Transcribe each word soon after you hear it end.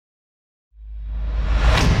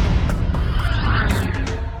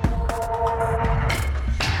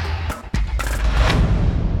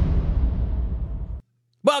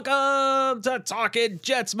Welcome to Talkin'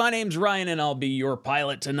 Jets. My name's Ryan, and I'll be your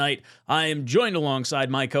pilot tonight. I am joined alongside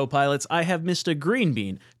my co-pilots. I have Mr.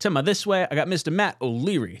 Greenbean to my this way. I got Mr. Matt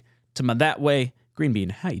O'Leary to my that way. Greenbean,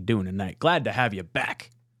 how you doing tonight? Glad to have you back.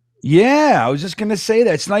 Yeah, I was just going to say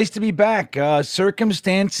that. It's nice to be back.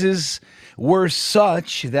 Circumstances were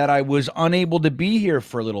such that I was unable to be here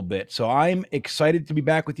for a little bit. So I'm excited to be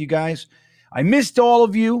back with you guys. I missed all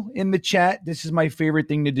of you in the chat. This is my favorite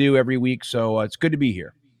thing to do every week. So it's good to be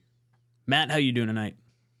here. Matt, how you doing tonight?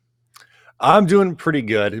 I'm doing pretty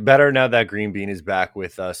good. Better now that Greenbean is back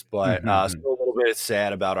with us, but still a little bit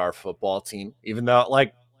sad about our football team, even though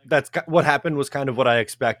that's what happened was kind of what I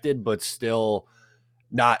expected, but still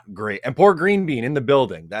not great. And poor Greenbean in the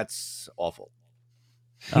building. That's awful.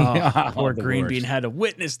 Oh, poor Greenbean had to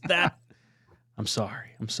witness that. I'm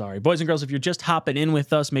sorry. Boys and girls, if you're just hopping in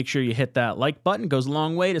with us, make sure you hit that like button. It goes a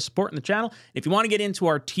long way to supporting the channel. If you want to get into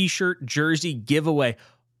our t-shirt jersey giveaway,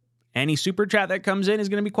 any super chat that comes in is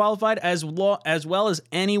going to be qualified, as well as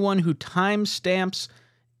anyone who timestamps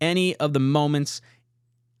any of the moments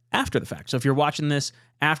after the fact. So if you're watching this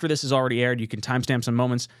after this is already aired, you can timestamp some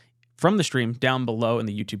moments from the stream down below in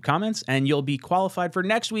the YouTube comments, and you'll be qualified for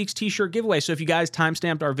next week's t-shirt giveaway. So if you guys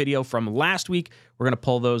timestamped our video from last week, we're going to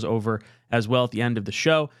pull those over as well at the end of the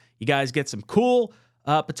show. You guys get some cool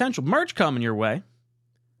potential merch coming your way.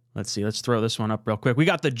 Let's see. Let's throw this one up real quick. We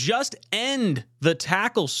got the Just End the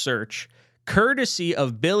Tackle Search, courtesy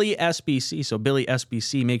of Billy SBC. So Billy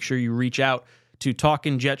SBC, make sure you reach out to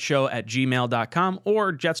talkinjetshow@gmail.com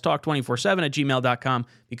or jetstalk247@gmail.com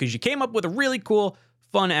because you came up with a really cool,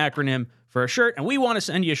 fun acronym for a shirt, and we want to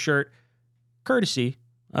send you a shirt courtesy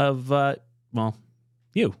of,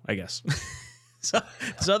 you, I guess. so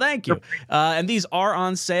thank you. And these are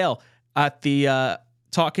on sale at the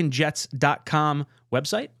talkinjets.com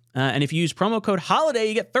website. And if you use promo code HOLIDAY,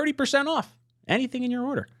 you get 30% off anything in your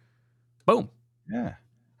order. Boom. Yeah.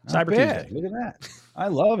 Cyber bad. Tuesday. Look at that. I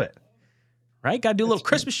love it. Right? Got to do a little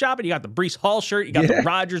Christmas shopping. You got the Breece Hall shirt. You got the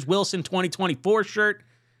Rodgers Wilson 2024 shirt.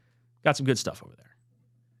 Got some good stuff over there.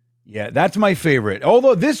 Yeah, that's my favorite.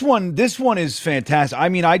 Although this one is fantastic. I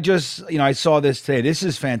mean, I saw this today. This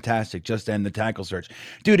is fantastic. Just End the Tackle Search.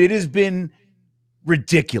 Dude, it has been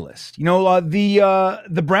ridiculous.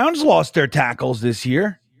 The Browns lost their tackles this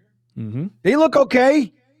year. Mm-hmm. They look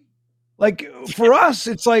okay. Like, for us,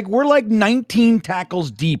 it's like we're like 19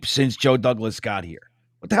 tackles deep since Joe Douglas got here.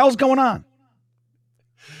 What the hell's going on?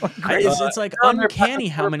 It's like uncanny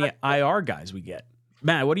how many IR guys we get.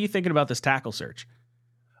 Matt, what are you thinking about this tackle search?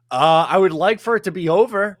 I would like for it to be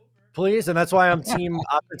over, please. And that's why I'm team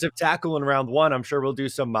offensive tackle in round one. I'm sure we'll do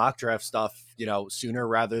some mock draft stuff, sooner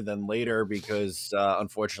rather than later because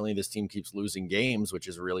unfortunately this team keeps losing games, which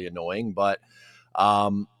is really annoying. But I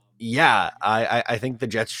think the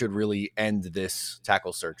Jets should really end this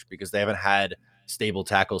tackle search because they haven't had stable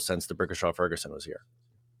tackles since the Brickashaw Ferguson was here.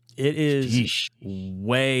 It is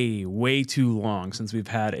way, way too long since we've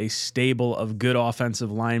had a stable of good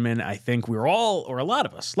offensive linemen. I think we're all, or a lot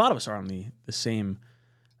of us are on the same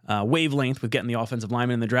wavelength with getting the offensive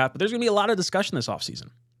linemen in the draft. But there's going to be a lot of discussion this offseason.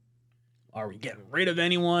 Are we getting rid of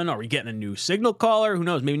anyone? Are we getting a new signal caller? Who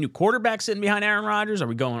knows? Maybe a new quarterback sitting behind Aaron Rodgers? Are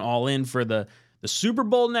we going all in for the Super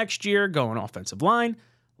Bowl next year? Going offensive line?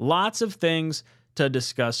 Lots of things to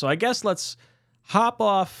discuss. So I guess let's hop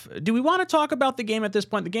off. Do we want to talk about the game at this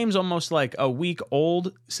point? The game's almost like a week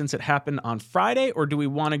old since it happened on Friday, or do we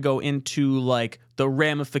want to go into like the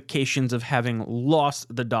ramifications of having lost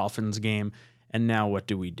the Dolphins game and now what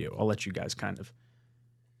do we do? I'll let you guys kind of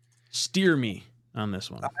steer me on this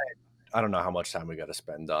one. I don't know how much time we got to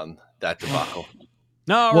spend on that debacle.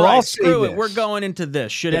 No, well, right, screw it. We're going into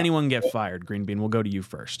this. Should anyone get fired, Greenbean? We'll go to you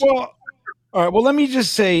first. Well, all right. Well, let me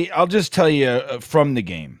just say, I'll just tell you from the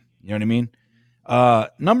game. You know what I mean?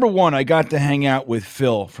 Number one, I got to hang out with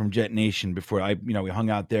Phil from Jet Nation before we hung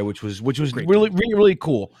out there, which was really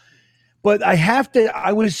cool. But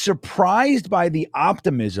I was surprised by the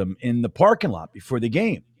optimism in the parking lot before the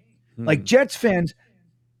game. Like Jets fans,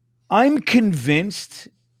 I'm convinced.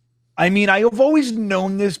 I mean, I have always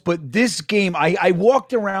known this, but this game, I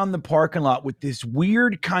walked around the parking lot with this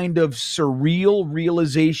weird kind of surreal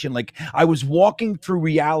realization. Like I was walking through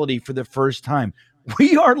reality for the first time.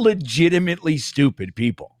 We are legitimately stupid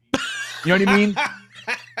people. You know what I mean?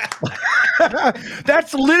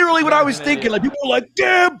 That's literally what I was thinking. Like people were like,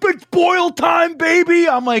 "Damn, it's Boyle time, baby."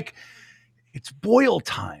 I'm like, "It's Boyle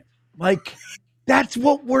time." Like that's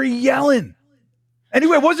what we're yelling.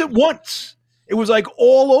 Anyway, it wasn't once. It was like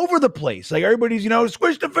all over the place. Like everybody's,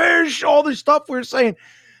 squish the fish, all this stuff we're saying.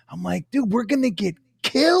 I'm like, dude, we're gonna get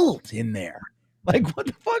killed in there. Like, what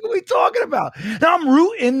the fuck are we talking about? Now I'm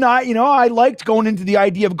rooting. I liked going into the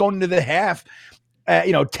idea of going into the half,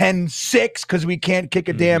 10-6 because we can't kick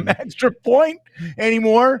a damn extra point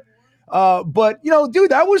anymore. But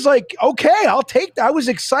dude, that was like, okay, I'll take that. I was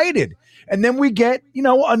excited. And then we get,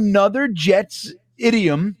 another Jets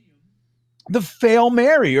idiom, the Fail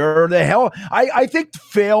Mary or the hell. I think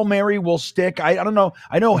Fail Mary will stick. I don't know.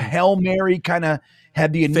 I know Hail Mary kind of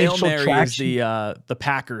had the initial Fail Mary traction. is the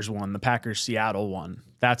Packers one, the Packers Seattle one.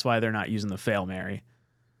 That's why they're not using the Fail Mary.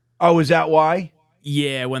 Oh, is that why?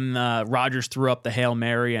 Yeah, when Rodgers threw up the Hail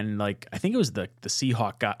Mary and I think it was the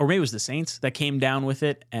Seahawk guy, or maybe it was the Saints that came down with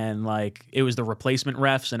it, and it was the replacement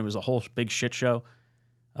refs and it was a whole big shit show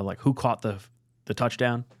of who caught the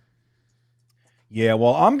touchdown. Yeah,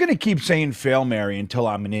 well, I'm going to keep saying Fail Mary until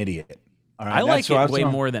I'm an idiot. All right, I like it way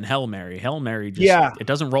more than Hail Mary. Hail Mary it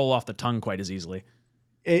doesn't roll off the tongue quite as easily.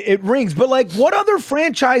 It rings, but what other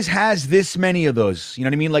franchise has this many of those? You know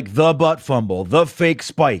what I mean? Like the butt fumble, the fake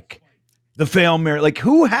spike, the Fail Mary.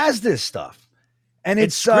 Who has this stuff? And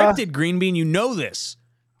it's scripted, Green Bean. You know this.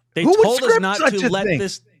 They told us not to let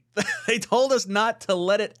this. They told us not to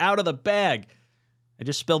let it out of the bag. I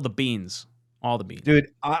just spilled the beans, all the beans,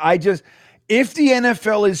 dude. If the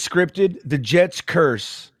NFL is scripted, the Jets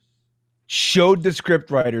curse showed the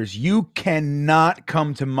script writers, you cannot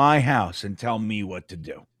come to my house and tell me what to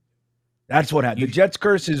do. That's what happened. The Jets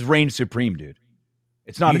curse is reign supreme, dude.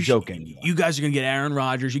 It's not a joke anymore. You guys are going to get Aaron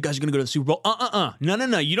Rodgers. You guys are going to go to the Super Bowl.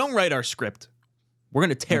 No. You don't write our script. We're going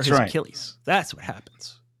to tear his Achilles. That's what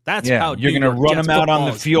happens. That's how you're going to run him out on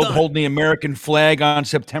the field holding the American flag on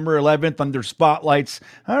September 11th under spotlights.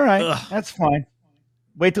 All right, that's fine.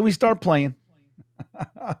 Wait till we start playing.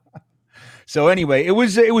 So anyway, it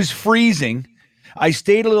was freezing. I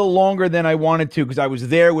stayed a little longer than I wanted to because I was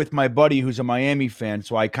there with my buddy who's a Miami fan.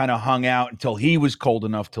 So I kind of hung out until he was cold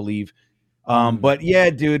enough to leave. But yeah,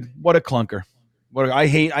 dude, what a clunker. I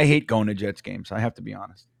hate going to Jets games. I have to be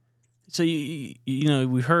honest. So we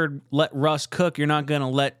heard let Russ cook. You're not going to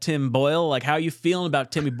let Tim Boyle. How are you feeling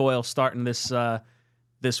about Timmy Boyle starting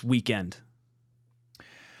this weekend?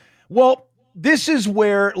 Well, this is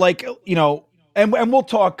where and we'll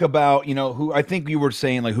talk about, who I think you were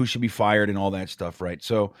saying who should be fired and all that stuff, right?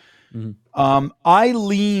 So I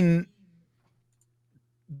lean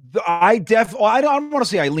I don't want to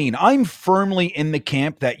say I lean. I'm firmly in the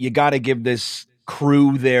camp that you got to give this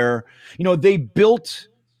crew their, they built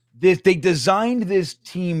this, they designed this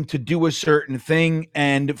team to do a certain thing,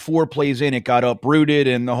 and 4 plays in, it got uprooted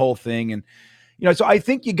and the whole thing. And, so I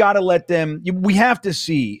think you got to let them, we have to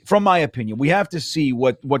see, from my opinion, we have to see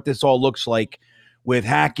what this all looks like with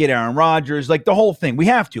Hackett, Aaron Rodgers, the whole thing. We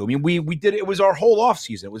have to. I mean, we did, it was our whole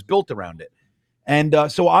offseason. It was built around it. And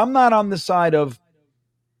so I'm not on the side of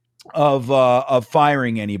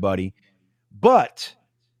firing anybody, but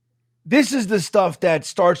this is the stuff that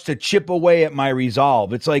starts to chip away at my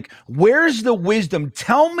resolve. It's where's the wisdom?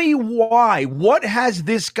 Tell me why. What has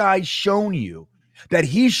this guy shown you that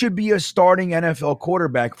he should be a starting NFL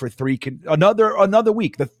quarterback for another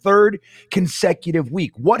week, the 3rd consecutive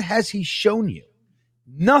week? What has he shown you?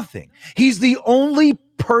 Nothing. He's the only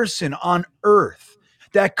person on earth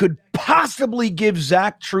that could possibly give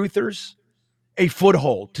Zach Truthers a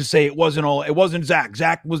foothold to say it wasn't Zach.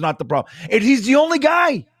 Zach was not the problem. He's the only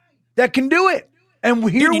guy that can do it. And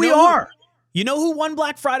here we are. You know who won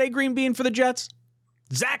Black Friday, Green Bean, for the Jets?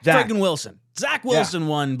 Zach friggin' Wilson. Zach Wilson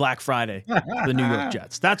won Black Friday for the New York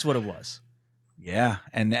Jets. That's what it was. Yeah,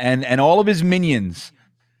 and all of his minions.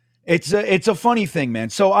 It's a funny thing, man.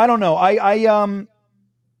 So I don't know. I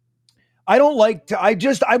don't like to.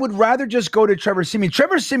 I would rather just go to Trevor Siemian.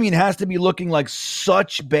 Trevor Siemian has to be looking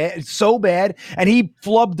so bad, and he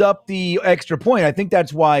flubbed up the extra point. I think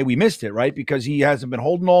that's why we missed it, right? Because he hasn't been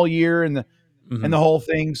holding all year and the whole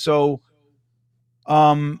thing. So,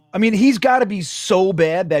 I mean, he's got to be so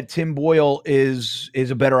bad that Tim Boyle is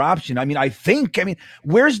a better option. I mean,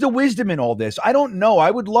 where's the wisdom in all this? I don't know.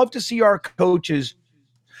 I would love to see our coaches.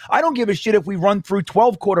 I don't give a shit if we run through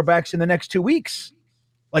 12 quarterbacks in the next 2 weeks.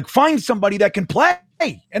 Find somebody that can play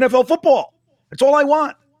NFL football. That's all I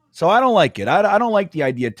want. So I don't like it. I don't like the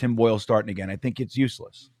idea of Tim Boyle starting again. I think it's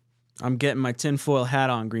useless. I'm getting my tinfoil hat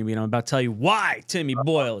on, Green Bean. I'm about to tell you why Timmy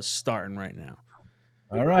Boyle is starting right now.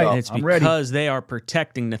 All right, and it's because they are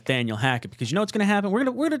protecting Nathaniel Hackett. Because you know what's going to happen? We're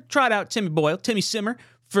gonna trot out Timmy Boyle, Timmy Simmer,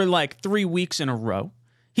 for 3 weeks in a row.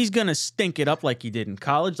 He's going to stink it up like he did in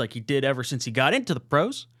college, like he did ever since he got into the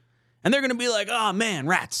pros. And they're going to be like, oh, man,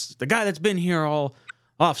 Rats, the guy that's been here all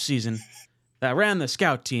offseason, that ran the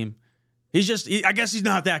scout team, I guess he's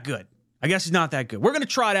not that good. We're going to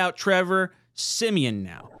trot out Trevor Siemian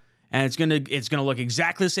now. and it's gonna look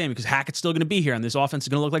exactly the same because Hackett's still gonna be here, and this offense is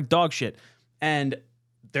gonna look like dog shit. And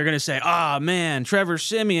they're gonna say, "Ah, man, Trevor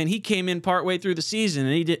Siemian, he came in partway through the season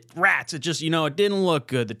and he did rats. It just, it didn't look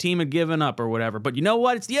good. The team had given up or whatever. But you know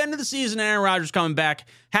what? It's the end of the season. Aaron Rodgers coming back.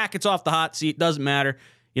 Hackett's off the hot seat. Doesn't matter.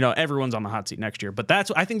 Everyone's on the hot seat next year. But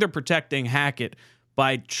I think they're protecting Hackett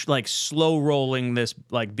by slow rolling this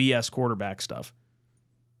BS quarterback stuff.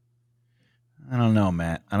 I don't know,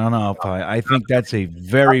 Matt. I don't know if I think that's a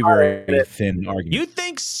very, very thin argument. You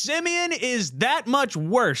think Siemian is that much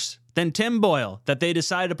worse than Tim Boyle that they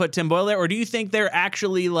decided to put Tim Boyle there? Or do you think they're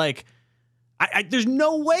actually there's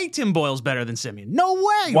no way Tim Boyle's better than Siemian. No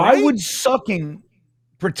way. Why right? would sucking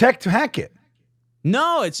protect Hackett?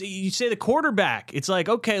 No, you say the quarterback. It's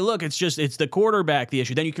okay, look, it's the quarterback, the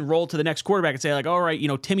issue. Then you can roll to the next quarterback and say all right,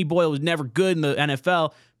 Timmy Boyle was never good in the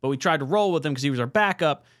NFL, but we tried to roll with him because he was our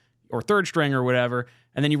backup or third string or whatever.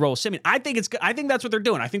 And then you roll with Siemian. I think that's what they're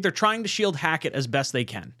doing. I think they're trying to shield Hackett as best they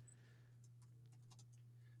can.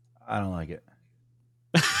 I don't like it.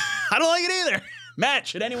 I don't like it either. Matt,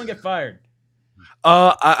 should anyone get fired?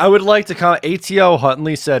 I would like to comment. ATO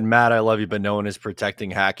Huntley said, "Matt, I love you, but no one is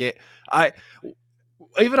protecting Hackett."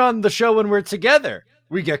 Even on the show when we're together,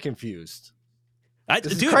 we get confused.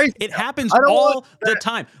 Dude, it happens all the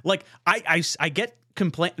time. I get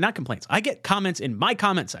not complaints. I get comments in my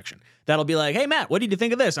comment section that'll be like, "Hey Matt, what did you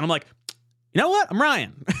think of this?" And I'm like, "You know what? I'm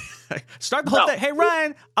Ryan." Start the whole thing. "Hey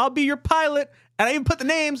Ryan, I'll be your pilot," and I even put the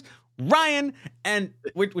names Ryan and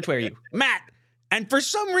which way are you, Matt? And for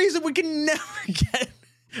some reason, we can never get.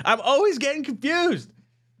 I'm always getting confused.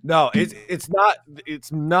 No, it's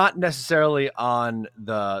not necessarily on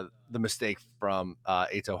the mistake from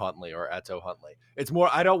Ato Huntley or Atto Huntley. It's more,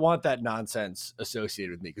 I don't want that nonsense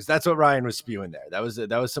associated with me because that's what Ryan was spewing there. That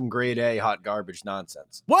was some grade A hot garbage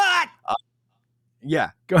nonsense. What? Yeah.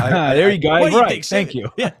 There you go. What do you right. think, Thank you.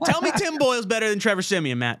 Yeah. Tell me Tim Boyle's better than Trevor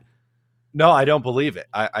Siemian, Matt. No, I don't believe it.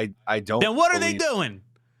 I don't. Then what are they doing?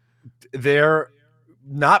 They're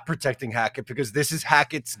not protecting Hackett because this is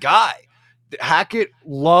Hackett's guy. Hackett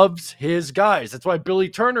loves his guys. That's why Billy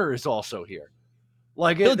Turner is also here.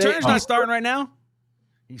 Billy Turner's not starting right now.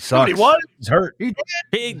 He sucks. He's hurt. He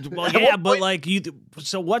did. Well, yeah, but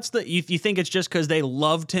so what's you think it's just because they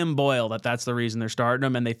love Tim Boyle that's the reason they're starting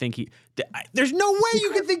him and they think there's no way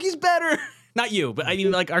you can think he's better. Not you, but I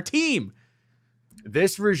mean our team.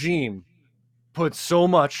 This regime puts so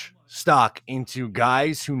much stock into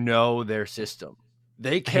guys who know their system.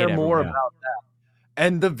 They care more about that.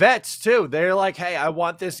 And the vets, too. They're like, hey, I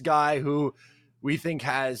want this guy who we think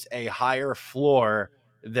has a higher floor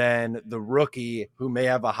than the rookie who may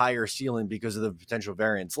have a higher ceiling because of the potential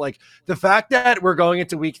variance. Like the fact that we're going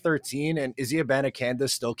into week 13 and Izzy Abanikanda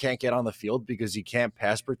still can't get on the field because he can't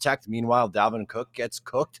pass protect. Meanwhile, Dalvin Cook gets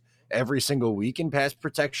cooked every single week in pass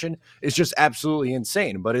protection is just absolutely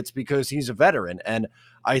insane. But it's because he's a veteran. And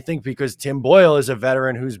I think because Tim Boyle is a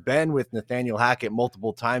veteran who's been with Nathaniel Hackett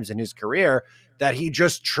multiple times in his career, that he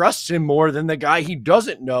just trusts him more than the guy he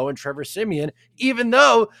doesn't know in Trevor Siemian, even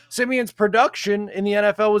though Siemian's production in the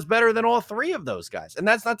NFL was better than all three of those guys. And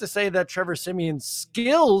that's not to say that Trevor Siemian's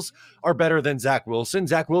skills are better than Zach Wilson.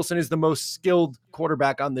 Zach Wilson is the most skilled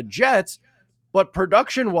quarterback on the Jets, but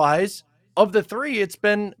production-wise, of the three, it's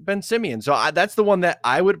been Siemian. So that's the one that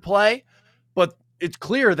I would play, but it's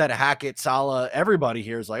clear that Hackett, Saleh, everybody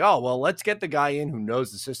here is like, oh, well, let's get the guy in who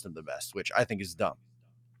knows the system the best, which I think is dumb.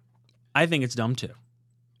 I think it's dumb too.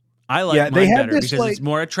 I like mine better because it's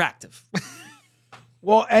more attractive.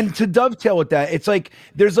 Well, and to dovetail with that, it's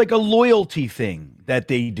there's a loyalty thing that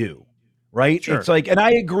they do, right? Sure. It's and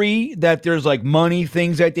I agree that there's money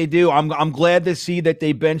things that they do. I'm glad to see that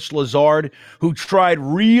they benched Lazard, who tried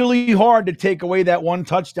really hard to take away that one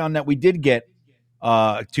touchdown that we did get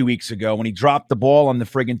 2 weeks ago when he dropped the ball on the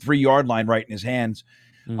friggin' 3-yard line right in his hands.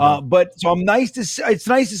 Mm-hmm. But so it's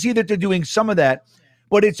nice to see that they're doing some of that.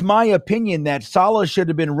 But it's my opinion that Saleh should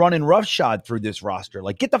have been running roughshod through this roster.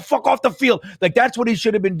 Get the fuck off the field. That's what he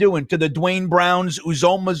should have been doing to the Dwayne Browns,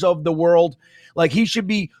 Uzomas of the world. He should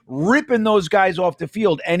be ripping those guys off the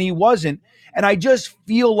field, and he wasn't. And I just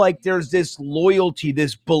feel like there's this loyalty,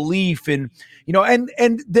 this belief in,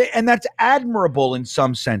 and that's admirable in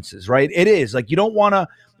some senses, right? It is. You don't want to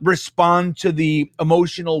respond to the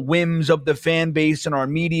emotional whims of the fan base and our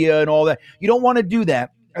media and all that. You don't want to do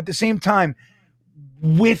that. At the same time,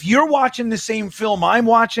 if you're watching the same film I'm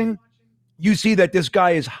watching, you see that this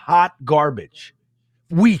guy is hot garbage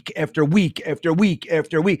week after week after week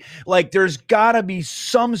after week. There's got to be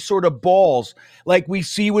some sort of balls like we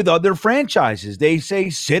see with other franchises. They say,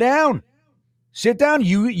 sit down.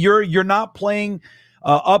 You're not playing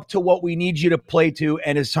up to what we need you to play to,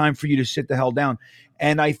 and it's time for you to sit the hell down.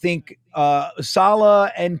 And I think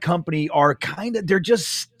Saleh and company are they're just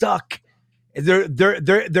stuck.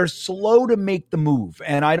 They're slow to make the move,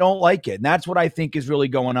 and I don't like it. And that's what I think is really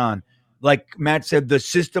going on. Like Matt said, the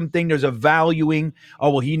system thing, there's a valuing.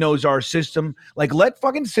 Oh, well, he knows our system. Like, let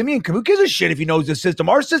fucking Simeon come. Who gives a shit if he knows the system?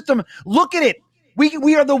 Our system, look at it.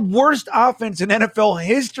 We are the worst offense in NFL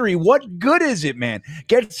history. What good is it, man?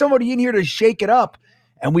 Get somebody in here to shake it up.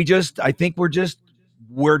 And I think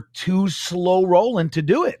we're too slow rolling to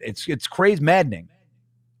do it. It's crazy, maddening.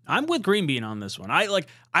 I'm with Green Bean on this one.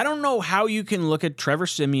 I don't know how you can look at Trevor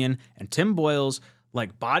Siemian and Tim Boyle's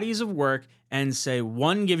like bodies of work and say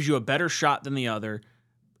one gives you a better shot than the other,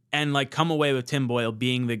 and like come away with Tim Boyle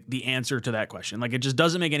being the answer to that question. Like, it just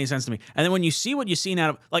doesn't make any sense to me. And then when you see what you've seen out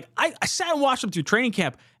of, like, I sat and watched him through training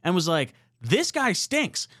camp and was like, this guy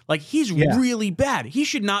stinks. Like, he's really bad. He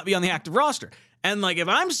should not be on the active roster. And like, if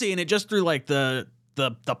I'm seeing it just through like the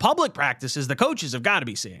public practices, the coaches have got to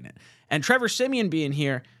be seeing it. And Trevor Siemian being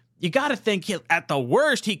here, you got to think at the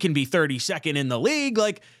worst he can be 32nd in the league.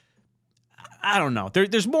 Like, I don't know.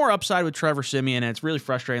 There's more upside with Trevor Siemian, and it's really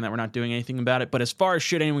frustrating that we're not doing anything about it. But as far as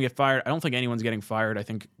should anyone get fired, I don't think anyone's getting fired. I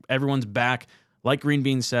think everyone's back. Like Green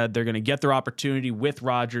Bean said, they're going to get their opportunity with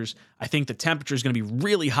Rodgers. I think the temperature is going to be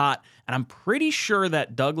really hot, and I'm pretty sure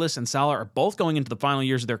that Douglas and Saleh are both going into the final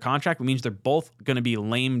years of their contract, which means they're both going to be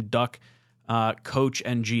lame duck coach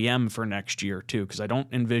and GM for next year too, because I don't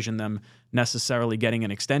envision them necessarily getting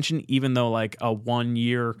an extension, even though like a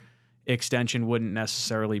 1-year extension wouldn't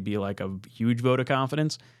necessarily be like a huge vote of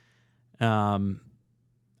confidence. I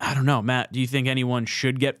don't know, Matt, do you think anyone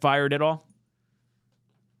should get fired at all?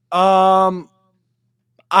 I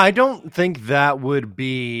don't think that would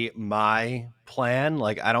be my plan.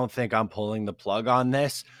 Like, I don't think I'm pulling the plug on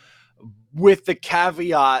this, with the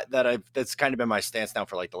caveat that that's kind of been my stance now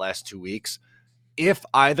for like the last 2 weeks. If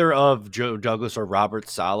either of Joe Douglas or Robert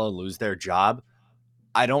Saleh lose their job,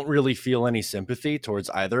 I don't really feel any sympathy towards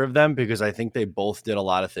either of them, because I think they both did a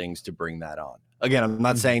lot of things to bring that on. Again, I'm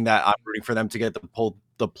not saying that I'm rooting for them to get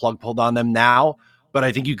the plug pulled on them now, but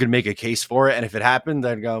I think you could make a case for it. And if it happened,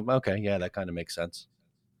 I'd go, okay, yeah, that kind of makes sense.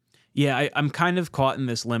 Yeah, I'm kind of caught in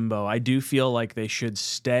this limbo. I do feel like they should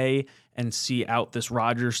stay and see out this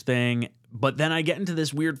Rodgers thing. But then I get into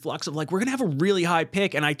this weird flux of like, we're going to have a really high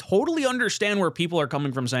pick. And I totally understand where people are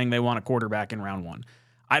coming from saying they want a quarterback in round 1.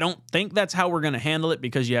 I don't think that's how we're going to handle it,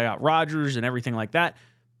 because you got Rodgers and everything like that.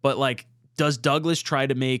 But like, does Douglas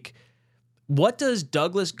what does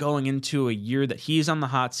Douglas going into a year that he's on the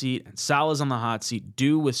hot seat and Saleh's on the hot seat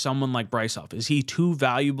do with someone like Bryce Huff? Is he too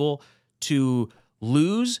valuable to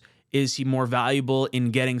lose? Is he more valuable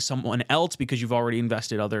in getting someone else because you've already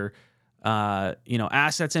invested other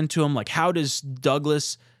assets into him? Like, how is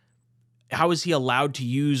he allowed to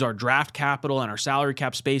use our draft capital and our salary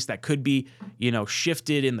cap space that could be,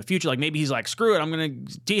 shifted in the future? Like, maybe he's like, screw it, I'm going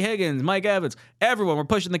to T. Higgins, Mike Evans, everyone, we're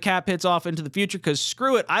pushing the cap hits off into the future because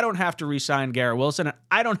screw it, I don't have to re-sign Garrett Wilson, and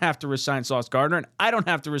I don't have to re-sign Sauce Gardner, and I don't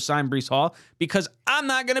have to re-sign Breece Hall because I'm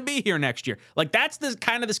not going to be here next year. Like, that's the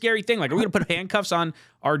kind of the scary thing. Like, are we going to put handcuffs on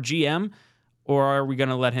our GM, or are we going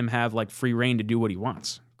to let him have like free reign to do what he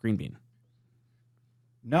wants? Green Bean.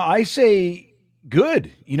 No, I say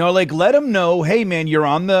good. Like, let him know, hey man, you're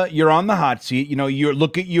on the hot seat.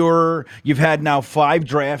 You've had now 5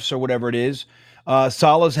 drafts or whatever it is.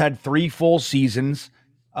 Saleh's had 3 full seasons.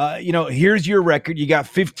 Here's your record. You got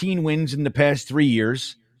 15 wins in the past 3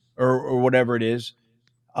 years or whatever it is.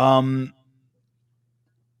 And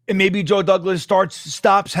maybe Joe Douglas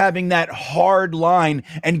stops having that hard line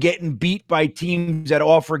and getting beat by teams that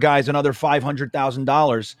offer guys another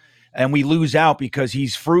 $500,000. And we lose out because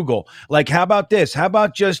he's frugal. Like, how about this? How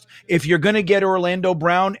about just, if you're going to get Orlando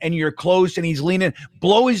Brown and you're close and he's leaning,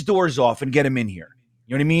 blow his doors off and get him in here.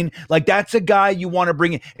 You know what I mean? Like, that's a guy you want to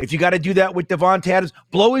bring in. If you got to do that with Devontae Adams,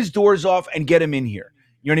 blow his doors off and get him in here.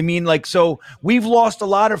 You know what I mean? Like, so we've lost a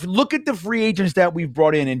lot of, look at the free agents that we've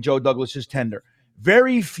brought in Joe Douglas's tender.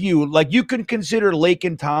 Very few. Like, you can consider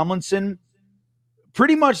Laken Tomlinson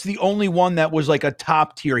pretty much the only one that was like a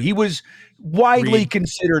top tier. He was widely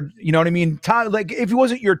considered, you know what I mean? Like, if he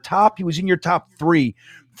wasn't your top, he was in your top 3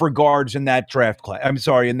 for guards in that draft class. I'm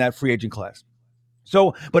sorry, in that free agent class.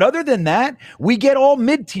 So, but other than that, we get all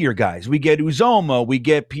mid-tier guys. We get Uzoma, we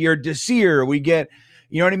get Pierre Desir, we get,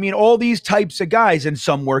 you know what I mean? All these types of guys, and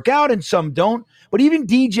some work out and some don't. But even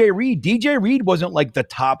DJ Reed wasn't like the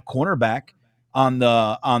top cornerback in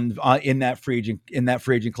that free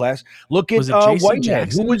agent class. Look at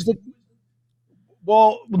Whitehead, who was the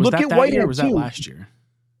look at Whitehead. Or was that last year?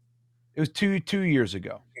 It was two years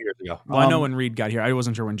ago. Well, I know when Reed got here. I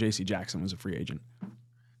wasn't sure when J.C. Jackson was a free agent.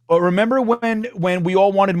 But remember when we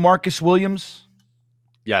all wanted Marcus Williams?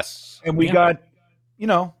 Yes. And we got,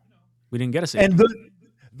 we didn't get a safety. And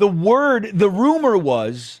the rumor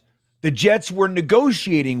was the Jets were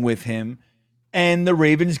negotiating with him and the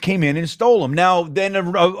Ravens came in and stole him. Now, then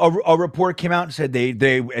a report came out and said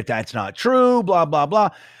that's not true, blah, blah, blah.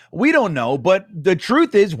 We don't know, but the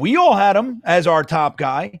truth is we all had him as our top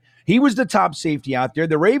guy. He was the top safety out there.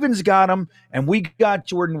 The Ravens got him, and we got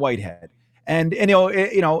Jordan Whitehead. And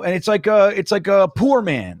it's like a poor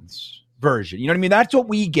man's version. You know what I mean? That's what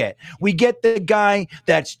we get. We get the guy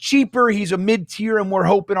that's cheaper. He's a mid-tier, and we're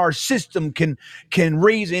hoping our system can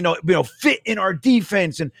raise, fit in our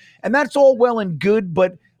defense. And that's all well and good,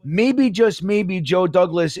 but maybe, just maybe, Joe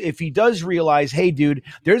Douglas, if he does realize, hey, dude,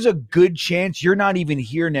 there's a good chance you're not even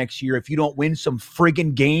here next year if you don't win some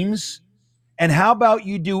friggin' games. And how about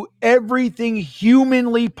you do everything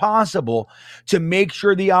humanly possible to make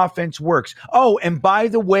sure the offense works? Oh, and by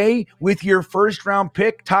the way, with your first round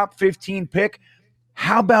pick, top 15 pick,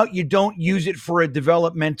 how about you don't use it for a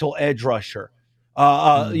developmental edge rusher?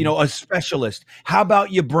 A specialist. How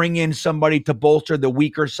about you bring in somebody to bolster the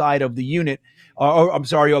weaker side of the unit,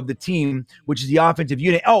 of the team, which is the offensive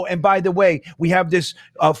unit. Oh, and by the way, we have this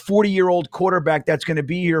 40-year-old quarterback that's going to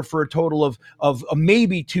be here for a total of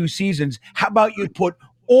maybe 2 seasons. How about you put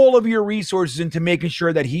all of your resources into making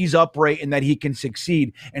sure that he's upright and that he can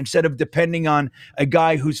succeed, instead of depending on a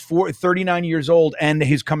guy who's 39 years old and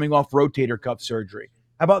he's coming off rotator cuff surgery?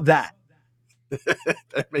 How about that?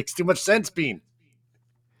 That makes too much sense, Bean.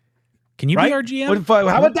 Can you be our GM?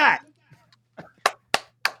 How about that?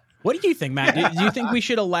 What do you think, Matt? Do you think we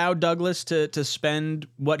should allow Douglas to spend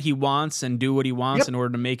what he wants and do what he wants in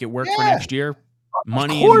order to make it work for next year?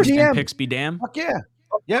 Money and picks be damn. Fuck yeah.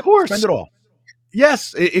 Yeah, of course. Spend it all.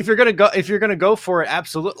 Yes, if you're gonna go for it,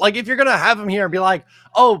 absolutely. Like, if you're gonna have him here and be like,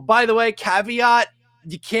 oh, by the way, caveat,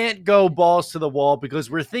 you can't go balls to the wall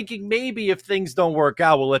because we're thinking maybe if things don't work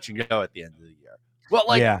out, we'll let you go at the end of the year. Well,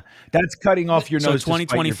 that's cutting off your nose. So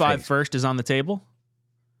 2025 first is on the table.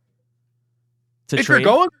 If you're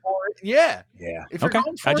going for it, yeah. If you're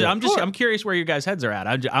going for it, I'm curious where your guys' heads are at.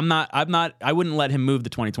 I wouldn't let him move the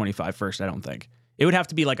 2025 first. I don't think it would have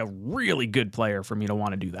to be like a really good player for me to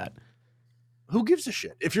want to do that. Who gives a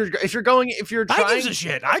shit? If you're trying, I gives a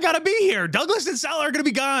shit. I gotta be here. Douglas and Salah are gonna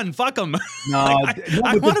be gone. Fuck them. No,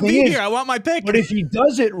 I want to be here. I want my pick. But if he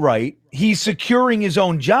does it right, he's securing his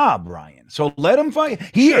own job, Ryan. So let him fight.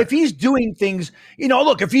 If he's doing things,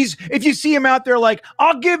 look, if you see him out there like,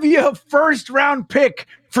 I'll give you a first round pick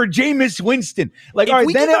for Jameis Winston. Like, if all right,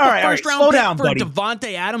 we then give up all right, a first round slow pick down, for buddy.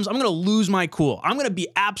 Devontae Adams, I'm gonna lose my cool. I'm gonna be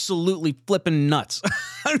absolutely flipping nuts. I'm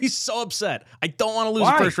gonna be so upset. I don't want to lose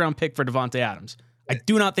a first round pick for Devontae Adams. I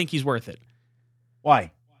do not think he's worth it.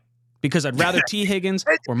 Why? Because I'd rather T. Higgins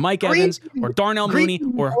or Mike Evans or Darnell Mooney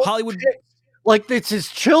or Hollywood. Like, it's his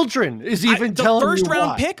children is even telling you the first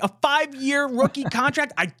round why. pick, a 5-year rookie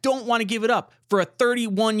contract. I don't want to give it up for a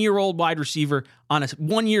 31-year-old wide receiver on a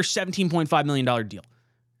 1-year, $17.5 million deal.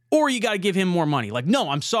 Or you got to give him more money. Like,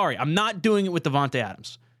 no, I'm sorry. I'm not doing it with Devontae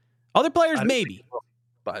Adams. Other players, maybe.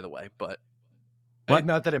 By the way, but what?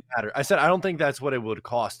 Not that it mattered. I said I don't think that's what it would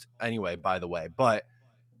cost anyway, by the way. But,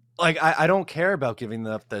 like, I don't care about giving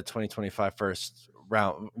up the 2025 first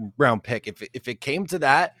round pick. If it came to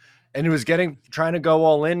that, and it was trying to go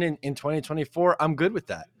all in 2024, I'm good with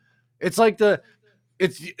that. It's like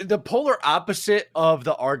it's the polar opposite of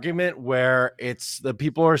the argument where it's the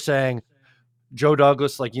people are saying Joe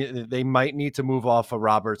Douglas, like, they might need to move off of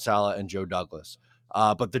Robert Saleh and Joe Douglas.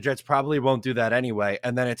 But the Jets probably won't do that anyway.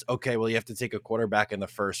 And then it's okay, well, you have to take a quarterback in the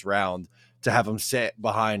first round to have him sit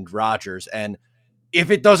behind Rodgers. And if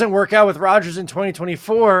it doesn't work out with Rodgers in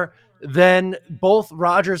 2024, then both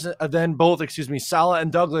Saleh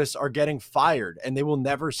and Douglas are getting fired, and they will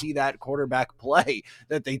never see that quarterback play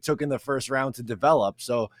that they took in the first round to develop.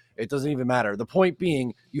 So it doesn't even matter. The point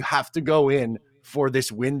being, you have to go in for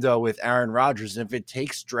this window with Aaron Rodgers. And if it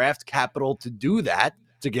takes draft capital to do that,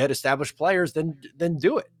 to get established players, then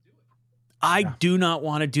do it. I do not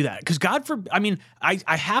want to do that because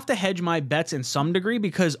I have to hedge my bets in some degree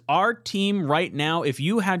because our team right now, if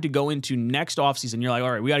you had to go into next offseason, you're like,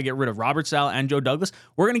 all right, we got to get rid of Robert Saleh and Joe Douglas.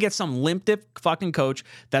 We're going to get some limp-dip fucking coach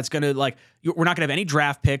that's going to, like, we're not going to have any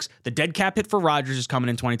draft picks. The dead cap hit for Rodgers is coming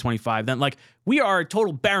in 2025. Then, like, we are a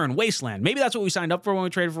total barren wasteland. Maybe that's what we signed up for when we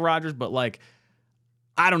traded for Rodgers, but, like,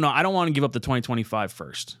 I don't know. I don't want to give up the 2025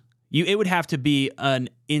 first. It would have to be an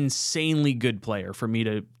insanely good player for me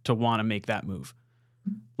to want to make that move.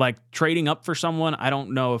 Like, trading up for someone, I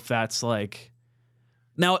don't know if that's like...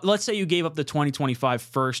 Now, let's say you gave up the 2025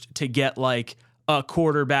 first to get, like, a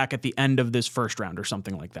quarterback at the end of this first round or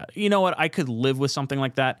something like that. You know what? I could live with something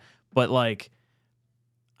like that, but like,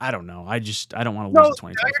 I don't know. I don't want to lose the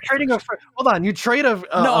 2025. You're trading hold on. You trade a.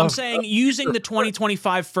 No, I'm saying using the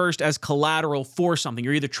 2025 first as collateral for something.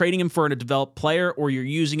 You're either trading him for a developed player or you're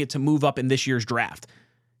using it to move up in this year's draft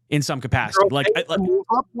in some capacity. You're okay to move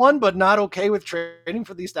up one, but not okay with trading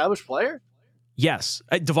for the established player? Yes.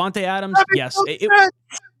 Devontae Adams, yes.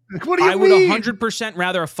 What do you I would 100%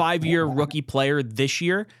 rather a 5-year rookie player this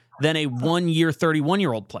year than a 1-year,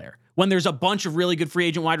 31-year-old player when there's a bunch of really good free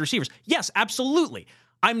agent wide receivers. Yes, absolutely.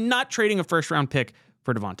 I'm not trading a first-round pick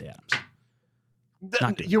for Devontae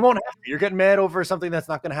Adams. You won't have to. You're getting mad over something that's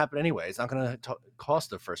not going to happen anyway. It's not going to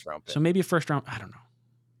cost a first-round pick. So maybe a first-round. I don't know.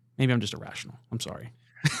 Maybe I'm just irrational. I'm sorry.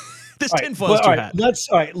 This tinfoil is too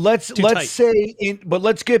hot.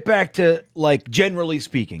 Let's get back to like generally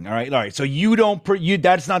speaking. All right. So you don't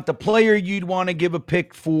that's not the player you'd want to give a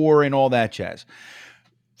pick for and all that jazz.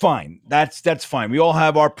 Fine. That's fine. We all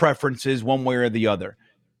have our preferences one way or the other.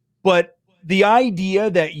 But the idea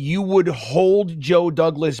that you would hold Joe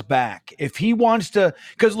Douglas back if he wants to,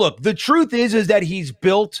 because look, the truth is that he's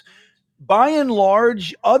built by and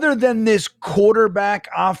large, other than this quarterback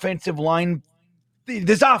offensive line,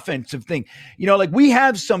 this offensive thing, like we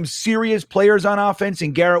have some serious players on offense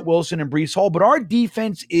in Garrett Wilson and Breece Hall, but our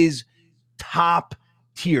defense is top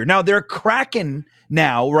tier. Now they're cracking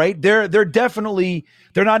now, right? They're definitely,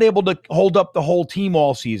 they're not able to hold up the whole team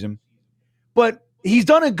all season, but he's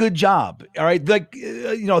done a good job. All right. Like,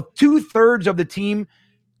 2/3 of the team,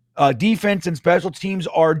 defense and special teams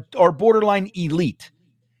are borderline elite.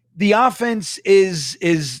 The offense is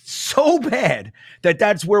so bad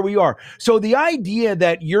that's where we are. So the idea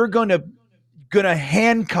that you're going to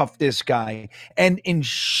handcuff this guy and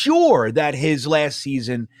ensure that his last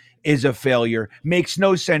season is a failure makes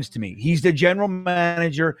no sense to me. He's the general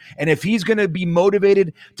manager, and if he's going to be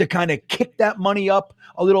motivated to kind of kick that money up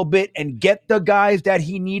a little bit and get the guys that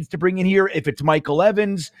he needs to bring in here, if it's Michael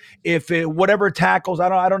Evans, whatever tackles,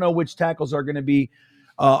 I don't know which tackles are going to be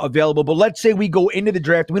available, but let's say we go into the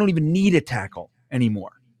draft and we don't even need a tackle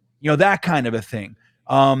anymore. That kind of a thing.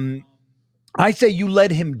 I say you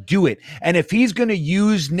let him do it. And if he's going to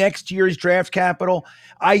use next year's draft capital,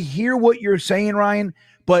 I hear what you're saying, Ryan,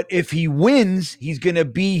 but if he wins, he's going to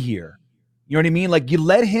be here. You know what I mean? Like, you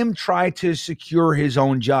let him try to secure his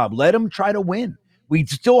own job. Let him try to win. We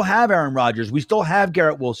still have Aaron Rodgers. We still have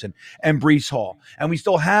Garrett Wilson and Breece Hall. And we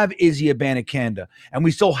still have Izzy Abanikanda. And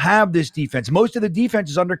we still have this defense. Most of the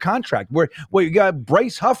defense is under contract. Where you got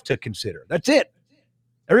Bryce Huff to consider. That's it.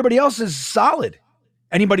 Everybody else is solid.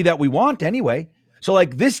 Anybody that we want anyway. So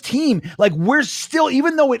like this team, like we're still,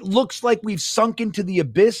 even though it looks like we've sunk into the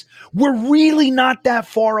abyss, we're really not that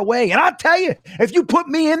far away. And I'll tell you, if you put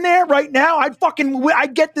me in there right now,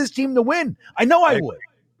 I'd get this team to win. I know I would.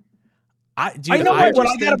 I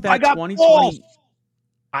got 2020.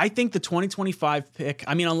 I think the 2025 pick,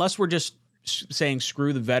 I mean, unless we're just saying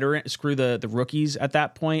screw the rookies at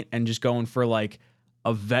that point and just going for like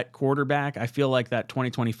a vet quarterback, I feel like that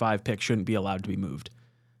 2025 pick shouldn't be allowed to be moved.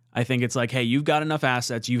 I think it's like, hey, you've got enough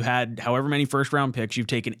assets. You've had however many first-round picks. You've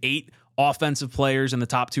taken 8 offensive players in the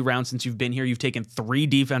top 2 rounds since you've been here. You've taken 3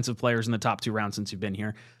 defensive players in the top 2 rounds since you've been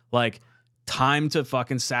here. Like, time to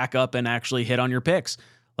fucking sack up and actually hit on your picks.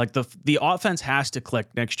 Like, the offense has to click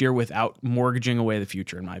next year without mortgaging away the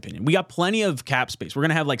future, in my opinion. We got plenty of cap space. We're going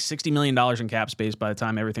to have like $60 million in cap space by the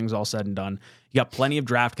time everything's all said and done. You got plenty of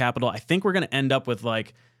draft capital. I think we're going to end up with,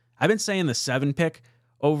 like, I've been saying the 7 pick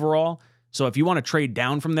overall. So if you want to trade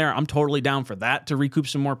down from there, I'm totally down for that to recoup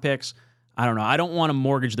some more picks. I don't know. I don't want to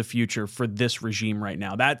mortgage the future for this regime right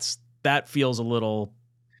now. That feels a little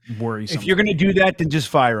worrisome. If you're going to do that, then just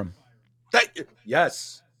fire him.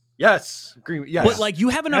 Yes. Agree. Yes. But like, you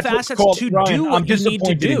have enough assets to do what you need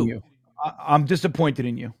to do. I'm disappointed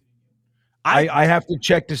in you. I have to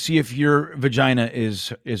check to see if your vagina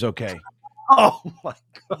is okay. Oh my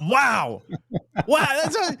God. Wow.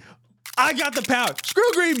 I got the pound. Screw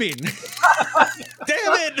green bean.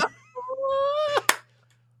 Damn it.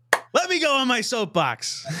 Let me go on my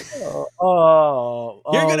soapbox. That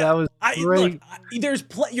was great.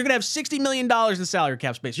 You're going to have $60 million in salary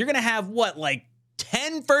cap space. You're going to have what, like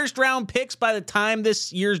 10 first-round picks by the time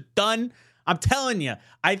this year's done? I'm telling you,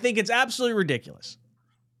 I think it's absolutely ridiculous.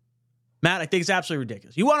 Matt, I think it's absolutely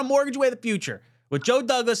ridiculous. You want to mortgage away the future with Joe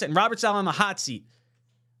Douglas and Robert Saleh on the hot seat.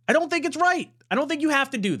 I don't think it's right. I don't think you have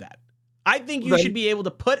to do that. I think you should be able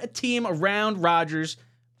to put a team around Rodgers,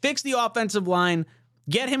 fix the offensive line,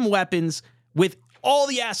 get him weapons with all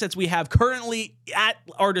the assets we have currently at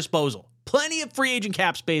our disposal. Plenty of free agent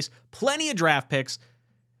cap space, plenty of draft picks.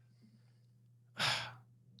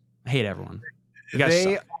 I hate everyone.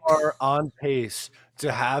 They are on pace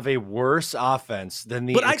to have a worse offense than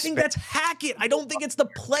the. But I think that's Hackett. I don't think it's the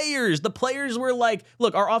players. The players were like,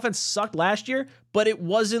 look, our offense sucked last year, but it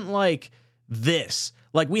wasn't like this.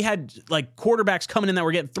 Like we had like quarterbacks coming in that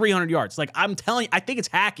were getting 300 yards. Like I'm telling you, I think it's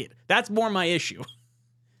Hackett. That's more my issue.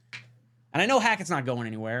 And I know Hackett's not going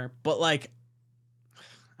anywhere, but like,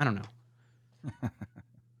 I don't know.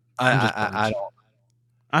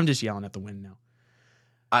 I'm just yelling at the wind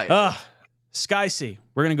now. Sky C,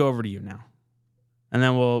 we're gonna go over to you now. And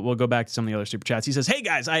then we'll go back to some of the other super chats. He says, hey,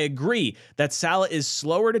 guys, I agree that Salah is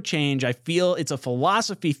slower to change. I feel it's a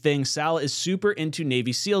philosophy thing. Salah is super into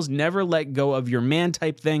Navy SEALs. Never let go of your man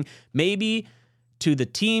type thing. Maybe to the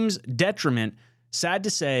team's detriment. Sad to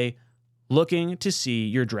say, looking to see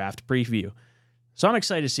your draft preview. So I'm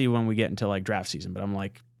excited to see when we get into like draft season. But I'm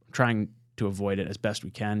like trying to avoid it as best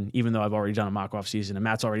we can, even though I've already done a mock off season. And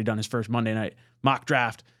Matt's already done his first Monday night mock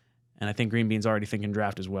draft. And I think Green Bean's already thinking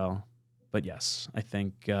draft as well. But yes, I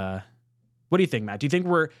think, what do you think, Matt? Do you think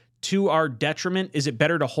we're to our detriment? Is it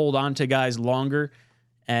better to hold on to guys longer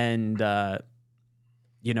and,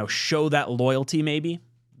 show that loyalty maybe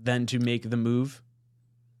than to make the move?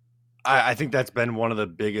 I think that's been one of the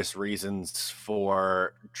biggest reasons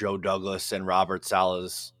for Joe Douglas and Robert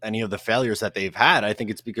Saleh's, any of the failures that they've had. I think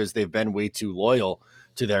it's because they've been way too loyal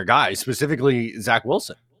to their guys, specifically Zach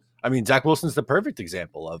Wilson. I mean, Zach Wilson's the perfect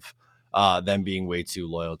example of them being way too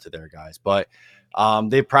loyal to their guys. But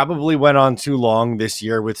they probably went on too long this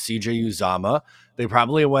year with CJ Uzama. They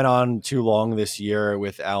probably went on too long this year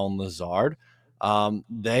with Allen Lazard.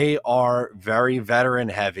 They are very veteran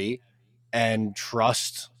heavy and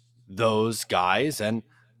trust those guys. And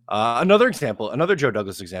another Joe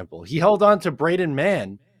Douglas example, he held on to Braden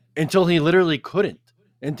Mann until he literally couldn't.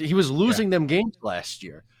 And he was losing them games last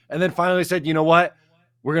year. And then finally said, you know what?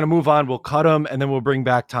 We're going to move on. We'll cut him, and then we'll bring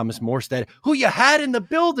back Thomas Morstead, who you had in the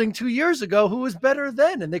building 2 years ago, who was better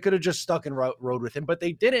then. And they could have just stuck and rode with him, but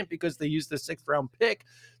they didn't because they used the 6th-round pick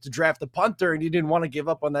to draft the punter, and you didn't want to give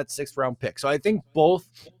up on that 6th-round pick. So I think both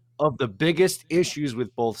of the biggest issues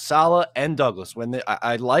with both Saleh and Douglas,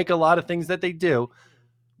 I like a lot of things that they do,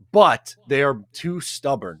 but they are too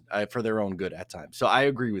stubborn for their own good at times. So I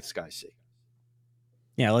agree with Sky C.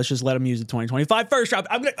 Yeah, let's just let them use the 2025 first round.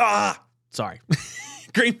 I'm going to, sorry.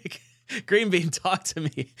 Green Bean, talk to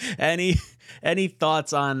me. Any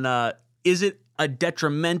thoughts on is it a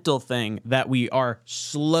detrimental thing that we are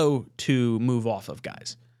slow to move off of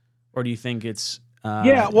guys, or do you think it's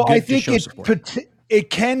I think it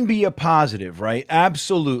can be a positive, right?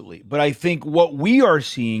 Absolutely, but I think what we are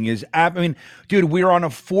seeing is, dude, we're on a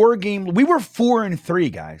 4-game. We were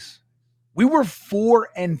 4-3, guys. We were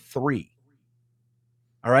 4-3.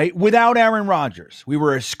 All right. Without Aaron Rodgers, we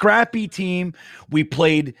were a scrappy team. We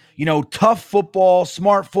played, tough football,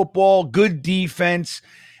 smart football, good defense,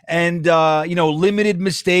 and, limited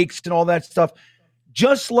mistakes and all that stuff.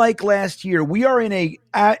 Just like last year, we are in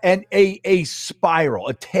a spiral,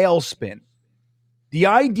 a tailspin. The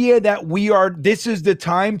idea that this is the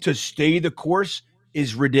time to stay the course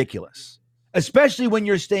is ridiculous. Especially when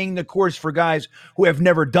you're staying the course for guys who have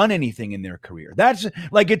never done anything in their career. That's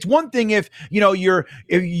like, it's one thing if you're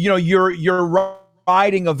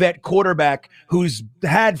riding a vet quarterback who's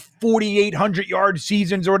had 4,800 yard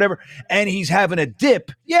seasons or whatever, and he's having a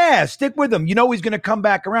dip. Yeah, stick with him. He's going to come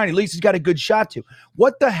back around. At least he's got a good shot to.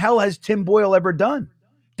 What the hell has Tim Boyle ever done?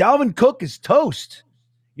 Dalvin Cook is toast.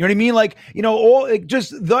 You know what I mean? Like, and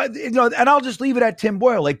I'll just leave it at Tim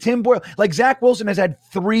Boyle. Like Zach Wilson has had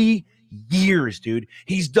 3 years, dude.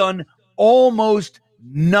 He's done almost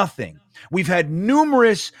nothing. We've had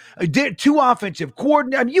numerous 2 offensive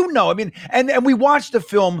coordinators. And we watch the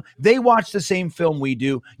film. They watch the same film we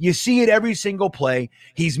do. You see it every single play.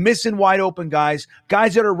 He's missing wide open guys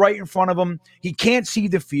that are right in front of him. He can't see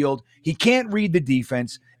the field. He can't read the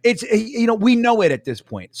defense. We know it at this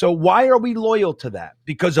point. So why are we loyal to that?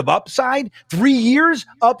 Because of upside? 3 years,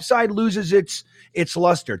 upside loses its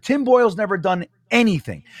luster. Tim Boyle's never done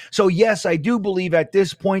anything. So yes, I do believe at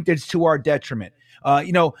this point it's to our detriment.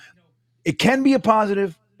 It can be a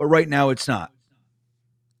positive, but right now it's not.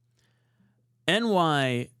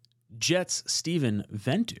 NY Jets Steven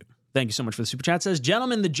Ventu, thank you so much for the super chat, says,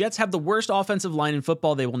 gentlemen, the Jets have the worst offensive line in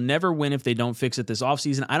football. They will never win if they don't fix it this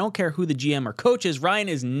offseason. I don't care who the GM or coach is. Ryan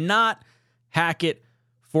is not Hackett.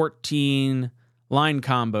 14 line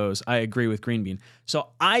combos. I agree with Green Bean. So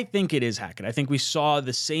I think it is Hackett. I think we saw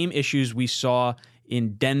the same issues we saw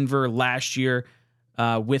in Denver last year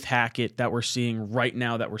with Hackett that we're seeing right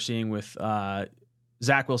now, that we're seeing with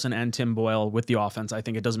Zach Wilson and Tim Boyle with the offense. I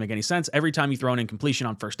think it doesn't make any sense. Every time you throw an incompletion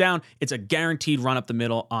on first down, it's a guaranteed run up the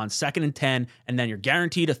middle on 2nd and 10, and then you're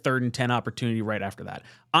guaranteed a 3rd and 10 opportunity right after that.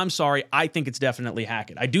 I'm sorry. I think it's definitely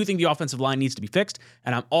Hackett. I do think the offensive line needs to be fixed,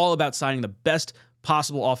 and I'm all about signing the best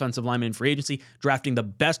possible offensive lineman in free agency, drafting the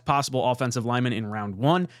best possible offensive lineman in round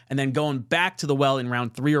 1, and then going back to the well in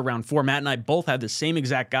round 3 or round 4. Matt and I both had the same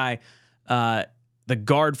exact guy, the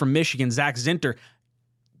guard from Michigan, Zach Zinter.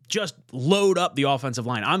 Just load up the offensive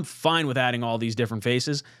line. I'm fine with adding all these different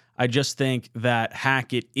faces. I just think that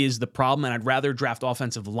Hackett is the problem, and I'd rather draft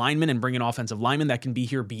offensive linemen and bring in offensive linemen that can be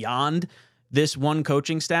here beyond this one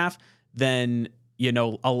coaching staff than,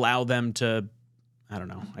 allow them to, I don't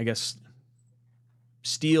know, I guess,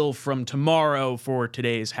 steal from tomorrow for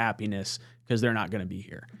today's happiness because they're not going to be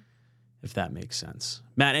here, if that makes sense.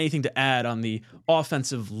 Matt, anything to add on the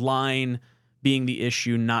offensive line being the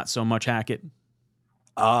issue, not so much Hackett?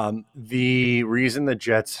 The reason the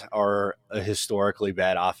Jets are a historically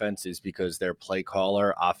bad offense is because their play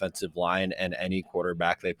caller, offensive line, and any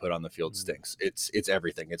quarterback they put on the field stinks. It's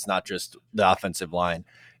everything. It's not just the offensive line.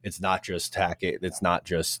 It's not just Hackett. It's not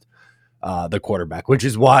just the quarterback, which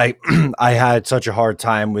is why I had such a hard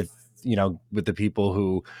time with the people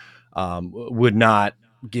who would not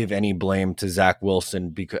give any blame to Zach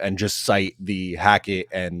Wilson and just cite the Hackett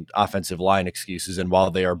and offensive line excuses. And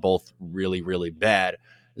while they are both really, really bad,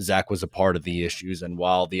 Zach was a part of the issues. And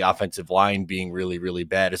while the offensive line being really, really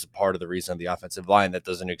bad is a part of the reason of the offensive line, that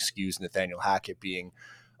doesn't excuse Nathaniel Hackett being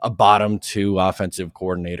a bottom 2 offensive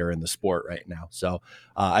coordinator in the sport right now. So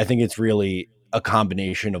I think it's really a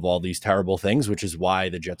combination of all these terrible things, which is why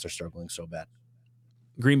the Jets are struggling so bad.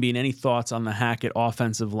 Green Bean, any thoughts on the Hackett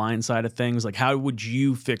offensive line side of things? Like, how would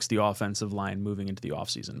you fix the offensive line moving into the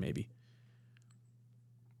offseason, maybe?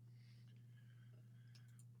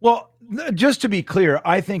 Well, just to be clear,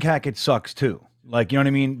 I think Hackett sucks too. Like, you know what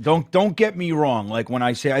I mean? Don't get me wrong. Like when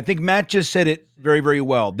I say, I think Matt just said it very, very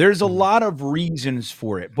well. There's a lot of reasons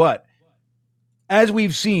for it, but as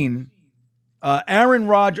we've seen, Aaron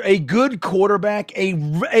Rodgers, a good quarterback, a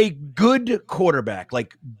good quarterback,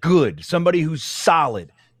 like good, somebody who's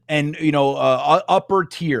solid and, upper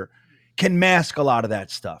tier can mask a lot of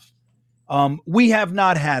that stuff. We have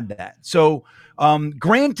not had that. So,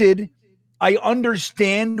 granted, I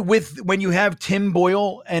understand when you have Tim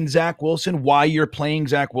Boyle and Zach Wilson, why you're playing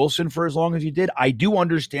Zach Wilson for as long as you did. I do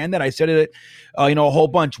understand that. I said it, a whole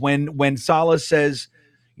bunch when Saleh says,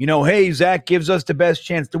 hey, Zach gives us the best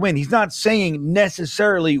chance to win. He's not saying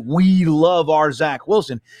necessarily we love our Zach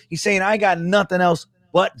Wilson. He's saying I got nothing else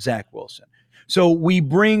but Zach Wilson. So we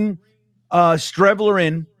bring Strebler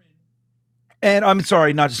in. And I'm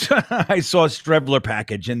sorry, not I saw a Strebler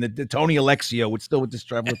package and the Tony Alexio was still with the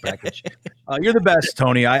Strebler package. You're the best,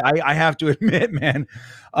 Tony. I have to admit, man.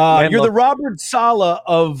 You're the Robert Saleh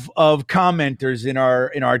of commenters in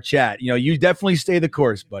our chat. You definitely stay the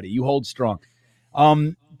course, buddy. You hold strong.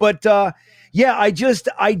 But I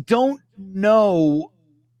don't know.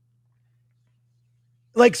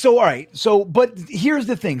 Like, so, all right. So, but here's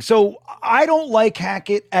the thing. So I don't like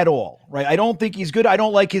Hackett at all, right? I don't think he's good. I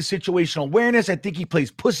don't like his situational awareness. I think he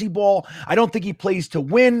plays pussy ball. I don't think he plays to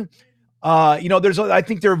win. I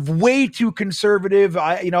think they're way too conservative.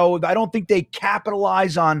 I don't think they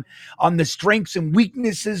capitalize on the strengths and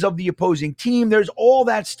weaknesses of the opposing team. There's all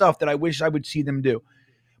that stuff that I wish I would see them do.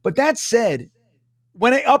 But that said,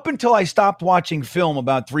 up until I stopped watching film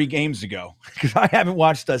about 3 games ago, because I haven't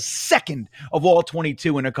watched a second of all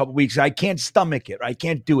 22 in a couple weeks, I can't stomach it. I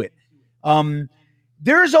can't do it.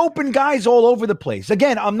 There's open guys all over the place.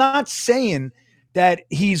 Again, I'm not saying that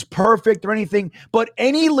he's perfect or anything, but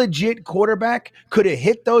any legit quarterback could have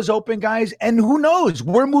hit those open guys, and who knows?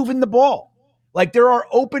 We're moving the ball. Like, there are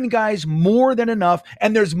open guys more than enough,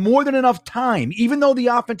 and there's more than enough time. Even though the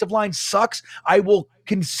offensive line sucks, I will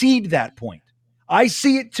concede that point. I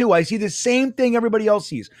see it too. I see the same thing everybody else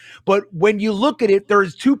sees. But when you look at it,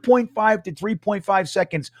 there's 2.5 to 3.5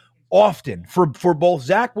 seconds often for both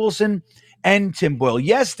Zach Wilson and Tim Boyle.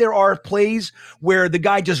 Yes, there are plays where the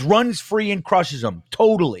guy just runs free and crushes them.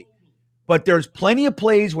 Totally. But there's plenty of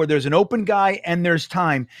plays where there's an open guy and there's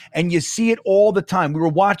time, and you see it all the time. We were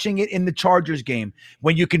watching it in the Chargers game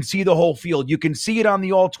when you can see the whole field. You can see it on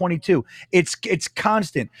the all-22. It's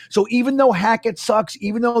constant. So even though Hackett sucks,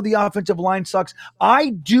 even though the offensive line sucks,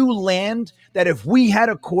 I do land that if we had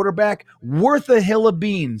a quarterback worth a hill of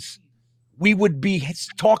beans, we would be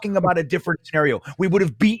talking about a different scenario. We would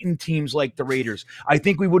have beaten teams like the Raiders. I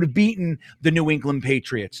think we would have beaten the New England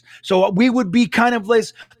Patriots. So we would be kind of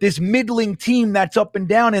this middling team that's up and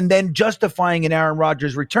down, and then justifying an Aaron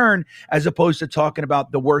Rodgers return as opposed to talking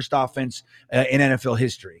about the worst offense in NFL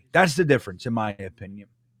history. That's the difference, in my opinion.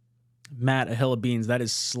 Matt, a hill of beans, that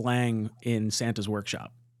is slang in Santa's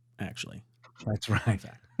workshop, actually. That's right.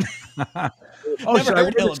 Never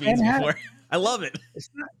heard hill of beans before. I love it.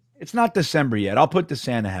 It's not December yet. I'll put the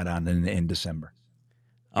Santa hat on in December.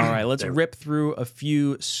 All right, let's rip through a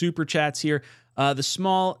few super chats here. The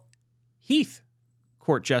small Heath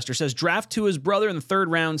Court Jester says, draft Tua's brother in the 3rd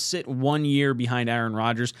round, sit 1 year behind Aaron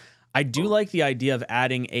Rodgers. I do like the idea of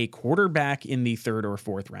adding a quarterback in the 3rd or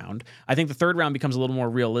 4th round. I think the 3rd round becomes a little more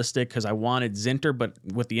realistic because I wanted Zinter, but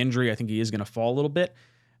with the injury, I think he is going to fall a little bit.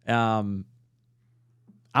 I'm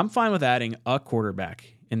fine with adding a quarterback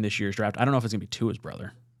in this year's draft. I don't know if it's going to be Tua's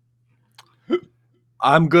brother.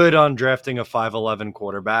 I'm good on drafting a 5'11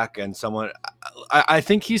 quarterback and someone. I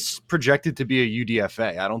think he's projected to be a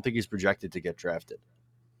UDFA. I don't think he's projected to get drafted.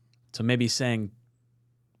 So maybe saying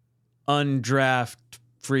undraft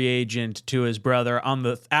free agent to his brother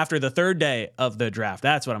after the 3rd day of the draft.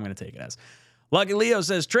 That's what I'm going to take it as. Lucky Leo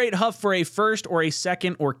says, trade Huff for a 1st or a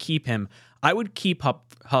 2nd or keep him. I would keep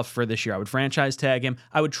Huff for this year. I would franchise tag him.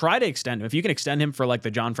 I would try to extend him. If you can extend him for like the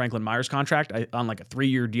John Franklin Myers contract on like a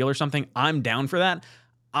 3-year deal or something, I'm down for that.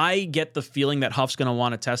 I get the feeling that Huff's going to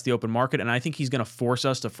want to test the open market, and I think he's going to force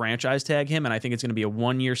us to franchise tag him, and I think it's going to be a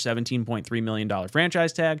 1-year, $17.3 million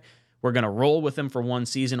franchise tag. We're going to roll with him for 1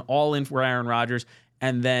 season, all in for Aaron Rodgers,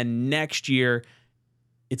 and then next year,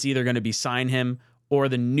 it's either going to be sign him or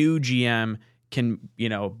the new GM can,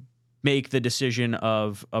 make the decision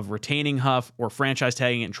of retaining Huff or franchise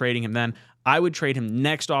tagging it and trading him then. I would trade him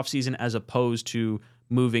next offseason as opposed to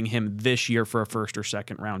moving him this year for a 1st or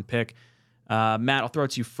 2nd round pick. Matt, I'll throw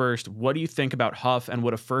it to you first. What do you think about Huff, and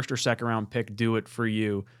would a 1st or 2nd round pick do it for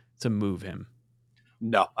you to move him?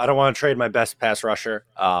 No, I don't want to trade my best pass rusher.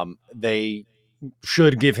 They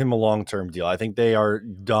should give him a long-term deal. I think they are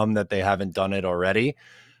dumb that they haven't done it already.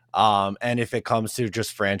 And if it comes to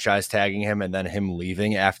just franchise tagging him and then him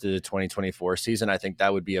leaving after the 2024 season, I think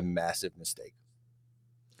that would be a massive mistake.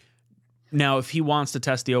 Now, if he wants to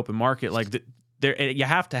test the open market, you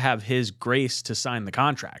have to have his grace to sign the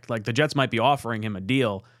contract. Like the Jets might be offering him a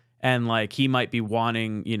deal, and like he might be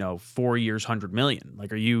wanting, 4 years, $100 million.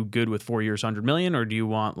 Like, are you good with 4 years, $100 million, or do you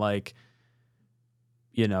want I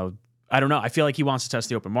don't know. I feel like he wants to test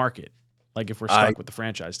the open market. Like if we're stuck with the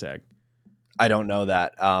franchise tag. I don't know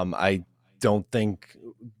that. I don't think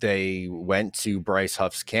they went to Bryce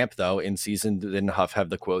Huff's camp though in season. Didn't Huff have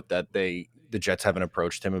the quote that the Jets haven't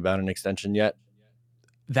approached him about an extension yet?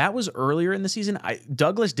 That was earlier in the season.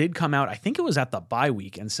 Douglas did come out, I think it was at the bye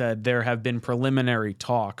week, and said there have been preliminary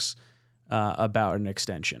talks about an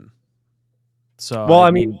extension. So, well,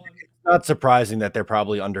 I mean, it's not surprising that they're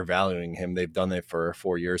probably undervaluing him. They've done it for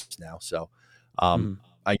 4 years now. So I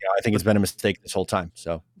think it's been a mistake this whole time.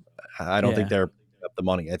 So I don't think they're up the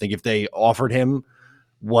money. I think if they offered him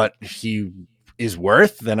what he is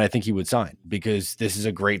worth, then I think he would sign, because this is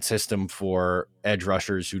a great system for edge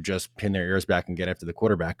rushers who just pin their ears back and get after the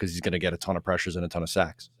quarterback, because he's going to get a ton of pressures and a ton of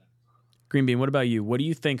sacks. Green Bean, what about you? What do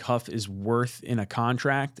you think Huff is worth in a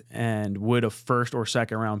contract, and would a 1st or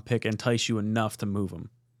 2nd round pick entice you enough to move him?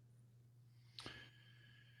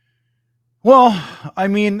 Well, I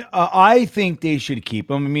mean, I think they should keep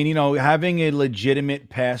him. I mean, having a legitimate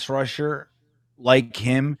pass rusher like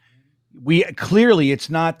him, it's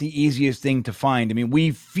not the easiest thing to find. I mean, we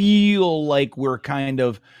feel like we're kind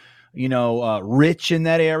of, rich in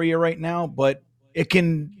that area right now, but it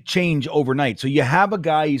can change overnight. So you have a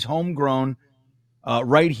guy, he's homegrown,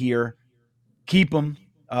 right here. Keep him,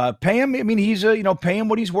 pay him. I mean, he's pay him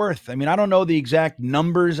what he's worth. I mean, I don't know the exact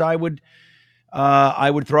numbers I would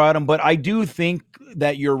throw at him, but I do think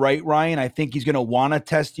that you're right, Ryan. I think he's going to want to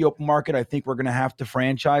test the open market. I think we're going to have to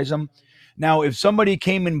franchise him. Now, if somebody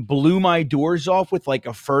came and blew my doors off with like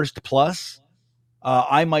a 1st plus,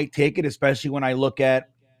 I might take it, especially when I look at,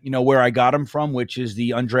 where I got him from, which is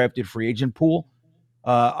the undrafted free agent pool.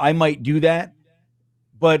 I might do that,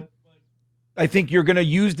 but I think you're going to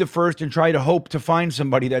use the 1st and try to hope to find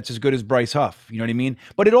somebody that's as good as Bryce Huff. You know what I mean?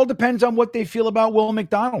 But it all depends on what they feel about Will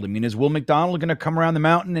McDonald. I mean, is Will McDonald going to come around the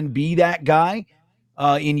mountain and be that guy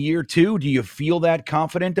in year 2? Do you feel that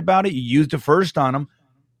confident about it? You used the 1st on him.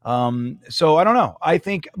 So I don't know. I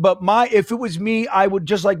think, but if it was me, I would,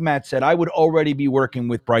 just like Matt said, I would already be working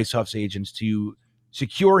with Bryce Huff's agents to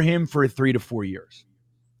secure him for 3 to 4 years.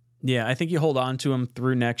 Yeah, I think you hold on to him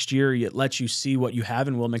through next year. It lets you see what you have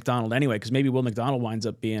in Will McDonald anyway, because maybe Will McDonald winds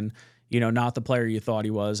up being, not the player you thought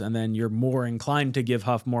he was, and then you're more inclined to give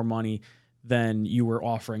Huff more money than you were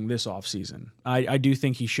offering this offseason. I do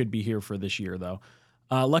think he should be here for this year, though.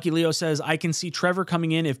 Lucky Leo says, I can see Trevor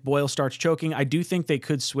coming in if Boyle starts choking. I do think they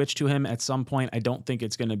could switch to him at some point. I don't think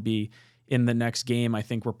it's going to be in the next game. I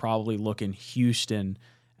think we're probably looking Houston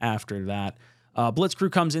after that. Blitz Crew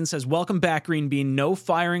comes in, says, welcome back, Green Bean. No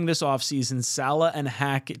firing this offseason. Saleh and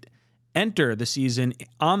Hackett enter the season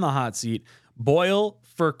on the hot seat. Boyle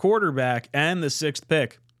for quarterback and the 6th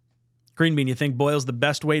pick. Green Bean, you think Boyle's the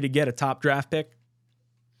best way to get a top draft pick?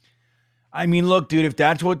 I mean, look, dude, if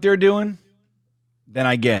that's what they're doing, then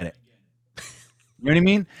I get it. You know what I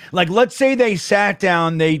mean? Like, let's say they sat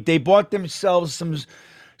down, they bought themselves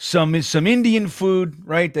some Indian food,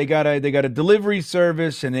 right? They got a delivery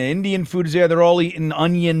service, and the Indian food is there. They're all eating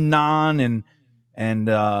onion naan and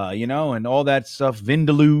all that stuff,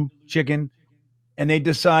 vindaloo chicken, and they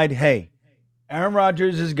decide, hey, Aaron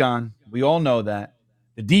Rodgers is gone. We all know that.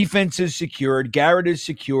 The defense is secured. Garrett is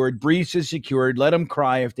secured. Brees is secured. Let them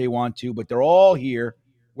cry if they want to, but they're all here.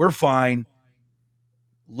 We're fine.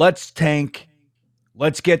 Let's tank.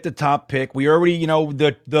 Let's get the top pick. We already,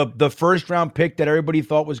 the first round pick that everybody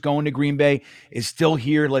thought was going to Green Bay is still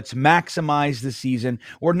here. Let's maximize the season.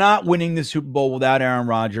 We're not winning the Super Bowl without Aaron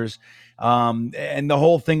Rodgers. And the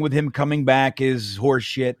whole thing with him coming back is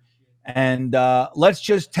horseshit. And let's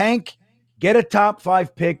just tank, get a top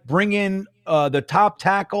 5 pick, bring in the top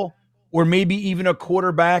tackle, or maybe even a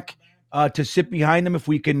quarterback to sit behind them if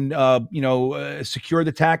we can, secure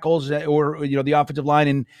the tackles or the offensive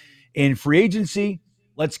line in free agency.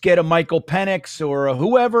 Let's get a Michael Penix or a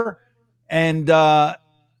whoever, and let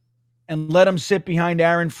them sit behind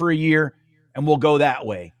Aaron for a year, and we'll go that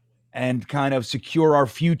way and kind of secure our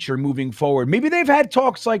future moving forward. Maybe they've had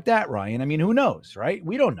talks like that, Ryan. I mean, who knows, right?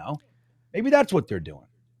 We don't know. Maybe that's what they're doing.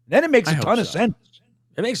 Then it makes a ton of sense.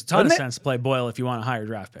 It makes a ton of sense to play Boyle if you want a higher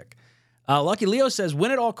draft pick. Lucky Leo says,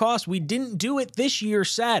 win at all costs. We didn't do it this year,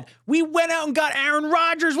 sad. We went out and got Aaron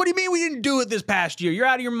Rodgers. What do you mean we didn't do it this past year? You're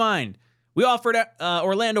out of your mind. We offered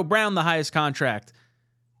Orlando Brown the highest contract.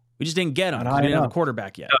 We just didn't get him because we didn't have a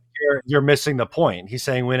quarterback yet. No, you're missing the point. He's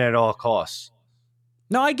saying win at all costs.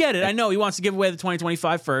 No, I get it. I know he wants to give away the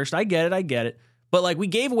 2025 first. I get it. But, we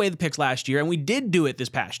gave away the picks last year, and we did do it this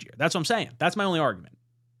past year. That's what I'm saying. That's my only argument.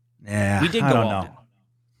 Yeah, we did go all in.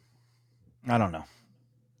 I don't know.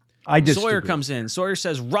 I just Sawyer comes in. Sawyer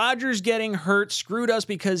says, Rodgers getting hurt screwed us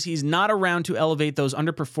because he's not around to elevate those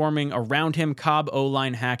underperforming around him. Cobb,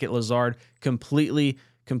 O-line, Hackett, Lazard. Completely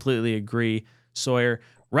agree, Sawyer.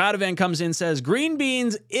 Radovan comes in, says, Green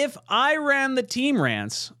Beans, if I ran the team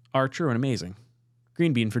rants are true and amazing.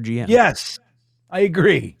 Green Bean for GM. Yes, I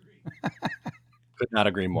agree. Could not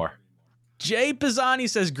agree more. Jay Pisani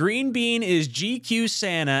says, Green Bean is GQ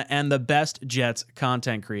Santa and the best Jets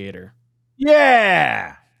content creator.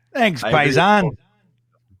 Yeah. Thanks, Paisan.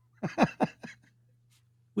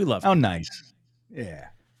 We love How nice. Yeah.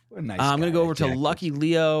 What a nice I'm going to go over exactly. to Lucky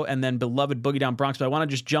Leo and then beloved Boogie Down Bronx, but I want to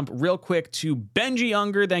just jump real quick to Benji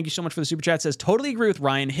Unger. Thank you so much for the super chat. Says, totally agree with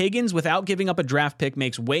Ryan. Higgins, without giving up a draft pick,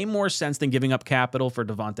 makes way more sense than giving up capital for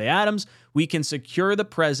Devontae Adams. We can secure the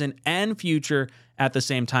present and future at the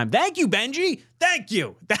same time. Thank you, Benji. Thank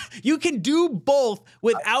you. You can do both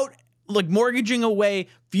without mortgaging away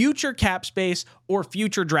future cap space or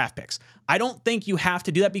future draft picks. I don't think you have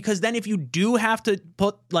to do that, because then if you do have to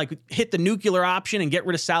hit the nuclear option and get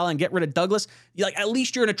rid of Saleh and get rid of Douglas, at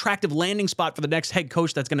least you're an attractive landing spot for the next head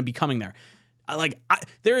coach that's going to be coming there. I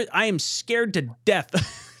am scared to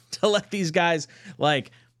death to let these guys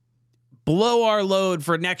blow our load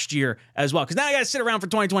for next year as well, because now I got to sit around for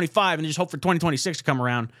 2025 and just hope for 2026 to come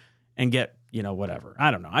around and get whatever.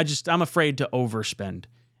 I don't know. I'm afraid to overspend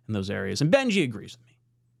in those areas, and Benji agrees with me.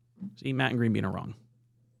 See, Matt and Green Bean are wrong.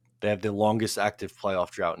 They have the longest active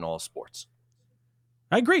playoff drought in all sports.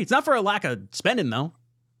 I agree. It's not for a lack of spending, though.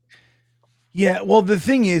 Yeah, well, the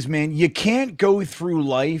thing is, man, you can't go through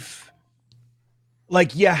life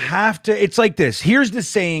you have to. It's like this. Here's the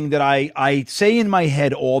saying that I say in my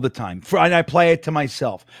head all the time, and I play it to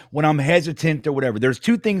myself when I'm hesitant or whatever. There's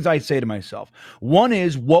two things I say to myself. One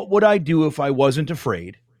is, what would I do if I wasn't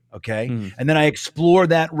afraid? Okay. And then I explore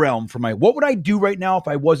that realm for what would I do right now if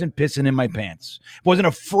I wasn't pissing in my pants? Wasn't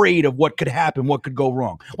afraid of what could happen, what could go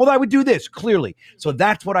wrong. Well, I would do this, clearly. So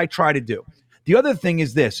that's what I try to do. The other thing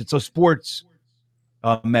is this. It's a sports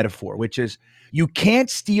metaphor, which is you can't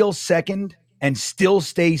steal second and still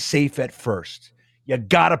stay safe at first. You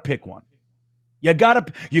got to pick one. You're going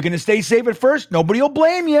to stay safe at first. Nobody will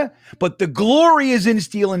blame you, but the glory is in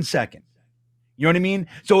stealing second. You know what I mean?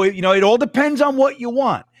 So, it all depends on what you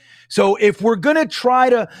want. So if we're going to try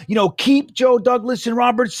to, keep Joe Douglas and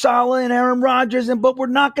Robert Saleh and Aaron Rodgers, but we're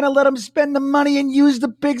not going to let them spend the money and use the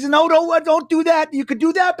pigs, and don't do that. You could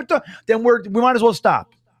do that, but then we might as well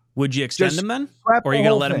stop. Would you extend them then? Or are you going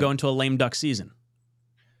to let them go into a lame duck season?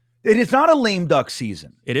 It is not a lame duck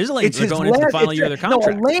season. It is a lame duck. They're going into the final year of their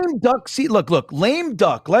contract. No, a lame duck season. Look, lame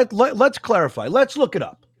duck. Let's clarify. Let's look it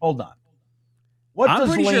up. Hold on. I'm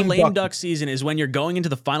pretty sure lame duck season is when you're going into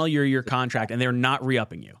the final year of your contract and they're not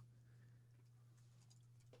re-upping you.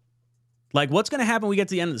 Like, what's going to happen when we get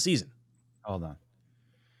to the end of the season? Hold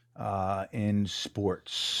on. In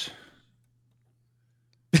sports.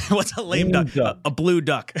 What's a lame duck? A blue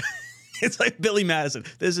duck. It's like Billy Madison.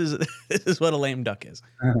 This is what a lame duck is.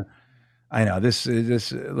 I know. This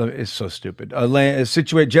is so stupid. A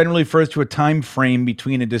situation generally refers to a time frame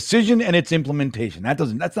between a decision and its implementation.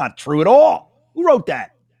 That's not true at all. Who wrote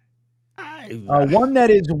that? One that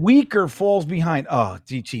is weak or falls behind. Oh,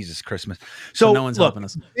 Jesus Christmas. So no one's helping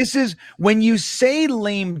us. This is when you say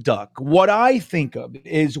lame duck, what I think of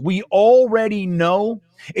is we already know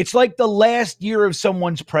it's like the last year of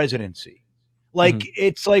someone's presidency. Like,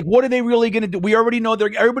 it's like, what are they really going to do? We already know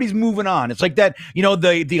everybody's moving on. It's like that,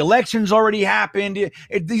 the elections already happened.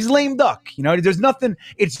 These lame duck, there's nothing.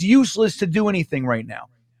 It's useless to do anything right now.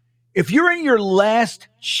 If you're in your last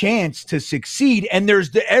chance to succeed and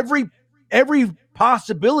there's every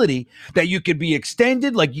possibility that you could be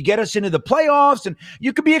extended, like you get us into the playoffs and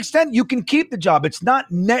you could be extended, you can keep the job. It's not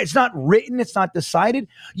written. It's not decided.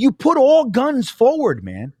 You put all guns forward,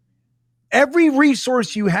 man. Every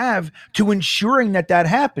resource you have to ensuring that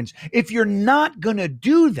happens. If you're not going to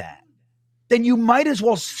do that, then you might as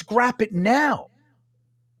well scrap it now.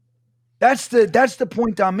 That's the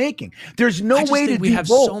point I'm making. There's no way to do both. We have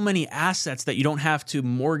so many assets that you don't have to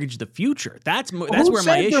mortgage the future. That's where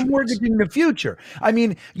my issue is. Mortgaging the future. I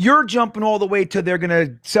mean, you're jumping all the way to they're going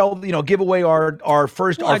to sell, give away our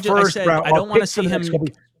first round. I don't want to see him.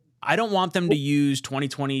 I don't want them to use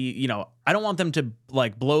 2020. I don't want them to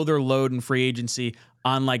like blow their load in free agency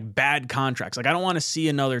on like bad contracts. Like, I don't want to see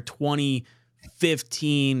another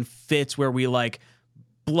 2015 Fitz where we like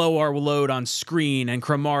blow our load on Screen and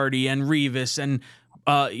Cromartie and Revis and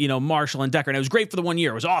Marshall and Decker. And it was great for the 1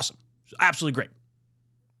 year. It was awesome. It was absolutely great.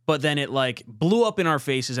 But then it like blew up in our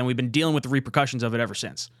faces, and we've been dealing with the repercussions of it ever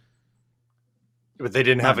since. But they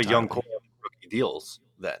didn't have a young core of rookie deals.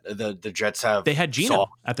 That the Jets have. They had Geno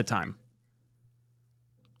at the time.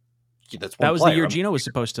 Yeah, that was the year Geno was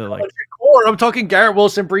supposed to like. Core. I'm talking Garrett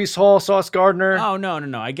Wilson, Breece Hall, Sauce Gardner. Oh no!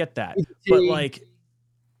 I get that, but like,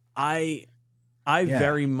 I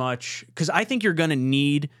very much, because I think you're gonna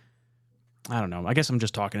need. I don't know. I guess I'm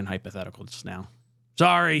just talking in hypotheticals now.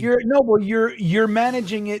 Sorry. You're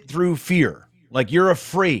managing it through fear. Like, you're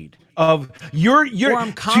afraid of you're or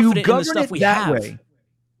I'm confident to govern in the stuff it we that have. way.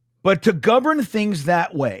 But to govern things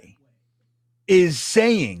that way is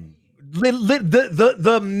saying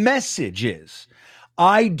the message is,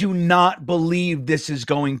 I do not believe this is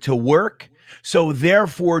going to work. So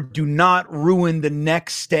therefore, do not ruin the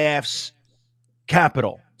next staff's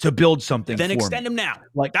capital to build something. Then for extend me. him now.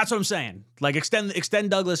 Like, that's what I'm saying. Like,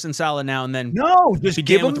 extend Douglas and Saleh now, and then just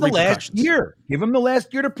give him the last year. Give him the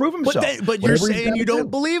last year to prove himself. But you're saying you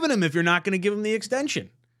don't believe in him if you're not going to give him the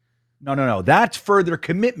extension. No. That's further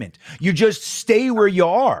commitment. You just stay where you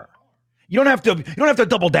are. You don't have to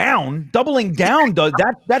double down. Doubling down does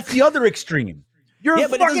that. That's the other extreme. But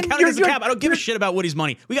it doesn't count against the cap. I don't give a shit about Woody's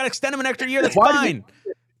money. We got to extend him an extra year. That's fine.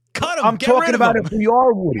 Cut him. I'm talking about if we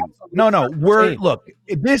are Woody. No. Look.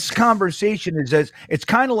 This conversation is it's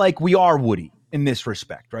kind of like we are Woody in this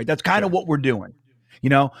respect, right? That's kind of what we're doing.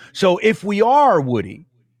 So if we are Woody,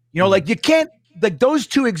 like you can't. Like, those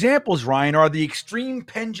two examples, Ryan, are the extreme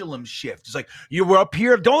pendulum shift. It's like, you were up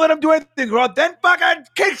here, don't let them do anything, then fucking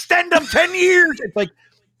extend them 10 years. It's like,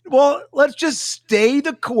 well, let's just stay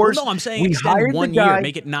the course. Well, no, I'm saying extend 1 year,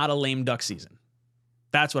 make it not a lame duck season.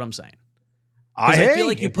 That's what I'm saying. I feel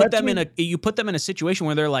like you put them in a situation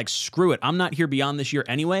where they're like, screw it, I'm not here beyond this year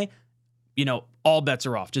anyway. All bets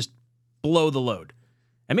are off. Just blow the load.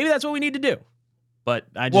 And maybe that's what we need to do. But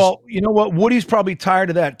well, you know what? Woody's probably tired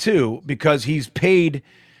of that too, because he's paid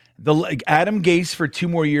Adam Gase for 2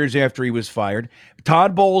 more years after he was fired,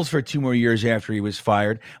 Todd Bowles for 2 more years after he was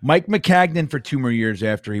fired, Mike McCagnon for 2 more years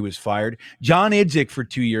after he was fired, John Idzik for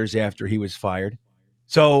 2 years after he was fired.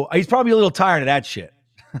 So he's probably a little tired of that shit.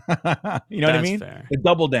 You know what I mean? Fair. The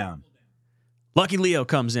double down. Lucky Leo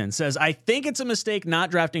comes in, says, I think it's a mistake not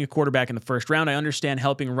drafting a quarterback in the first round. I understand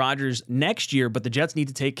helping Rodgers next year, but the Jets need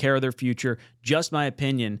to take care of their future. Just my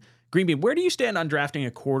opinion. Green Bean, where do you stand on drafting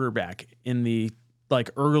a quarterback in the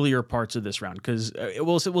earlier parts of this round? Because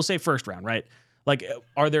we'll say first round, right? Like,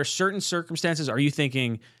 are there certain circumstances? Are you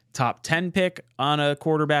thinking top 10 pick on a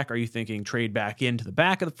quarterback? Are you thinking trade back into the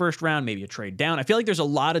back of the first round, maybe a trade down? I feel like there's a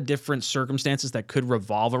lot of different circumstances that could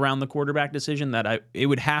revolve around the quarterback decision that it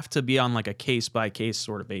would have to be on like a case-by-case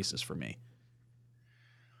sort of basis for me.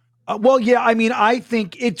 Well, yeah, I mean, I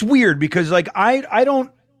think it's weird because like I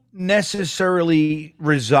don't necessarily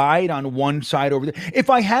reside on one side over there. If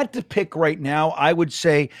I had to pick right now, I would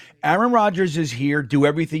say Aaron Rodgers is here. Do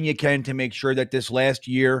everything you can to make sure that this last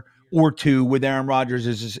year or two with Aaron Rodgers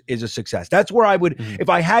is a success. That's where I would, if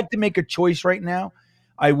I had to make a choice right now,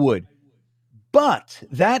 I would. But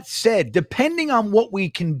that said, depending on what we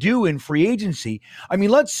can do in free agency, I mean,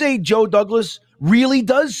 let's say Joe Douglas really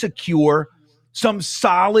does secure some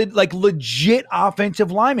solid, like legit offensive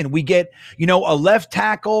lineman. We get, a left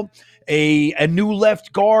tackle, a new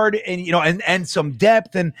left guard, and and some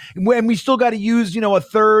depth, and we still got to use a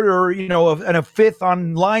third or and a fifth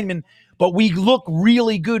on lineman, but we look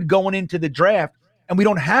really good going into the draft, and we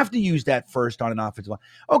don't have to use that first on an offensive line.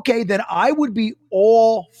 Okay, then I would be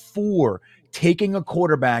all for taking a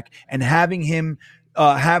quarterback and having him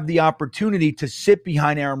have the opportunity to sit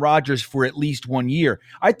behind Aaron Rodgers for at least 1 year.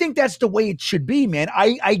 I think that's the way it should be, man.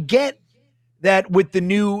 I get that with the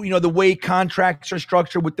new, the way contracts are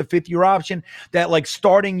structured with the 5th-year option, that like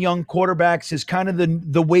starting young quarterbacks is kind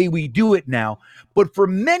of the way we do it now. But for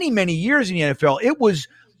many, many years in the NFL, it was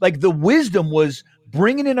like the wisdom was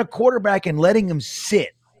bringing in a quarterback and letting him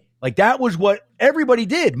sit. Like that was what everybody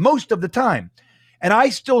did most of the time. And I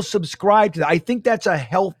still subscribe to that. I think that's a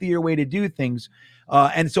healthier way to do things.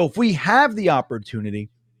 And so if we have the opportunity,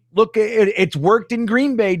 look, it's worked in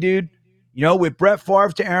Green Bay, dude. With Brett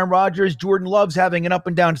Favre to Aaron Rodgers, Jordan Love's having an up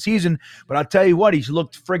and down season. But I'll tell you what, he's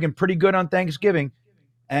looked friggin' pretty good on Thanksgiving.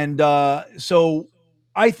 And so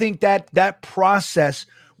I think that process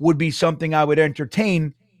would be something I would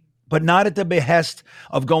entertain, but not at the behest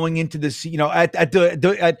of going into this, at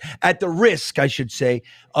the risk, I should say,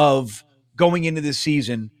 of going into the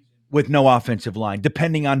season with no offensive line,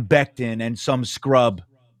 depending on Becton and some scrub,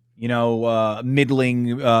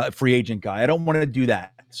 middling free agent guy. I don't want to do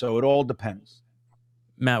that. So it all depends.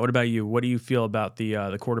 Matt, what about you? What do you feel about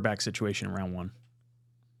the quarterback situation in round one?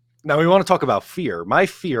 Now we want to talk about fear. My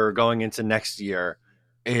fear going into next year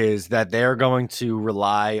is that they're going to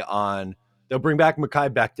rely on, they'll bring back Mekhi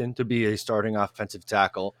Becton to be a starting offensive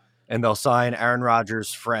tackle, and they'll sign Aaron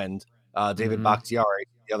Rodgers' friend, David Bakhtiari,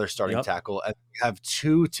 the other starting tackle, and have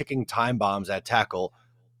 2 ticking time bombs at tackle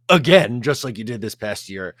again, just like you did this past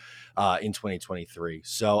year in 2023.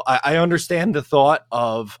 So I understand the thought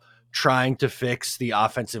of trying to fix the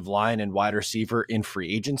offensive line and wide receiver in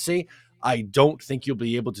free agency. I don't think you'll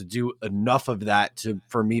be able to do enough of that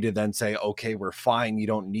for me to then say, okay, we're fine. You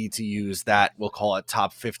don't need to use that, we'll call it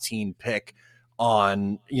top 15 pick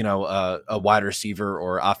on, a wide receiver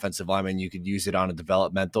or offensive lineman. You could use it on a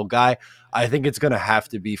developmental guy. I think it's going to have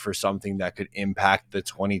to be for something that could impact the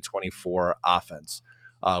 2024 offense.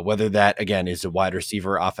 Whether that, again, is a wide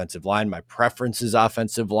receiver, offensive line. My preference is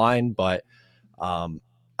offensive line, but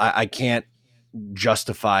I can't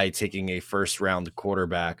justify taking a first-round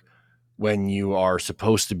quarterback when you are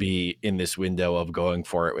supposed to be in this window of going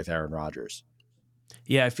for it with Aaron Rodgers.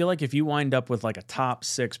 Yeah, I feel like if you wind up with like a top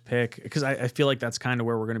 6 pick, because I feel like that's kind of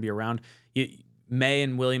where we're going to be around. May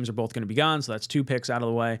and Williams are both going to be gone, so that's 2 picks out of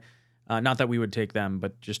the way. Not that we would take them,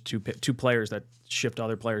 but just two players that shift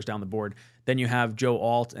other players down the board. Then you have Joe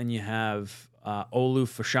Alt and you have Olu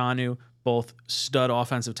Fashanu, both stud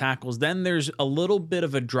offensive tackles. Then there's a little bit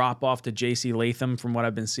of a drop off to J.C. Latham from what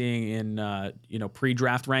I've been seeing in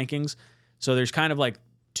pre-draft rankings. So there's kind of like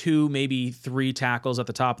 2, maybe 3 tackles at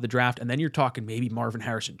the top of the draft, and then you're talking maybe Marvin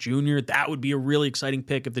Harrison Jr. That would be a really exciting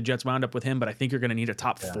pick if the Jets wound up with him, but I think you're going to need a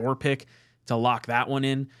top 4 pick to lock that one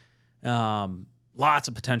in. Lots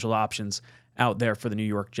of potential options out there for the New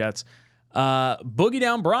York Jets. Boogie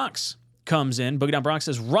Down Bronx comes in. Boogie Down Bronx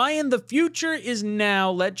says, Ryan, the future is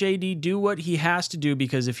now. Let JD do what he has to do,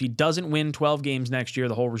 because if he doesn't win 12 games next year,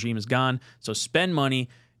 the whole regime is gone. So spend money.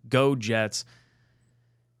 Go Jets.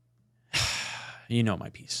 You know my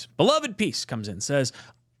piece. Beloved Piece comes in, says,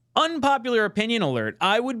 unpopular opinion alert.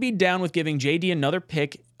 I would be down with giving JD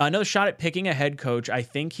another shot at picking a head coach. I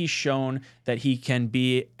think he's shown that he can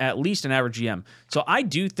be at least an average GM. So I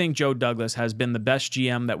do think Joe Douglas has been the best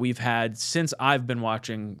GM that we've had since I've been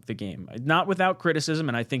watching the game. Not without criticism,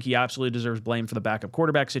 and I think he absolutely deserves blame for the backup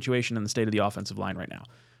quarterback situation and the state of the offensive line right now.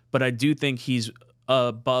 But I do think he's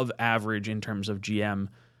above average in terms of GM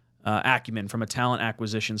acumen from a talent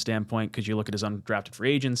acquisition standpoint, because you look at his undrafted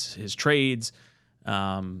free agents, his trades,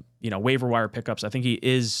 waiver wire pickups. I think he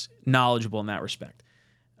is knowledgeable in that respect.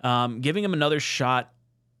 Giving him another shot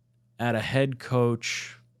at a head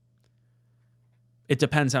coach, it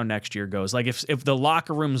depends how next year goes. Like if the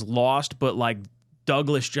locker room's lost, but like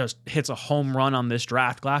Douglas just hits a home run on this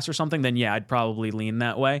draft class or something, then yeah, I'd probably lean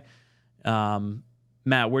that way.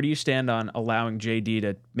 Matt, where do you stand on allowing JD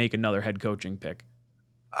to make another head coaching pick?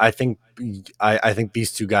 I think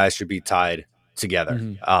these two guys should be tied together.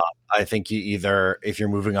 Mm-hmm. I think you either, if you're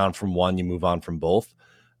moving on from one, you move on from both.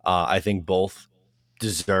 I think both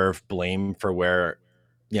deserve blame for where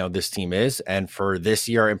this team is, and for this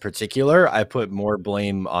year in particular, I put more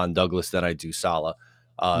blame on Douglas than I do Saleh,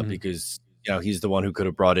 because he's the one who could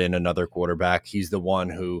have brought in another quarterback. He's the one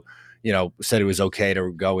who said it was okay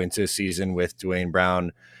to go into a season with Dwayne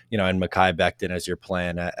Brown, and Mekhi Becton as your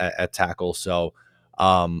plan at tackle. So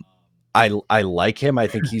I like him. I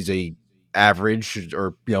think he's a average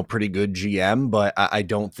or pretty good GM, but I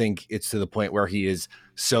don't think it's to the point where he is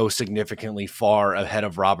so significantly far ahead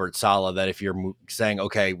of Robert Saleh that if you're saying,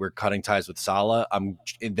 okay, we're cutting ties with Saleh, I'm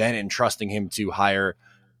then entrusting him to hire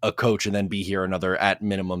a coach and then be here another at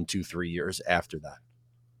minimum 2-3 years after that.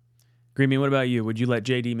 Green, what about you? Would you let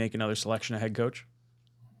JD make another selection of head coach?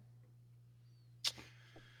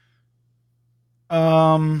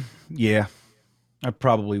 Yeah. I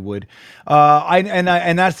probably would.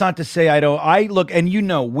 And that's not to say I don't. I look, and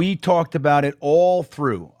we talked about it all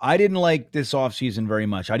through. I didn't like this offseason very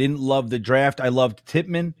much. I didn't love the draft. I loved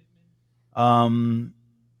Tippmann. I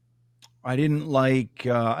didn't like.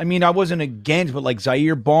 I wasn't against, but like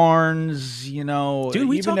Zaire Barnes, Dude,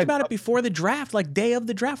 we talked about it before the draft, like day of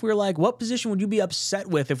the draft. We were like, "What position would you be upset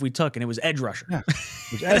with if we took?" And it was edge rusher. Yeah,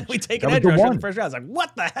 it was edge. We take an edge rusher in the first round. I was like,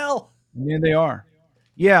 "What the hell?" Yeah, they are.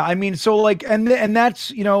 Yeah, so like, and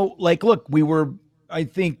that's like, look, we were. I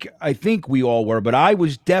think we all were, but I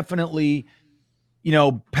was definitely,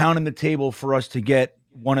 pounding the table for us to get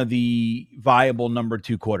one of the viable number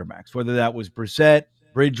 2 quarterbacks, whether that was Brissett,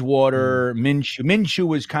 Bridgewater, Minshew. Minshew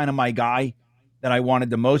was kind of my guy that I wanted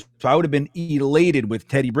the most. So I would have been elated with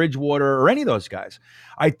Teddy Bridgewater or any of those guys.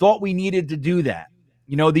 I thought we needed to do that.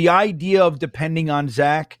 The idea of depending on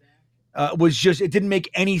Zach was just, it didn't make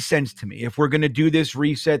any sense to me. If we're going to do this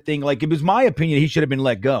reset thing, like, it was my opinion he should have been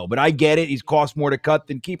let go, but I get it. He's cost more to cut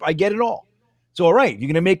than keep. I get it all. So, all right, you're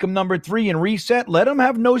going to make him number 3 and reset. Let him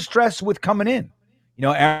have no stress with coming in.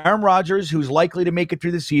 Aaron Rodgers, who's likely to make it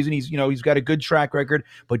through the season, he's got a good track record.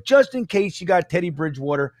 But just in case you got Teddy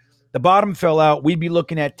Bridgewater, the bottom fell out. We'd be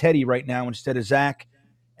looking at Teddy right now instead of Zach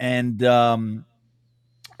and Tim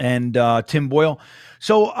Boyle.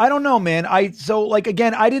 So I don't know, man.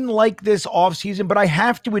 Again, I didn't like this offseason, but I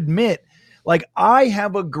have to admit, like, I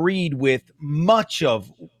have agreed with much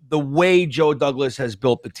of the way Joe Douglas has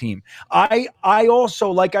built the team. I also,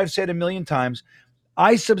 like I've said a million times,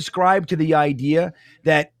 I subscribe to the idea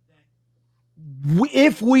that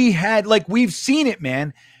if we had, like, we've seen it,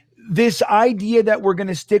 man, this idea that we're going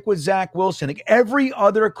to stick with Zach Wilson, like every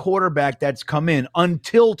other quarterback that's come in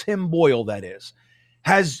until Tim Boyle, that is,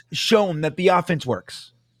 has shown that the offense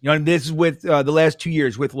works. And this is with the last 2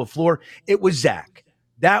 years with LaFleur. It was Zach.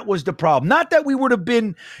 That was the problem. Not that we would have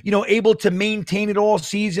been, able to maintain it all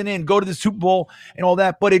season and go to the Super Bowl and all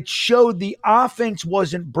that, but it showed the offense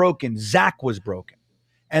wasn't broken. Zach was broken.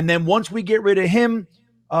 And then once we get rid of him,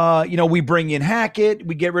 we bring in Hackett,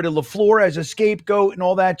 we get rid of LaFleur as a scapegoat and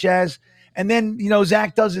all that jazz. And then,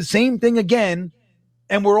 Zach does the same thing again.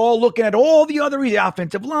 And we're all looking at all the other, the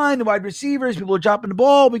offensive line, the wide receivers, people are dropping the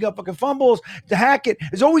ball. We got fucking fumbles, the Hackett.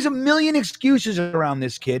 There's always a million excuses around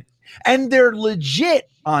this kid. And they're legit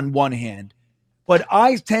on one hand. But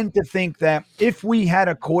I tend to think that if we had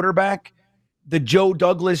a quarterback, the Joe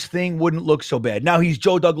Douglas thing wouldn't look so bad. Now, he's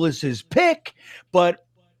Joe Douglas's pick, but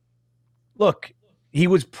look, he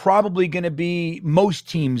was probably going to be most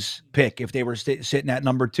teams' pick if they were sitting at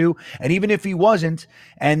number 2. And even if he wasn't,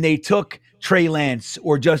 and they took Trey Lance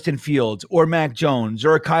or Justin Fields or Mac Jones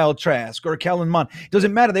or Kyle Trask or Kellen Mond, it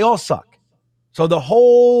doesn't matter. They all suck. So the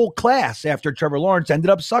whole class after Trevor Lawrence ended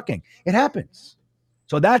up sucking. It happens.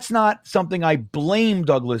 So that's not something I blame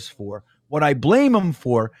Douglas for. What I blame him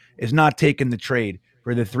for is not taking the trade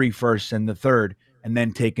for the 3 firsts and the 3rd and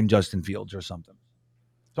then taking Justin Fields or something.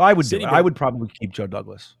 So I would do it. I would probably keep Joe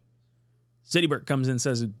Douglas. Citybert comes in and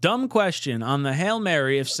says, dumb question on the Hail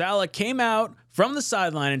Mary. If Saleh came out from the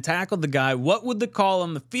sideline and tackled the guy, what would the call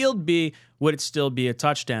on the field be? Would it still be a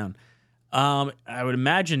touchdown? I would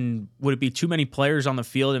imagine, would it be too many players on the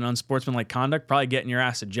field and unsportsmanlike conduct? Probably getting your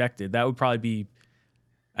ass ejected. That would probably be,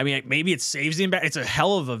 maybe it saves the impact. It's a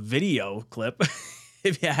hell of a video clip.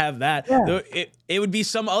 If you have that, yeah. It would be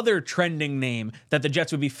some other trending name that the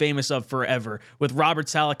Jets would be famous of forever, with Robert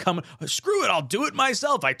Saleh coming, screw it, I'll do it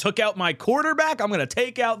myself. I took out my quarterback, I'm going to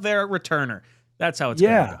take out their returner. That's how it's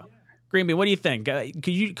going to go. Green Bean, what do you think?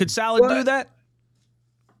 Could Salad do that?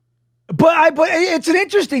 But it's an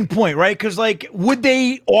interesting point, right? Because like, would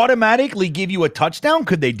they automatically give you a touchdown?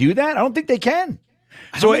 Could they do that? I don't think they can.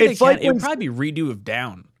 So it's like it would probably be redo of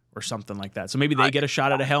down or something like that. So maybe they get a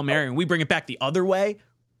shot at a Hail Mary and we bring it back the other way.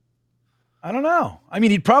 I don't know. I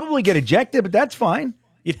mean, he'd probably get ejected, but that's fine.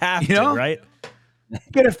 You'd have to, right?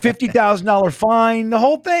 Get a $50,000 fine, the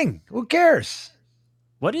whole thing. Who cares?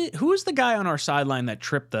 Who is the guy on our sideline that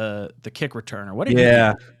tripped the kick returner? What did he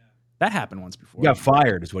do? That happened once before. He got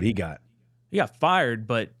fired is what he got. He got fired,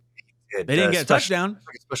 but they didn't get a touchdown.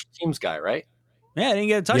 Special teams guy, right? Yeah, they didn't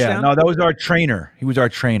get a touchdown. Yeah, no, that was our trainer. He was our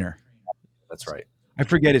trainer. That's right. I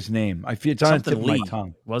forget his name. I feel it's on the tip of my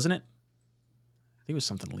tongue. Wasn't it? I think it was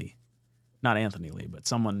something Lee. Not Anthony Lee, but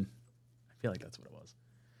someone. I feel like that's what it was.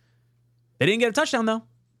 They didn't get a touchdown, though.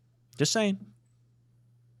 Just saying.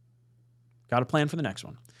 Got a plan for the next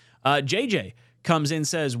one. JJ comes in,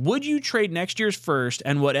 says, would you trade next year's first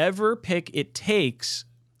and whatever pick it takes?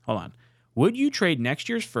 Hold on. Would you trade next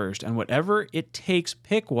year's first and whatever it takes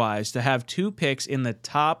pick-wise to have 2 picks in the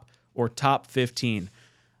top or top 15?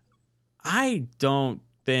 I don't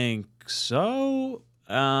think so.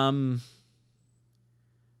 I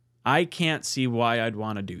can't see why I'd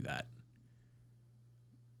want to do that.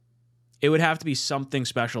 It would have to be something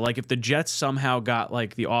special. Like if the Jets somehow got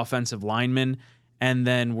like the offensive lineman and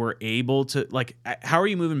then were able to, like, how are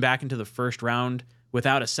you moving back into the first round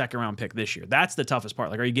without a second round pick this year? That's the toughest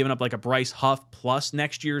part. Like, are you giving up like a Bryce Huff plus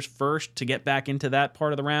next year's first to get back into that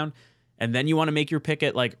part of the round? And then you want to make your pick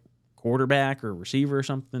at like quarterback or receiver or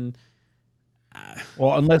something?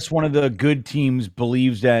 Well, unless one of the good teams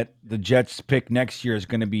believes that the Jets pick next year is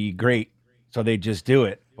going to be great, so they just do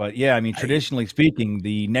it. But yeah, I mean, traditionally speaking,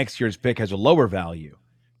 the next year's pick has a lower value.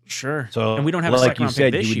 Sure. So, and we don't have a second round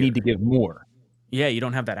pick this year. You would need to give more. Yeah, you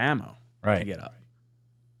don't have that ammo to get up.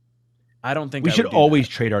 I don't think we should always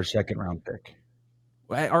trade our second round pick.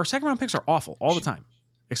 Our second round picks are awful all the time,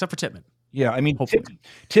 except for Tippmann. Yeah, I mean,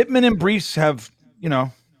 Tippmann and Brees have,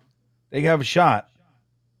 they have a shot.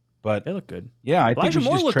 But they look good. Yeah, I Elijah think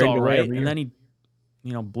Moore just looked trade all away right, and then he,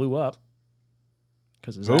 blew up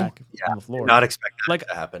because of Zach on the floor. Not expect that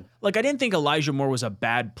to happen. Like I didn't think Elijah Moore was a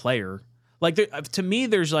bad player. Like to me,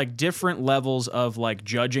 there's like different levels of like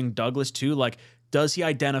judging Douglas too. Like, does he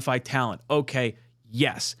identify talent? Okay,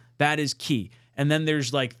 yes, that is key. And then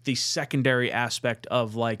there's like the secondary aspect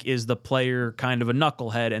of like, is the player kind of a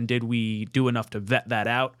knucklehead, and did we do enough to vet that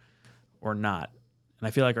out or not? And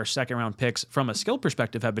I feel like our second round picks from a skill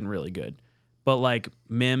perspective have been really good. But like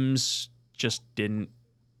Mims just didn't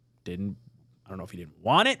I don't know if he didn't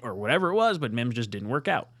want it or whatever it was, but Mims just didn't work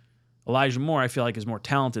out. Elijah Moore, I feel like, is more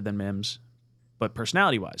talented than Mims, but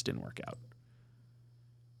personality-wise didn't work out.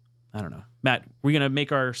 I don't know. Matt, we going to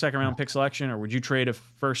make our second round pick selection, or would you trade a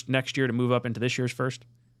first next year to move up into this year's first?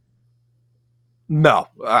 No,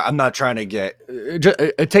 I'm not trying to get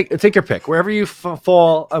take your pick wherever you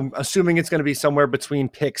fall. I'm assuming it's going to be somewhere between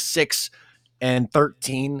pick 6 and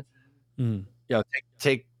 13.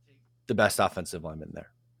 Take the best offensive lineman there.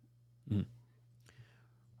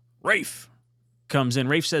 Rafe comes in.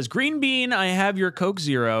 Rafe says, Green Bean, I have your Coke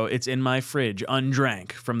Zero. It's in my fridge,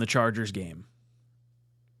 undrank from the Chargers game.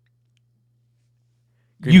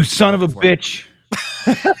 You son of a bitch.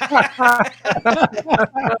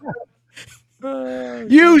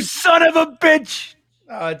 You son of a bitch.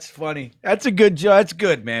 Oh, it's funny. That's a good job. That's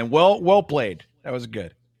good, man. Well played. That was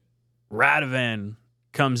good. Radovan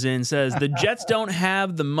comes in, says, the Jets don't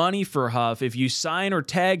have the money for Huff. If you sign or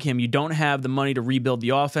tag him, you don't have the money to rebuild the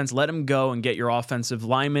offense. Let him go and get your offensive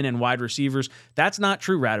linemen and wide receivers. That's not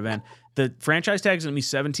true, Radovan. The franchise tag is going to be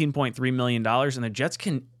 $17.3 million, and the Jets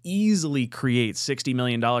can easily create $60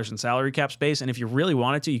 million in salary cap space. And if you really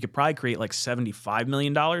wanted to, you could probably create like $75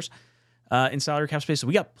 million in salary cap space. So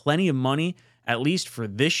we got plenty of money, at least for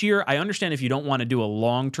this year. I understand if you don't want to do a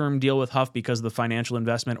long-term deal with Huff because of the financial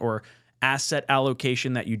investment or asset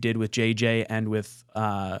allocation that you did with JJ and with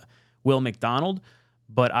Will McDonald,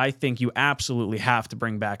 but I think you absolutely have to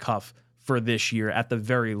bring back Huff for this year at the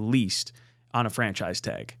very least on a franchise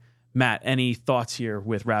tag. Matt, any thoughts here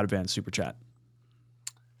with Radovan's Super Chat?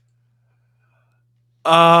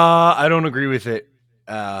 I don't agree with it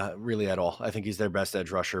really at all. I think he's their best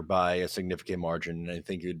edge rusher by a significant margin, and I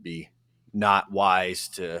think it would be not wise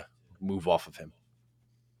to move off of him.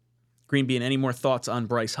 Green Bean, any more thoughts on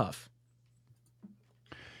Bryce Huff?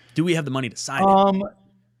 Do we have the money to sign him?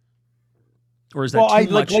 Or is that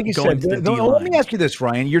too much like you said, let me ask you this,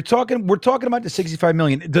 Ryan. We're talking about the $65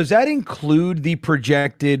 million. Does that include the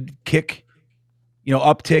projected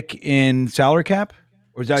uptick in salary cap?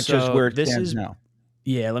 Or is that just where it stands now?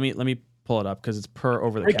 Yeah, let me pull it up because it's per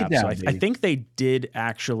over the Break it cap. down, So I baby. think they did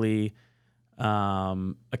actually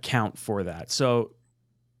account for that. So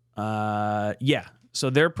yeah, so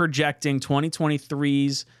they're projecting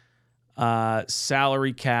 2023's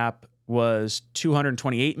salary cap was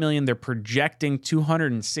 $228 million. They're projecting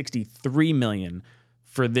 $263 million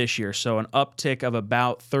for this year, so an uptick of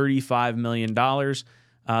about $35 million.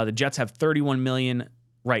 The Jets have $31 million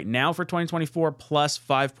right now for 2024, plus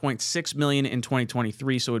 $5.6 million in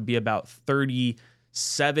 2023, so it would be about $37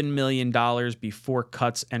 million before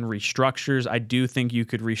cuts and restructures. I do think you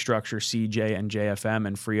could restructure CJ and JFM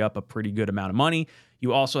and free up a pretty good amount of money.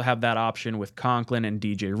 You also have that option with Conklin and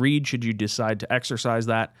DJ Reed should you decide to exercise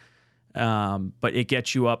that. But it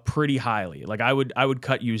gets you up pretty highly. Like I would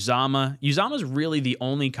cut Uzama. Uzama's really the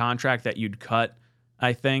only contract that you'd cut,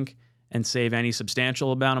 I think, and save any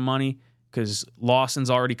substantial amount of money because Lawson's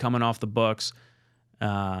already coming off the books.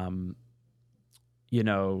 You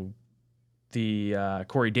know, the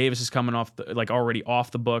Corey Davis is coming off already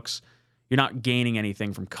off the books. You're not gaining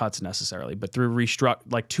anything from cuts necessarily, but through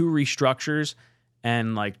two restructures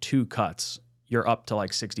and like 2 cuts, you're up to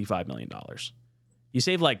like $65 million. You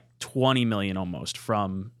save like $20 million almost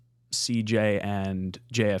from CJ and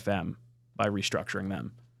JFM by restructuring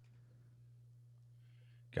them.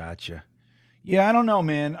 Gotcha. Yeah, I don't know,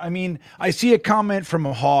 man. I mean, I see a comment from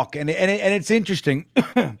a Hawk, and it's interesting.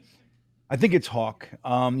 I think it's Hawk.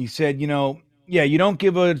 He said, you don't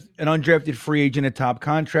give an undrafted free agent a top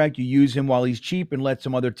contract. You use him while he's cheap and let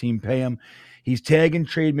some other team pay him. He's tag and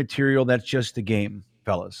trade material. That's just the game,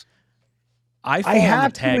 fellas. I fall on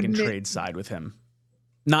the tag and trade side with him.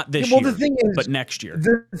 Not this year, but next year.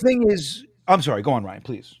 The thing is, I'm sorry. Go on, Ryan,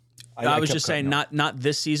 please. I was just saying, not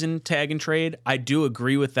this season, tag and trade. I do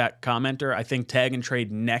agree with that commenter. I think tag and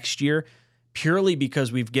trade next year, purely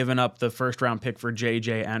because we've given up the first-round pick for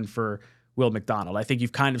JJ and for Will McDonald. I think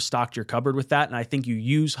you've kind of stocked your cupboard with that, and I think you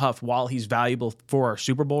use Huff while he's valuable for our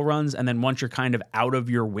Super Bowl runs, and then once you're kind of out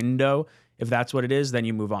of your window, if that's what it is, then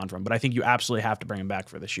you move on from him. But I think you absolutely have to bring him back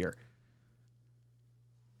for this year.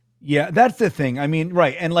 Yeah, that's the thing. I mean,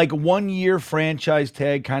 right. And like 1 year franchise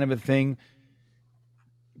tag kind of a thing.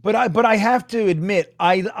 But I have to admit,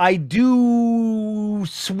 I do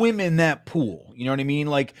swim in that pool. You know what I mean?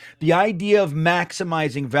 Like the idea of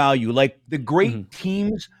maximizing value, like the great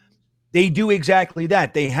teams, they do exactly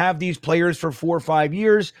that. They have these players for 4 or 5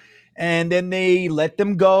 years and then they let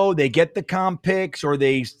them go. They get the comp picks or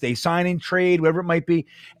they sign and trade, whatever it might be.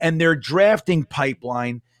 And their drafting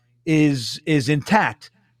pipeline is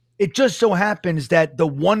intact. It just so happens that the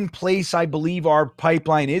one place I believe our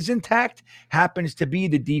pipeline is intact happens to be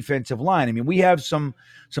the defensive line. I mean, we have some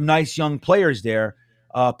nice young players there,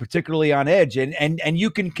 particularly on edge, and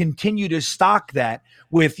you can continue to stock that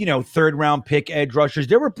with third round pick edge rushers.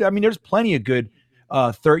 There's plenty of good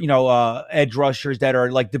edge rushers that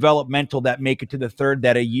are like developmental that make it to the third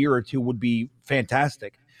that a year or two would be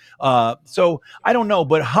fantastic. So I don't know,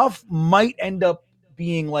 but Huff might end up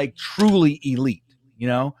being like truly elite.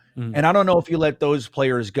 And I don't know if you let those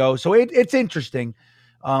players go. So it's interesting.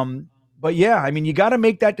 But yeah, I mean, you got to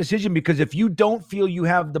make that decision because if you don't feel you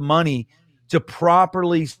have the money to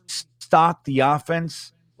properly stock the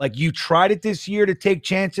offense, like you tried it this year to take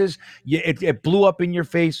chances, it blew up in your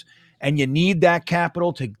face and you need that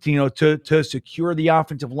capital to secure the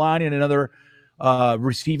offensive line and another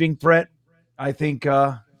receiving threat. I think,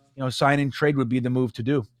 sign and trade would be the move to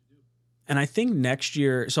do. And I think next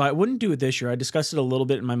year, so I wouldn't do it this year. I discussed it a little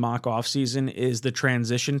bit in my mock offseason, is the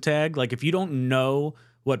transition tag. Like if you don't know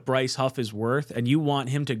what Bryce Huff is worth and you want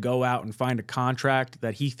him to go out and find a contract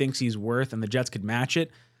that he thinks he's worth and the Jets could match it,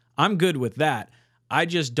 I'm good with that. I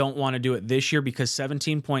just don't want to do it this year because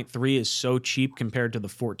 17.3 is so cheap compared to the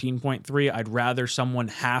 14.3. I'd rather someone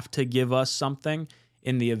have to give us something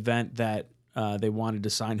in the event that they wanted to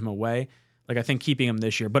sign him away. Like I think keeping him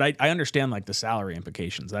this year, but I understand like the salary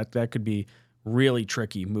implications. That could be really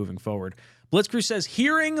tricky moving forward. Blitzcrew says,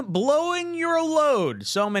 hearing blowing your load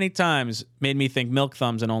so many times made me think Milk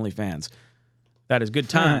Thumbs and OnlyFans. That is good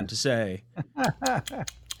time to say,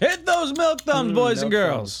 hit those Milk Thumbs, boys and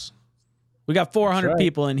girls. We got 400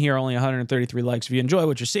 people in here, only 133 likes. If you enjoy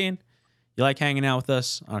what you're seeing, you like hanging out with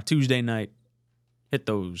us on a Tuesday night, hit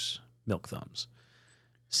those Milk Thumbs.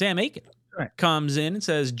 Sam Aiken comes in and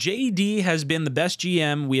says, JD has been the best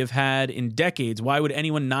GM we have had in decades. Why would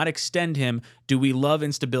anyone not extend him? Do we love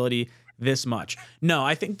instability this much? No,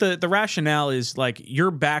 I think the rationale is like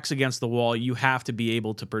your back's against the wall. You have to be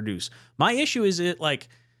able to produce. My issue is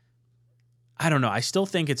I don't know. I still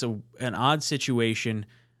think it's an odd situation.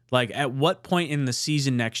 Like at what point in the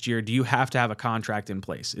season next year do you have to have a contract in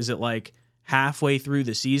place? Is it like halfway through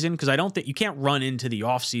the season, because I don't think you can't run into the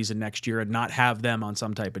offseason next year and not have them on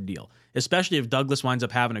some type of deal, especially if Douglas winds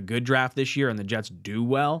up having a good draft this year and the Jets do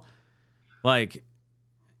well. Like,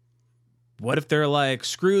 what if they're like,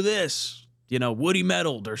 screw this, Woody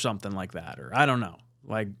meddled or something like that, or I don't know.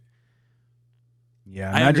 Like, yeah,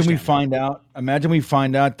 imagine we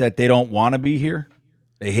find out that they don't want to be here.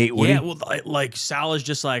 They hate Woody. Yeah, well, like Salah's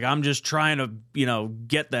just like, I'm just trying to,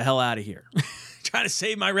 get the hell out of here. Trying to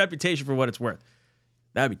save my reputation for what it's worth.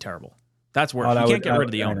 That'd be terrible. That's worse. You can't get rid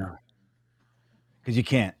of the owner. Because you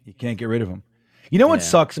can't. You can't get rid of him. You know what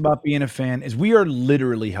sucks about being a fan is we are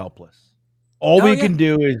literally helpless. All we can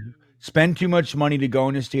do is spend too much money to go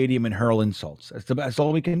in a stadium and hurl insults. That's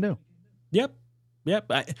all we can do. Yep.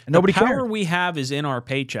 Nobody the power cares. We have is in our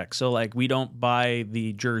paycheck. So like we don't buy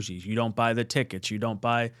the jerseys, you don't buy the tickets, you don't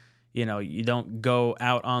buy, you don't go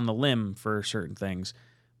out on the limb for certain things.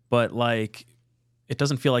 But like it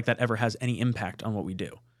doesn't feel like that ever has any impact on what we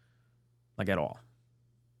do. Like at all.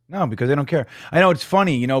 No, because they don't care. I know it's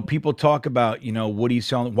funny, people talk about, Woody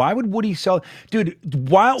selling. Why would Woody sell? Dude,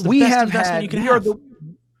 while we have had,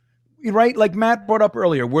 right? Like Matt brought up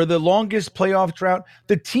earlier, we're the longest playoff drought.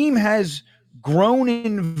 The team has grown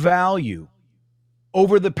in value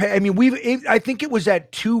over the past. I mean, I think it was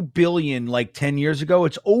at $2 billion like 10 years ago.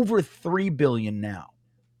 It's over $3 billion now.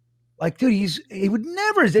 Like, dude, he would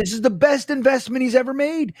never. This is the best investment he's ever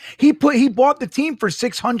made. He bought the team for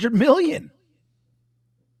 $600 million.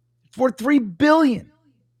 For $3 billion.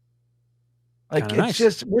 Like, kinda it's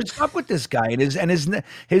nice. just, we're stuck with this guy and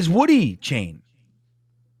his Woody chain.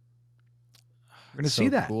 We're gonna see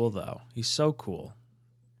that. Cool though. He's so cool.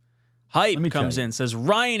 Hype comes in, says,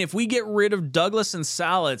 Ryan, if we get rid of Douglas and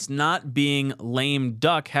Salah, it's not being lame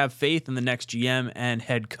duck. Have faith in the next GM and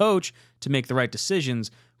head coach to make the right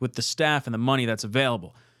decisions with the staff and the money that's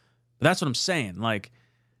available. But that's what I'm saying. Like,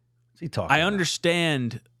 what's he talking I about?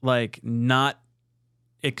 understand, like, not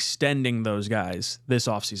extending those guys this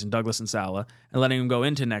offseason, Douglas and Salah, and letting them go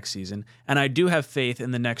into next season. And I do have faith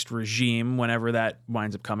in the next regime whenever that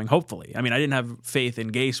winds up coming, hopefully. I mean, I didn't have faith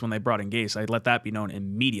in Gase when they brought in Gase. I'd let that be known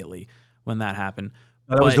immediately when that happened.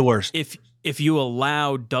 That was the worst. If you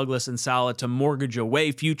allow Douglas and Salah to mortgage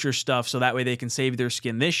away future stuff so that way they can save their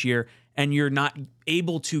skin this year, and you're not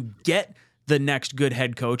able to get the next good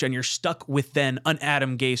head coach, and you're stuck with then an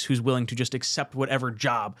Adam Gase who's willing to just accept whatever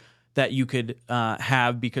job that you could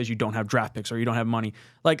have because you don't have draft picks or you don't have money.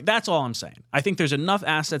 Like, that's all I'm saying. I think there's enough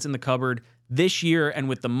assets in the cupboard this year, and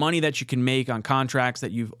with the money that you can make on contracts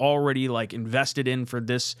that you've already like invested in for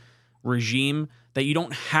this regime, that you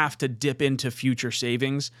don't have to dip into future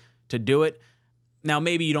savings to do it. Now,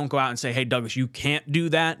 maybe you don't go out and say, hey, Douglas, you can't do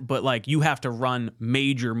that, but like you have to run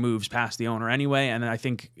major moves past the owner anyway. And I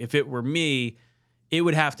think if it were me, it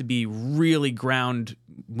would have to be really ground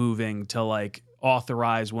moving to like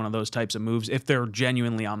authorize one of those types of moves if they're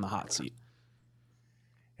genuinely on the hot seat.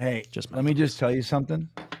 Hey, let me just tell you something.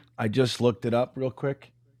 I just looked it up real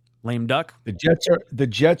quick. Lame duck. The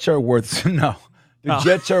Jets are worth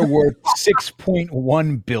Jets are worth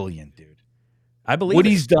 $6.1 billion, dude. I believe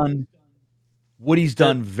Woody's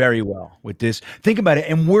done very well with this. Think about it,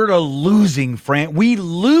 and we're a losing we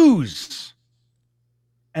lose,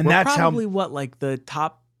 and we're that's probably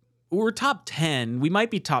we're top 10. We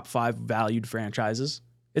might be top 5 valued franchises.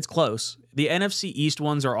 It's close. The NFC East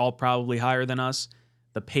ones are all probably higher than us.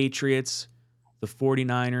 The Patriots, the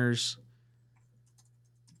 49ers.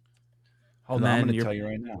 Hold on, I'm going to tell you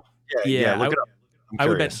right now. Yeah, look it up. I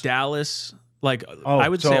would bet Dallas. I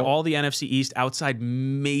would say all the NFC East outside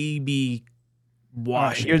maybe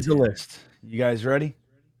Washington. Here's the list. You guys ready?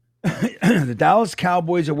 The Dallas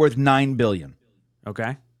Cowboys are worth $9 billion.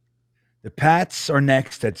 Okay. The Pats are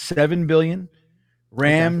next at $7 billion.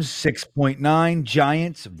 Rams 6.9.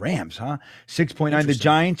 Giants, 6.9. The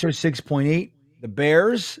Giants are 6.8. The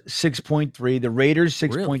Bears 6.3. The Raiders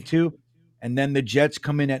 6.2. Really? And then the Jets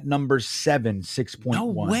come in at number 7, 6.1. No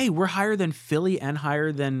way. We're higher than Philly and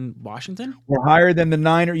higher than Washington? We're higher than the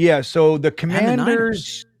Niners. Yeah, so the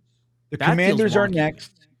Commanders are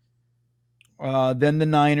next. Then the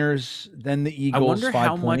Niners, then the Eagles. I wonder 5.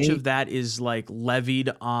 how much of that is like levied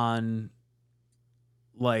on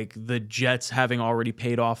like the Jets having already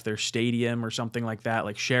paid off their stadium or something like that,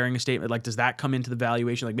 like sharing a statement. Like, does that come into the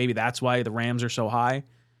valuation? Like maybe that's why the Rams are so high.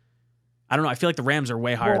 I don't know. I feel like the Rams are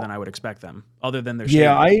way higher than I would expect them, other than their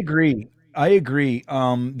stadium. Yeah, I agree.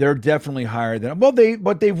 They're definitely higher than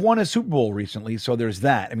they've won a Super Bowl recently, so there's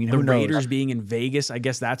that. I mean, who knows? Raiders being in Vegas, I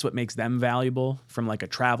guess that's what makes them valuable from like a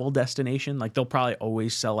travel destination. Like they'll probably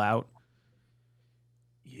always sell out.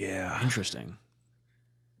 Yeah, interesting.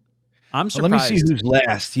 I'm Let me surprised. see who's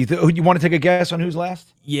last. You want to take a guess on who's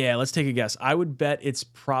last? Yeah, let's take a guess. I would bet it's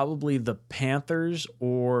probably the Panthers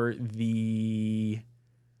or the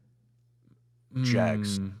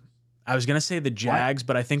Jags. I was gonna say the Jags,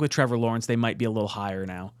 but I think with Trevor Lawrence, they might be a little higher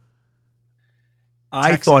now.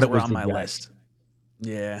 I Texans thought it were was on the my Jags. list.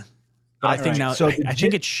 Yeah. But I think right, now, so I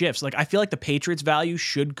think it shifts. Like, I feel like the Patriots' value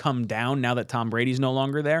should come down now that Tom Brady's no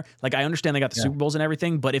longer there. Like, I understand they got the Super Bowls and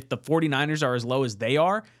everything, but if the 49ers are as low as they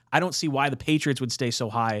are, I don't see why the Patriots would stay so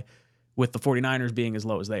high with the 49ers being as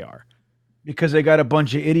low as they are. Because they got a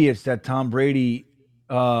bunch of idiots that Tom Brady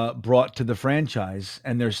brought to the franchise,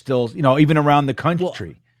 and they're still, even around the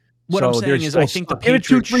country. What I'm saying is, I think the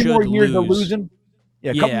Patriots should more years lose. of losing.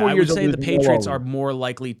 Yeah, a couple more I years would say of the losing, Patriots are more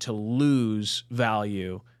likely to lose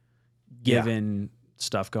value given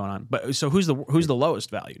stuff going on. But so who's the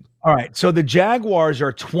lowest valued? All right, so the Jaguars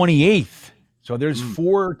are 28th. So there's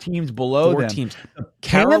 4 teams below them. 4 teams.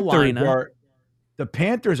 The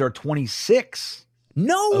Panthers are 26.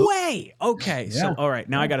 No way. Okay, so all right,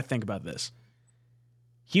 now I got to think about this.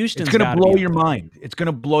 Houston's It's going to blow your mind. It's going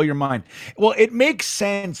to blow your mind. Well, it makes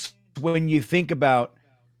sense when you think about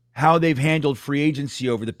how they've handled free agency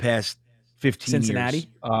over the past 15 Cincinnati?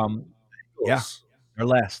 years. Yeah, they're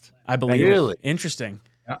last. I believe Really? it. Interesting.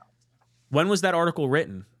 Yeah. When was that article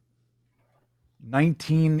written?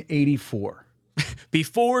 1984.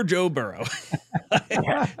 Before Joe Burrow.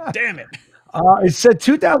 Damn it. It said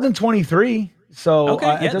 2023. So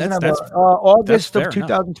it doesn't have August of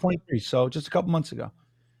 2023. Enough. So just a couple months ago.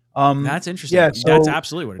 That's interesting. Yeah, so that's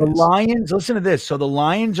absolutely what it is. The Lions, listen to this. So the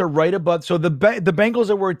Lions are right above. So the Bengals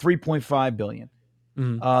are worth $3.5 billion.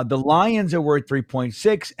 Mm-hmm. The Lions are worth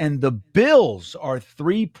 3.6, and the Bills are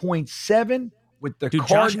 3.7 with the Cardinals.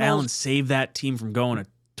 Josh Allen saved that team from going to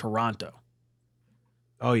Toronto.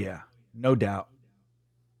 Oh yeah, no doubt.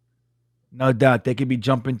 No doubt. They could be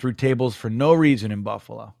jumping through tables for no reason in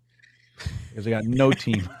Buffalo because they got no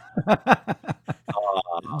team.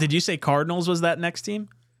 Did you say Cardinals was that next team?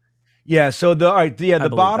 Yeah. So the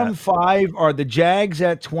bottom 5 are the Jags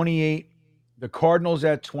at 28, the Cardinals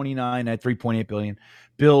at 29 at 3.8 billion,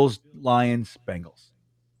 Bills, Lions, Bengals.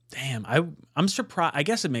 Damn, I'm surprised. I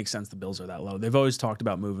guess it makes sense the Bills are that low. They've always talked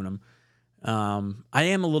about moving them. I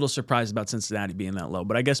am a little surprised about Cincinnati being that low,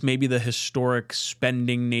 but I guess maybe the historic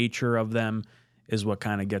spending nature of them is what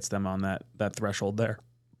kind of gets them on that threshold there.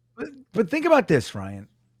 But think about this, Ryan.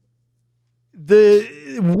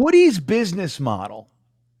 Woody's business model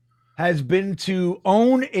has been to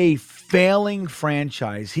own a failing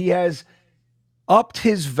franchise. He has upped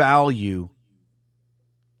his value.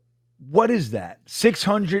 What is that?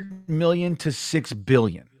 600 million to 6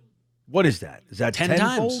 billion. What is that? Is that 10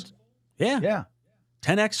 times? Yeah.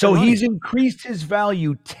 10x. So he's increased his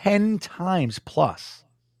value 10 times plus.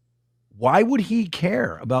 Why would he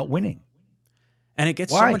care about winning? And it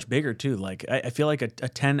gets so much bigger too. Like I feel like a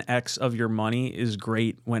 10x of your money is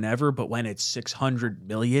great whenever, but when it's 600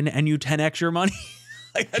 million and you 10x your money,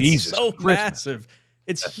 like that's so massive.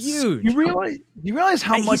 That's huge. You realize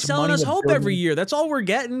how much he's selling money us hope every year. That's all we're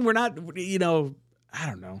getting. We're not, I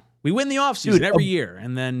don't know. We win the offseason every year,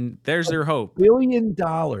 and then there's their hope. $1 billion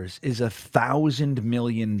is $1,000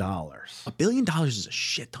 million. $1 billion is a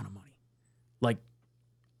shit ton of money. Like,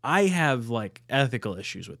 I have ethical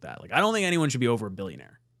issues with that. Like, I don't think anyone should be over a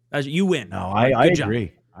billionaire. You win. No, I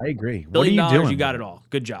agree. I agree. $1 billion, what are you doing? You got it all.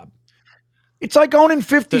 Good job. It's like owning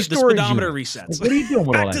 50 storage The speedometer resets. What are you doing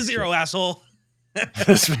with all that? Back to zero, asshole.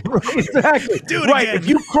 Exactly. Do it again. If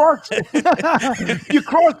you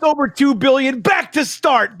crossed over 2 billion, back to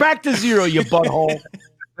start, back to zero, you butthole.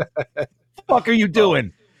 Fuck are you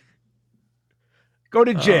doing? Go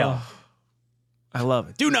to jail. I love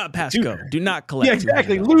it. Do not pass go. Do not collect. Yeah,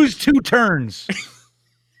 exactly. Lose 2 turns.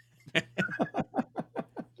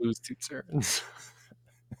 Lose 2 turns.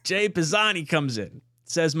 Jay Pisani comes in.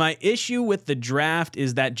 Says, my issue with the draft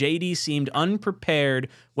is that JD seemed unprepared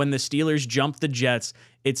when the Steelers jumped the Jets.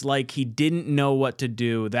 It's like he didn't know what to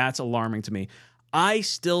do. That's alarming to me. I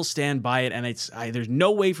still stand by it, and there's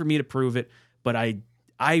no way for me to prove it, but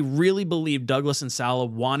I really believe Douglas and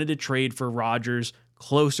Saleh wanted to trade for Rodgers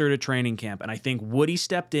closer to training camp. And I think Woody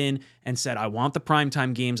stepped in and said, I want the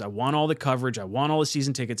primetime games. I want all the coverage. I want all the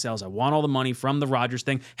season ticket sales. I want all the money from the Rodgers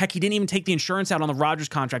thing. Heck, he didn't even take the insurance out on the Rodgers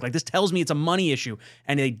contract. Like, this tells me it's a money issue.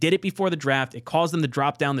 And they did it before the draft. It caused them to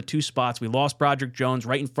drop down the 2 spots. We lost Broderick Jones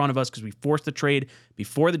right in front of us because we forced the trade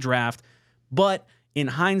before the draft. But in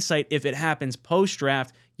hindsight, if it happens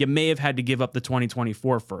post-draft, you may have had to give up the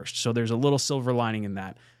 2024 first. So there's a little silver lining in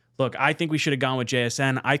that. Look, I think we should have gone with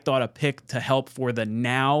JSN. I thought a pick to help for the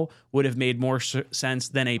now would have made more sense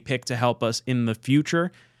than a pick to help us in the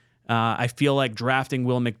future. I feel like drafting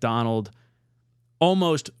Will McDonald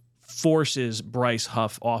almost forces Bryce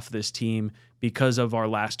Huff off this team because of our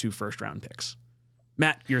last 2 first-round picks.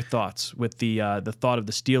 Matt, your thoughts with the thought of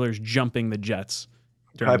the Steelers jumping the Jets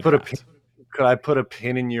during the draft? Could I put a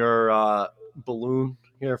pin in your balloon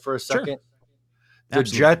here for a second? Sure. The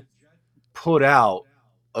Absolutely. Jets put out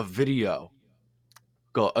a video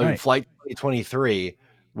in Flight 2023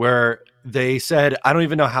 where they said, I don't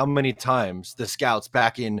even know how many times the scouts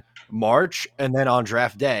back in March and then on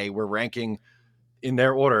draft day were ranking in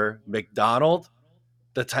their order McDonald,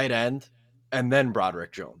 the tight end, and then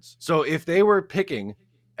Broderick Jones. So if they were picking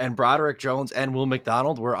and Broderick Jones and Will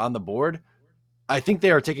McDonald were on the board, I think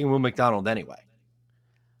they are taking Will McDonald anyway.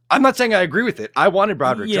 I'm not saying I agree with it. I wanted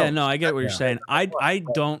Broderick Jones. Yeah, no, I get what you're saying. I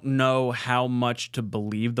don't know how much to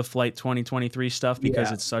believe the Flight 2023 stuff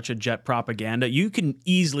because it's such a Jet propaganda. You can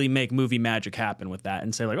easily make movie magic happen with that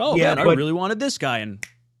and say like, oh, man, I really wanted this guy. And,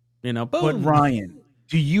 boom. But Ryan,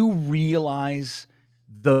 do you realize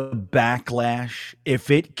the backlash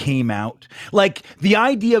if it came out? Like the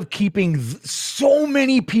idea of keeping so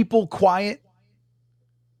many people quiet.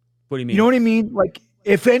 What do you mean? You know what I mean? Like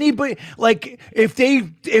if anybody, like if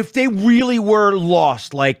they really were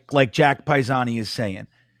lost, like Jack Pisani is saying,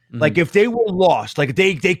 like if they were lost, like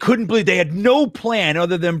they couldn't believe they had no plan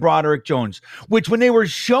other than Broderick Jones, which when they were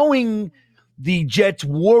showing the Jets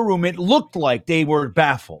war room, it looked like they were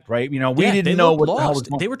baffled, right? We didn't know what the hell was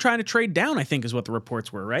going on. They were trying to trade down, I think is what the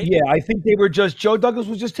reports were, right? Yeah, I think they were Joe Douglas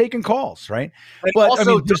was just taking calls, right? But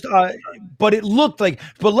also, but it looked like,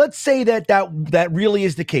 but let's say that really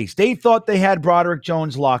is the case. They thought they had Broderick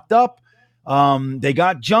Jones locked up. They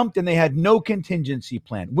got jumped and they had no contingency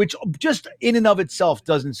plan, which just in and of itself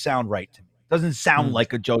doesn't sound right to me. Doesn't sound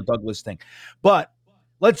like a Joe Douglas thing. But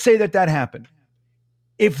let's say that happened.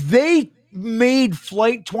 If they made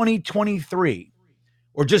Flight 2023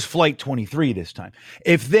 or just Flight 23 this time,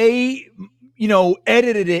 if they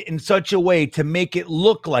edited it in such a way to make it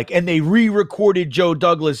look like, and they re-recorded Joe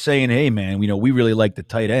Douglas saying, hey man, we really like the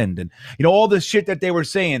tight end, and all this shit that they were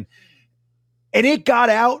saying, and it got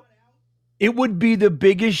out, it would be the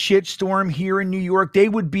biggest shitstorm here in New York. They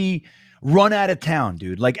would be run out of town,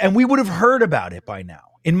 dude. And we would have heard about it by now,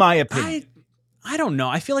 in my opinion. I don't know.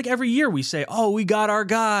 I feel like every year we say, oh, we got our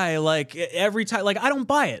guy. Like every time, like I don't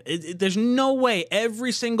buy it. There's no way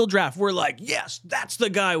every single draft we're like, yes, that's the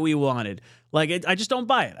guy we wanted. Like I just don't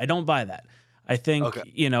buy it. I don't buy that. I think,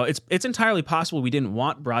 it's entirely possible we didn't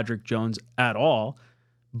want Broderick Jones at all.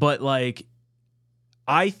 But like,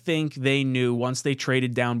 I think they knew once they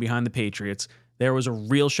traded down behind the Patriots, there was a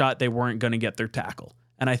real shot they weren't going to get their tackle.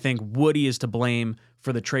 And I think Woody is to blame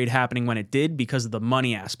for the trade happening when it did because of the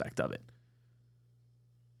money aspect of it.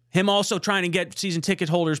 Him also trying to get season ticket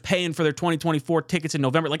holders paying for their 2024 tickets in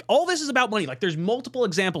November. Like, all this is about money. Like, there's multiple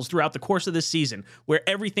examples throughout the course of this season where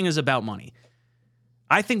everything is about money.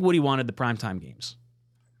 I think Woody wanted the primetime games.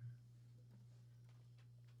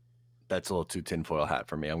 That's a little too tinfoil hat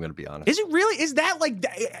for me, I'm going to be honest. Is it really? Is that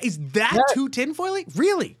too tinfoily?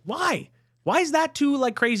 Really? Why? Why is that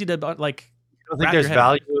too, crazy to, like, I don't think there's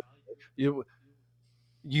value.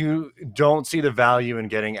 You don't see the value in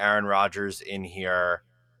getting Aaron Rodgers in here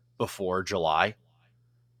before July?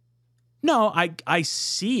 No, I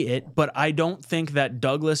see it, but I don't think that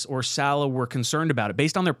Douglas or Saleh were concerned about it.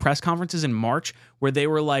 Based on their press conferences in March, where they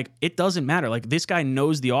were like, it doesn't matter. Like, this guy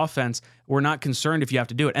knows the offense. We're not concerned if you have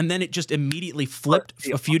to do it. And then it just immediately flipped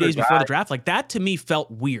a few days before the draft. Like, that to me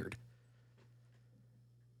felt weird.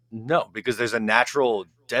 No, because there's a natural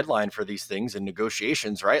deadline for these things and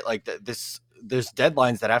negotiations, right? Like, there's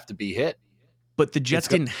deadlines that have to be hit. But the Jets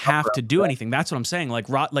didn't have to do anything. That's what I'm saying. Like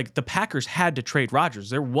the Packers had to trade Rodgers.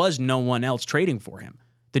 There was no one else trading for him.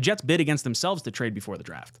 The Jets bid against themselves to trade before the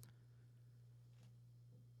draft.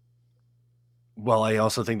 Well, I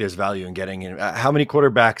also think there's value in getting in. How many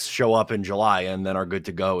quarterbacks show up in July and then are good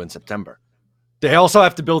to go in September? They also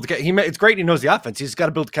have to build. It's great he knows the offense. He's got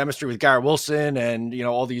to build chemistry with Garrett Wilson and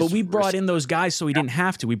all these. But we brought in those guys so he didn't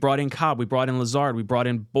have to. We brought in Cobb. We brought in Lazard. We brought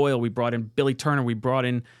in Boyle. We brought in Billy Turner. We brought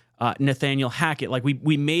in Nathaniel Hackett. Like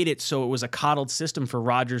we made it so it was a coddled system for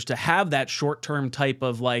Rodgers to have that short-term type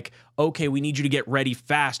of like, okay, we need you to get ready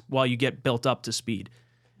fast while you get built up to speed.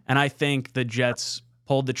 And I think the Jets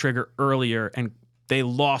pulled the trigger earlier and they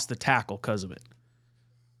lost the tackle because of it.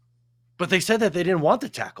 But they said that they didn't want the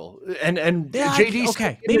tackle, and yeah, JD.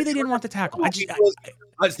 Okay, maybe they didn't want the tackle.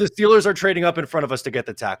 The Steelers are trading up in front of us to get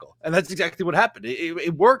the tackle, and that's exactly what happened.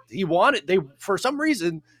 It worked. For some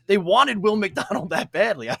reason they wanted Will McDonald that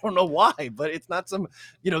badly. I don't know why, but it's not some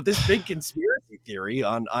this big conspiracy theory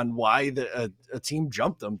on why a team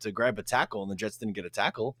jumped them to grab a tackle and the Jets didn't get a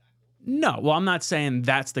tackle. No, well, I'm not saying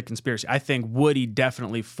that's the conspiracy. I think Woody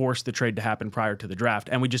definitely forced the trade to happen prior to the draft,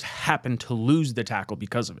 and we just happened to lose the tackle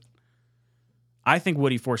because of it. I think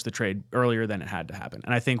Woody forced the trade earlier than it had to happen,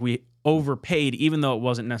 and I think we overpaid, even though it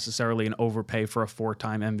wasn't necessarily an overpay for a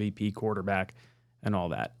 4-time MVP quarterback and all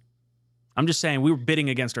that. I'm just saying we were bidding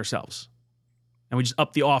against ourselves, and we just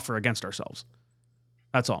upped the offer against ourselves.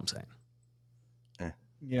 That's all I'm saying.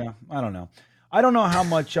 Yeah, I don't know. I don't know how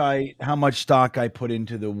much stock I put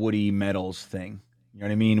into the Woody Medals thing. You know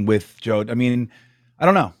what I mean? With Joe. I mean, I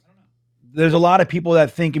don't know. There's a lot of people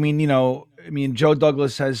that think, Joe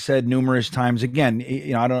Douglas has said numerous times, again,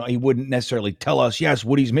 I don't know, he wouldn't necessarily tell us, yes,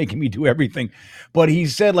 Woody's making me do everything. But he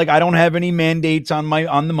said, like, I don't have any mandates on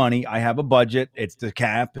the money. I have a budget. It's the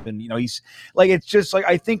cap. And, he's like, it's just like,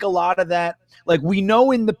 I think a lot of that, like, we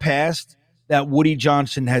know in the past that Woody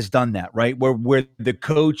Johnson has done that, right? Where the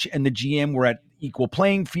coach and the GM were at equal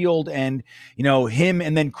playing field, and him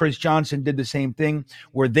and then Chris Johnson did the same thing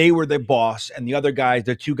where they were the boss and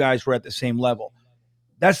the two guys were at the same level.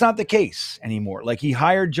 That's not the case anymore. Like, he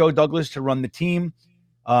hired Joe Douglas to run the team,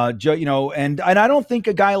 and I don't think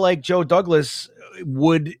a guy like Joe Douglas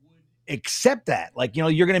would accept that. Like,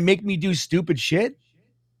 you're going to make me do stupid shit.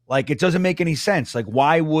 Like, it doesn't make any sense. Like,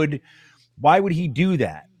 why would he do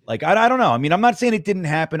that? Like, I don't know. I mean, I'm not saying it didn't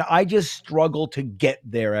happen. I just struggle to get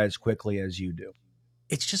there as quickly as you do.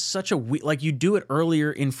 It's just such like, you do it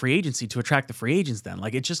earlier in free agency to attract the free agents then.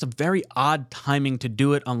 Like, it's just a very odd timing to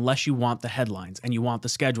do it unless you want the headlines and you want the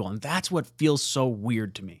schedule. And that's what feels so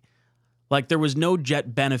weird to me. Like, there was no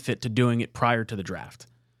Jet benefit to doing it prior to the draft.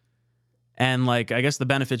 And, like, I guess the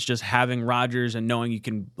benefit's just having Rodgers and knowing you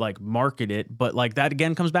can, like, market it. But, like, that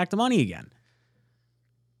again comes back to money again.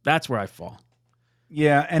 That's where I fall.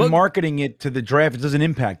 Yeah, and marketing it to the draft, it doesn't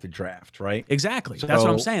impact the draft, right? Exactly. So, that's what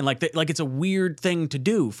I'm saying. Like, it's a weird thing to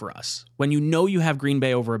do for us. When you have Green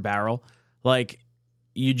Bay over a barrel, like,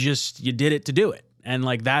 you did it to do it. And,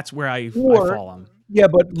 like, that's where I fall on. Yeah,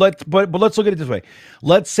 but let's look at it this way.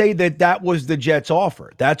 Let's say that was the Jets'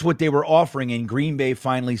 offer. That's what they were offering, and Green Bay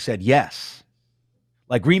finally said yes.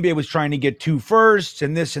 Like, Green Bay was trying to get 2 firsts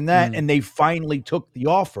and this and that, and they finally took the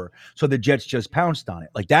offer. So the Jets just pounced on it.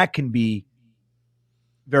 Like, that can be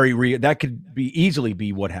very real. That could easily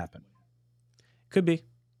be what happened. Could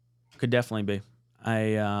definitely be.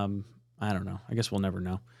 I don't know. I guess we'll never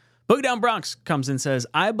know. Boogie Down Bronx comes and says,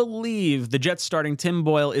 I believe the Jets starting Tim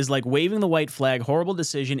Boyle is like waving the white flag. Horrible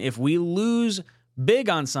decision. If we lose big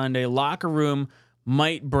on Sunday, locker room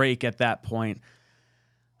might break at that point.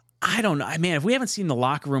 I don't know. Man, if we haven't seen the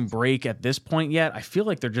locker room break at this point yet, I feel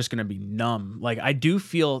like they're just going to be numb. Like, I do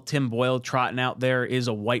feel Tim Boyle trotting out there is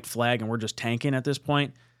a white flag and we're just tanking at this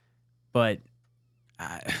point. But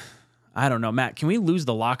I don't know. Matt, can we lose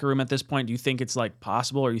the locker room at this point? Do you think it's, like,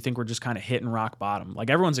 possible, or do you think we're just kind of hitting rock bottom?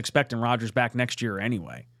 Like, everyone's expecting Rodgers back next year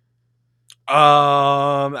anyway.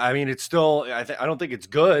 I mean, it's still, I don't think it's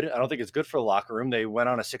good. I don't think it's good for the locker room. They went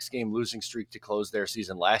on a 6-game losing streak to close their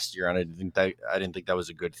season last year, and I didn't think that was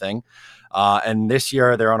a good thing. And this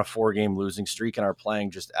year they're on a 4-game losing streak and are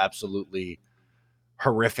playing just absolutely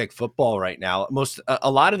horrific football right now.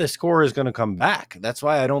 A lot of the score is going to come back. That's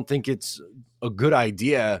why I don't think it's a good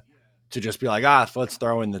idea to just be like, let's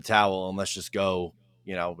throw in the towel and let's just go,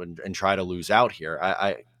 and try to lose out here.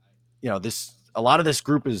 A lot of this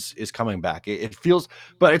group is coming back. It feels,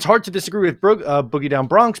 but it's hard to disagree with Boogie Down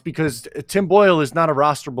Bronx because Tim Boyle is not a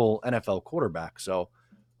rosterable NFL quarterback. So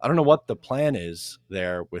I don't know what the plan is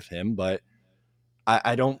there with him, but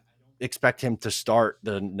I don't expect him to start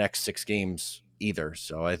the next 6 games either.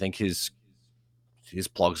 So I think his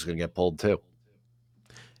plug's going to get pulled too.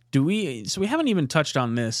 So we haven't even touched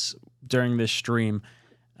on this during this stream.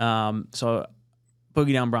 So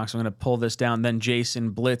Boogie Down Bronx, I'm going to pull this down. Then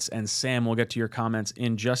Jason, Blitz, and Sam, we'll get to your comments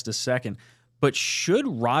in just a second. But should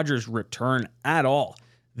Rodgers return at all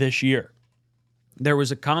this year? There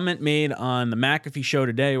was a comment made on the McAfee show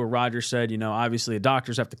today where Rodgers said, obviously the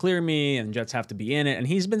doctors have to clear me and Jets have to be in it. And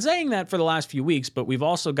he's been saying that for the last few weeks, but we've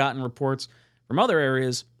also gotten reports from other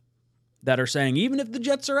areas that are saying even if the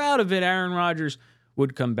Jets are out of it, Aaron Rodgers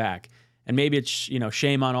would come back. And maybe it's,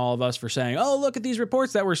 shame on all of us for saying, oh, look at these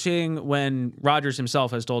reports that we're seeing, when Rodgers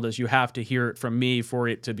himself has told us you have to hear it from me for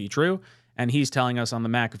it to be true. And he's telling us on the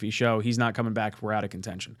McAfee show he's not coming back if we're out of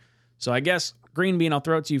contention. So I guess, Green Bean, I'll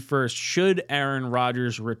throw it to you first. Should Aaron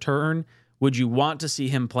Rodgers return? Would you want to see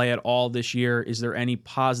him play at all this year? Is there any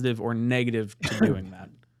positive or negative to doing that?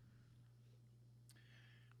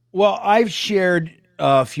 Well, I've shared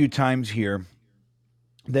a few times here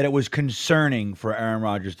that it was concerning for Aaron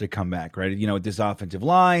Rodgers to come back, right? With this offensive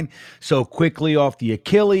line so quickly off the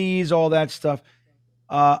Achilles, all that stuff.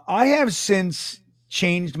 I have since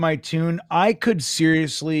changed my tune. I could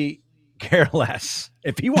seriously care less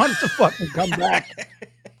if he wants to fucking come back.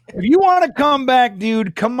 If you want to come back,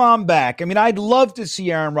 dude, come on back. I mean, I'd love to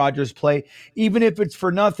see Aaron Rodgers play, even if it's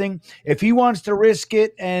for nothing. If he wants to risk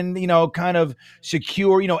it and, kind of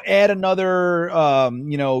secure, add another,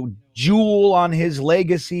 jewel on his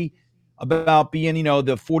legacy about being, the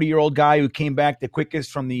 40-year-old guy who came back the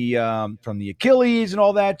quickest from the Achilles and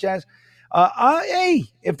all that jazz. Hey,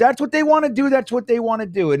 if that's what they want to do, that's what they want to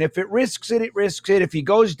do. And if it risks it, it risks it. If he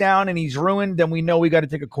goes down and he's ruined, then we know we got to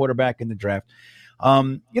take a quarterback in the draft.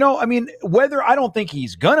 I don't think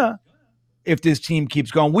he's gonna, if this team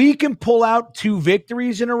keeps going, we can pull out 2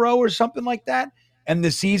 victories in a row or something like that, and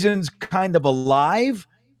the season's kind of alive.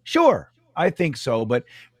 Sure, I think so. But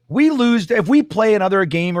if we play another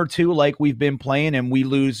game or 2 like we've been playing and we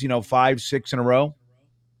lose, 5, 6 in a row,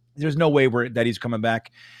 there's no way that he's coming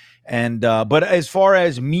back. And but as far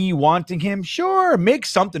as me wanting him, sure, make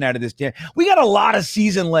something out of this. We got a lot of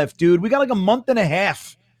season left, dude. We got like a month and a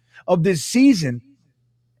half of this season.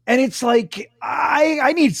 And it's like,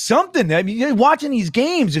 I need something. I mean, watching these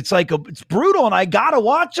games, it's like, it's brutal, and I got to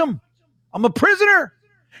watch them. I'm a prisoner.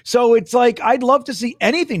 So it's like, I'd love to see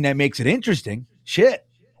anything that makes it interesting. Shit.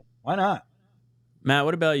 Why not? Matt,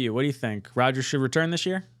 what about you? What do you think? Rodgers should return this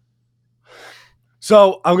year?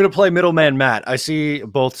 So I'm going to play middleman Matt. I see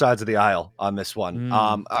both sides of the aisle on this one.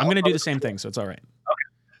 I'm going to do the same thing, so it's all right.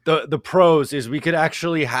 Okay. The pros is we could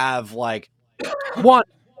actually have one,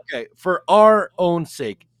 for our own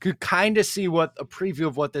sake, could kind of see what a preview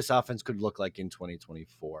of what this offense could look like in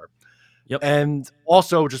 2024. Yep. And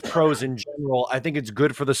also just pros in general. I think it's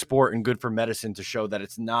good for the sport and good for medicine to show that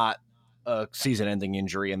it's not a season-ending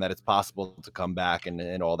injury and that it's possible to come back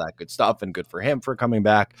and all that good stuff, and good for him for coming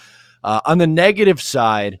back. On the negative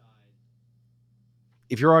side,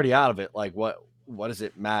 if you're already out of it, what does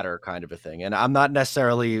it matter kind of a thing? And I'm not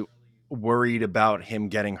necessarily worried about him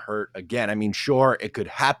getting hurt again. I mean, sure, it could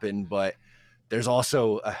happen, but there's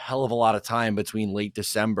also a hell of a lot of time between late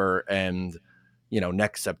December and,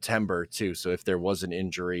 next September too. So if there was an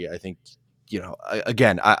injury, I think,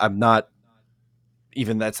 I'm not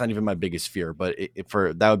even, that's not even my biggest fear, but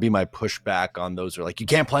that would be my pushback on those are like, you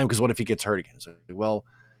can't play him because what if he gets hurt again? So, well,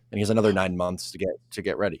 and he has another 9 months to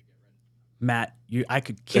get ready. Matt, I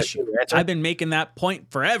could kiss you. I've been making that point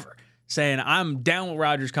forever, saying I'm down with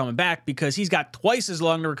Rodgers coming back because he's got twice as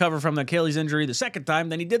long to recover from the Achilles injury the second time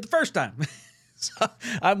than he did the first time. So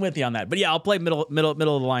I'm with you on that. But yeah, I'll play middle of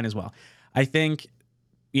the line as well. I think,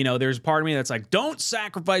 there's a part of me that's like, don't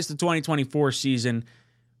sacrifice the 2024 season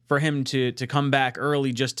for him to come back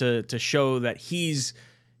early just to show that he's,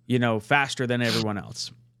 faster than everyone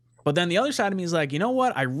else. But then the other side of me is like, you know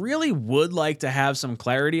what? I really would like to have some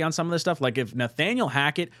clarity on some of this stuff. Like if Nathaniel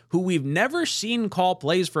Hackett, who we've never seen call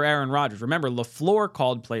plays for Aaron Rodgers. Remember, LaFleur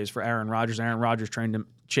called plays for Aaron Rodgers. Aaron Rodgers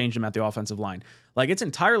changed him at the offensive line. Like it's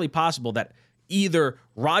entirely possible that either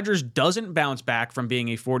Rodgers doesn't bounce back from being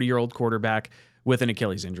a 40-year-old quarterback with an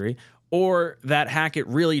Achilles injury, or that Hackett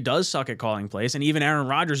really does suck at calling plays, and even Aaron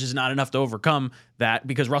Rodgers is not enough to overcome that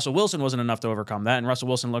because Russell Wilson wasn't enough to overcome that, and Russell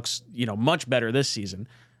Wilson looks, much better this season.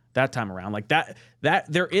 That time around, like that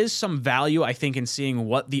there is some value, I think, in seeing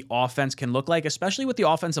what the offense can look like, especially with the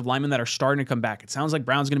offensive linemen that are starting to come back. It sounds like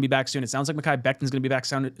Brown's going to be back soon. It sounds like Mekhi Becton's going to be back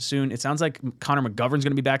soon. It sounds like Connor McGovern's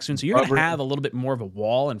going to be back soon. So you're going to have a little bit more of a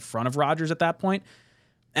wall in front of Rodgers at that point.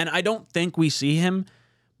 And I don't think we see him,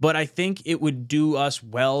 but I think it would do us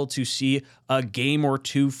well to see a game or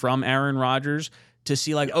 2 from Aaron Rodgers to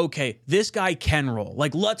see like, okay, this guy can roll.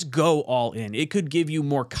 Like, let's go all in. It could give you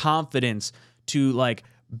more confidence to like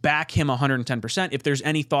back him 110%. If there's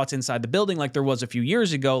any thoughts inside the building, like there was a few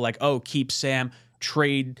years ago, like, oh, keep Sam,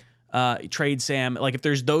 trade Sam. Like if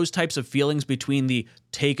there's those types of feelings between the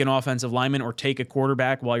take an offensive lineman or take a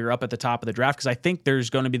quarterback while you're up at the top of the draft, because I think there's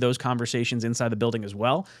going to be those conversations inside the building as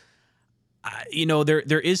well.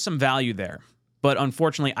 There is some value there. But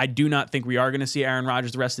unfortunately, I do not think we are going to see Aaron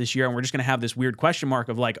Rodgers the rest of this year, and we're just going to have this weird question mark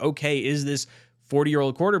of like, okay, is this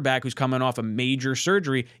 40-year-old quarterback who's coming off a major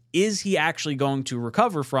surgery, is he actually going to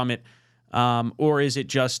recover from it? Or is it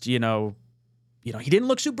just, he didn't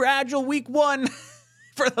look super agile week 1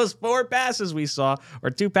 for those 4 passes we saw, or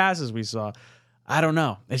 2 passes we saw. I don't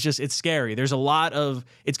know. It's scary. There's a lot of,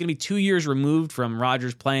 it's going to be 2 years removed from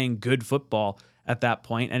Rodgers playing good football at that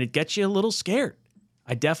point, and it gets you a little scared.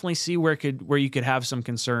 I definitely see where you could have some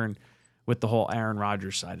concern with the whole Aaron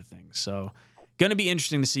Rodgers side of things. So going to be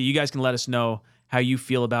interesting to see. You guys can let us know how you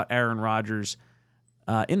feel about Aaron Rodgers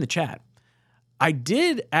in the chat. I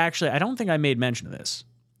don't think I made mention of this,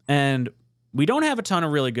 and we don't have a ton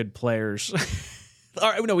of really good players All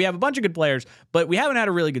right, no, we have a bunch of good players, but we haven't had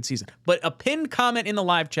a really good season. But a pinned comment in the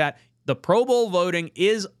live chat, the Pro Bowl voting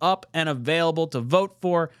is up and available to vote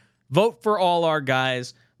for. Vote for all our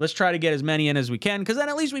guys. Let's try to get as many in as we can, because then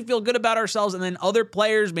at least we feel good about ourselves. And then other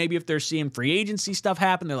players, maybe if they're seeing free agency stuff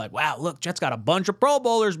happen, they're like, wow, look, Jets got a bunch of Pro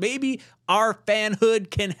Bowlers. Maybe our fanhood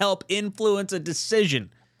can help influence a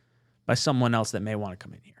decision by someone else that may want to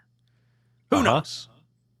come in here. Who knows?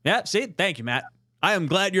 Yeah, see? Thank you, Matt. I am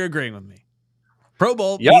glad you're agreeing with me. Pro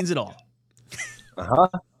Bowl means it all.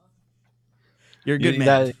 You're a good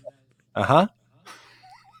man.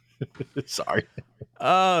 Sorry.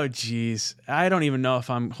 Oh, geez. I don't even know if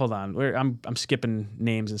hold on. I'm skipping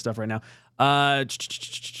names and stuff right now.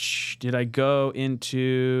 Did I go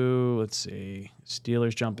into, let's see,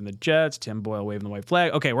 Steelers jumping the Jets, Tim Boyle waving the white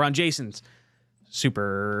flag. Okay, we're on Jason's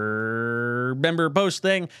super member post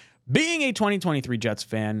thing. Being a 2023 Jets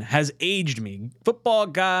fan has aged me. Football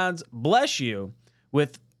gods bless you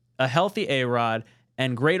with a healthy A-Rod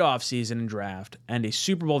and great offseason and draft and a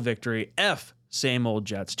Super Bowl victory. Same old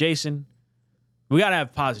Jets. Jason, we got to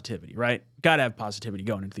have positivity, right? Got to have positivity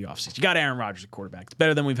going into the offseason. You got Aaron Rodgers at quarterback. It's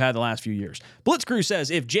better than we've had the last few years. Blitzcrew says,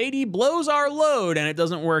 if JD blows our load and it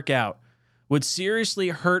doesn't work out, would seriously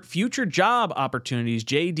hurt future job opportunities.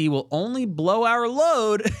 JD will only blow our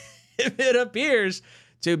load if it appears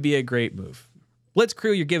to be a great move.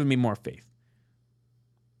 Blitzcrew, you're giving me more faith.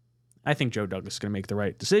 I think Joe Douglas is going to make the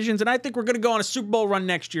right decisions, and I think we're going to go on a Super Bowl run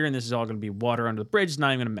next year, and this is all going to be water under the bridge. It's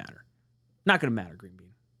not even going to matter. Not going to matter, Green Bean.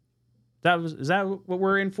 Is that what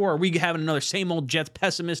we're in for? Are we having another same old Jets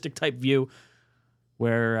pessimistic type view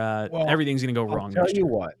where everything's going to go wrong? I'll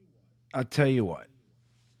tell you what.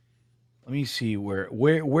 Let me see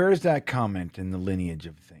where is that comment in the lineage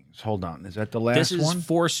of things? Hold on. Is that the last one? This is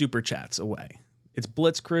 4 super chats away. It's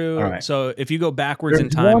Blitzcrew. All right. So if you go backwards in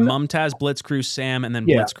time, Mumtaz, Blitzcrew, Sam, and then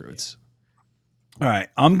Blitzcrew. All right.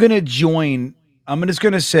 I'm going to join. I'm just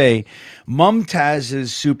going to say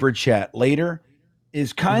Mumtaz's super chat later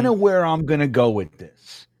is kind of where I'm going to go with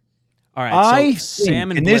this. All right. So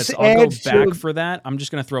Sam and Blitz, I'll go back for that. I'm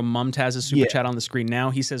just going to throw Mumtaz's super chat on the screen now.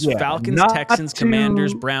 He says Falcons, Texans,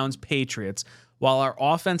 Commanders, Browns, Patriots. While our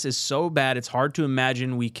offense is so bad, it's hard to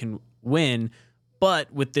imagine we can win.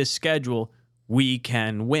 But with this schedule, we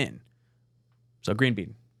can win. So, Green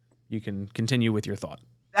Bean, you can continue with your thought.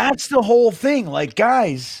 That's the whole thing. Like,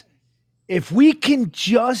 guys, if we could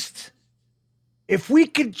just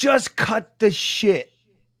cut the shit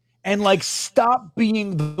and like stop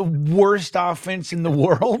being the worst offense in the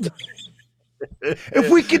world, if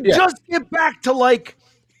we could just get back to like,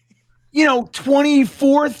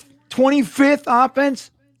 24th, 25th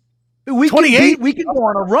offense, we can go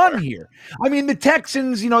on a run here. I mean, the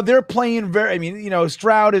Texans, they're playing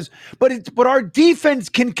Stroud is, but our defense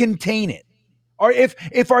can contain it. Or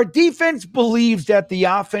if our defense believes that the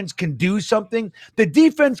offense can do something, the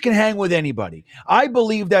defense can hang with anybody. I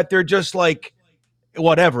believe that they're just like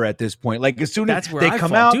whatever at this point. Like as soon as they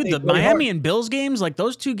come out, dude, the Miami and Bills games, like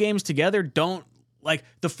those two games together, don't like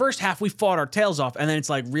the first half we fought our tails off, and then it's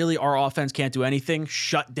like really our offense can't do anything,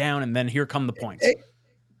 shut down, and then here come the points.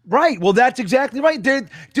 Right. Well, that's exactly right.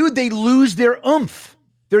 They lose their oomph.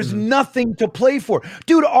 There's nothing to play for.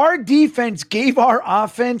 Dude, our defense gave our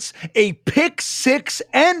offense a pick six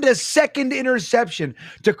and a second interception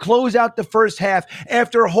to close out the first half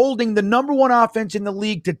after holding the number one offense in the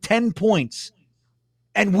league to 10 points.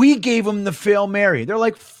 And we gave them the Hail Mary. They're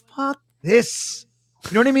like, fuck this.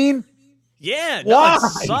 You know what I mean? Yeah. No, it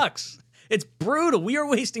sucks. It's brutal. We are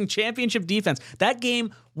wasting championship defense. That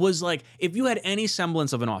game was like, if you had any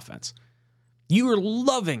semblance of an offense, you were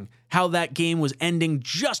loving how that game was ending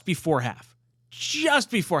just before half.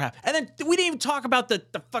 And then we didn't even talk about the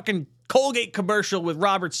fucking Colgate commercial with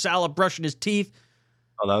Robert Saleh brushing his teeth.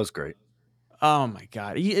 Oh, that was great. Oh, my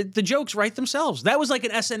God. The jokes write themselves. That was like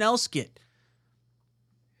an SNL skit.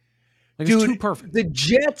 Like, dude, it's too perfect. The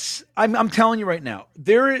Jets, I'm telling you right now,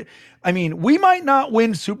 we might not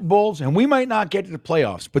win Super Bowls and we might not get to the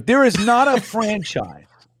playoffs, but there is not a franchise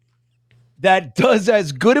that does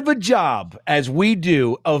as good of a job as we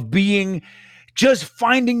do of being just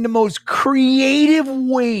finding the most creative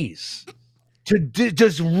ways to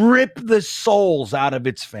just rip the souls out of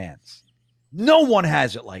its fans. No one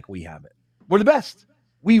has it like we have it. We're the best.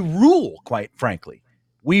 We rule, quite frankly.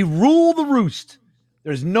 We rule the roost.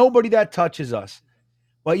 There's nobody that touches us.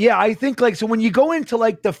 But yeah, I think so when you go into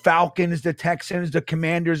like the Falcons, the Texans, the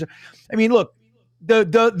Commanders, I mean, look,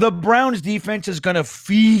 the Browns defense is going to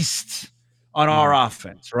feast on our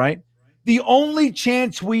offense, right? The only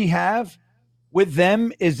chance we have with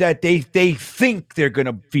them is that they think they're going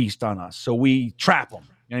to feast on us. So we trap them. You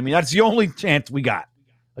know what I mean? That's the only chance we got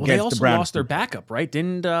Well, they also lost their backup, right?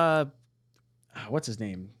 Didn't what's his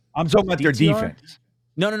name? I'm talking about their defense.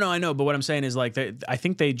 No, I know. But what I'm saying is, like, I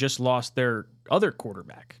think they just lost their other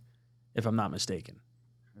quarterback, if I'm not mistaken.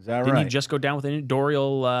 Is that right? Didn't he just go down with an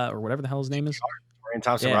Dorial or whatever the hell his name is? Ryan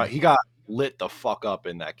Thompson, right? He got lit the fuck up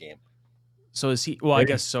in that game. So is he? Well, I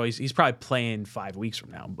guess so. He's probably playing 5 weeks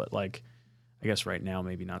from now, but like, I guess right now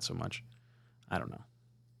maybe not so much. I don't know.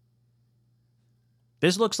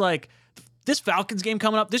 This looks like this Falcons game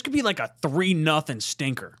coming up. This could be like a 3-0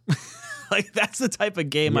 stinker. Like, that's the type of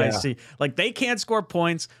game I see. Like, they can't score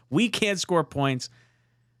points. We can't score points.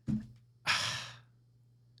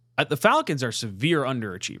 The Falcons are severe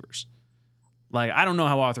underachievers. Like, I don't know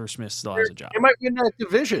how Arthur Smith still has a job. They might win that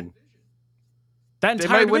division. That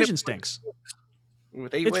entire division stinks.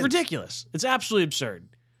 It's ridiculous. It's absolutely absurd.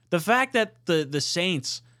 The fact that the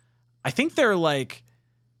Saints, I think they're like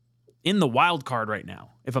in the wild card right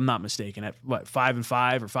now, if I'm not mistaken, at what,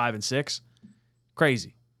 5-5 or 5-6?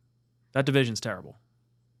 Crazy. That division's terrible.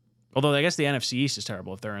 Although I guess the NFC East is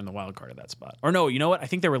terrible if they're in the wild card at that spot. Or no, you know what? I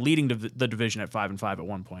think they were leading the division at 5-5 at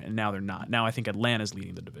one point, and now they're not. Now I think Atlanta's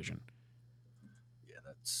leading the division. Yeah,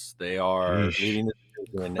 they are leading the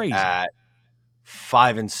division at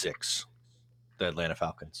 5-6. The Atlanta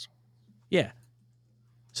Falcons. Yeah.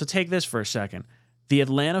 So take this for a second. The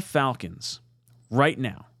Atlanta Falcons, right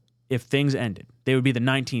now, if things ended, they would be the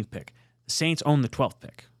 19th pick. The Saints own the 12th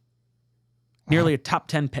pick. Nearly a top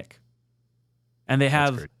 10 pick. And they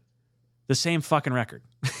have the same fucking record.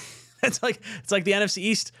 It's like the NFC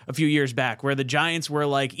East a few years back, where the Giants were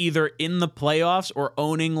like either in the playoffs or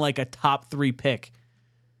owning like a top 3 pick.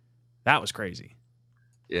 That was crazy.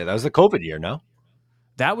 Yeah, that was the COVID year, no?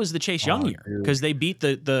 That was the Chase Young year, because they beat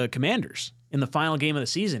the Commanders in the final game of the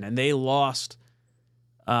season, and they lost.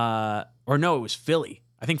 Or no, it was Philly.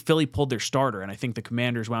 I think Philly pulled their starter, and I think the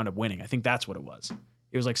Commanders wound up winning. I think that's what it was.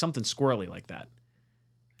 It was like something squirrely like that.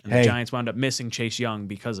 And the Giants wound up missing Chase Young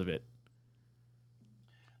because of it.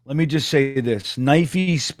 Let me just say this.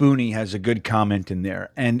 Knifey Spoony has a good comment in there,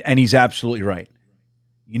 and he's absolutely right.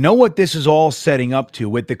 You know what this is all setting up to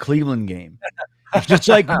with the Cleveland game? It's just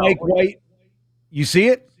like Mike White. You see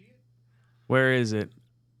it? Where is it?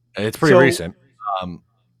 It's pretty recent.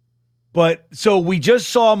 But so we just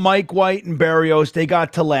saw Mike White and Berrios. They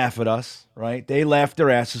got to laugh at us, right? They laughed their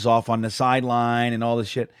asses off on the sideline and all this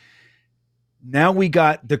shit. Now we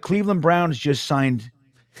got the Cleveland Browns just signed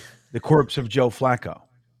the corpse of Joe Flacco.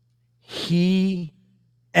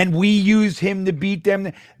 And we used him to beat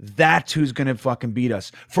them. That's who's going to fucking beat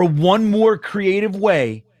us. For one more creative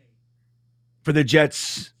way for the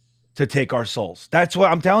Jets to take our souls. That's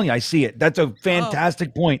what I'm telling you. I see it. That's a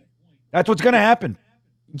fantastic point. That's what's going to happen.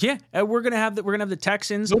 Yeah, and we're gonna have the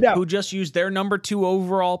Texans, who just used their number 2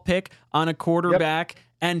 overall pick on a quarterback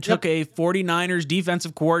and took a 49ers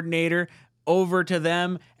defensive coordinator over to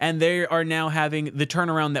them, and they are now having the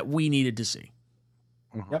turnaround that we needed to see.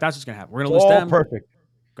 That's what's gonna happen. We're gonna lose them. Perfect.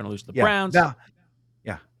 We're gonna lose the Browns. Yeah.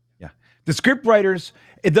 The script writers,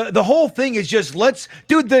 the whole thing is just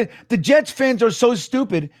the Jets fans are so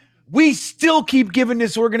stupid. We still keep giving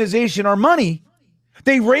this organization our money.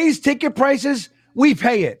 They raise ticket prices. We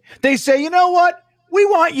pay it. They say, you know what? We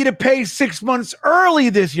want you to pay 6 months early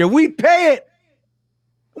this year. We pay it.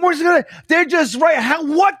 They're just right.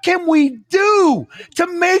 What can we do to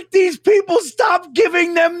make these people stop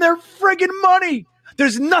giving them their friggin' money?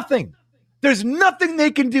 There's nothing. There's nothing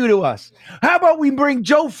they can do to us. How about we bring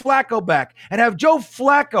Joe Flacco back and have Joe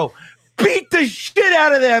Flacco beat the shit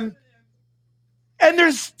out of them, and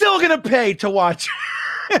they're still going to pay to watch.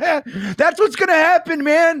 That's what's going to happen,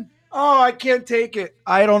 man. Oh, I can't take it.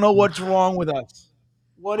 I don't know what's wrong with us.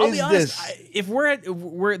 I'll be honest, this? If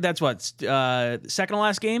we're that's what, second to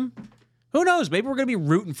last game? Who knows? Maybe we're going to be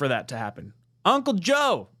rooting for that to happen. Uncle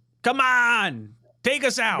Joe, come on. Take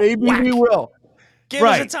us out. Maybe we will. Give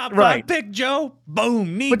us a top 5 pick, Joe.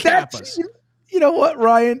 Boom. Kneecap us. You know what,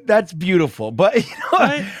 Ryan? That's beautiful. But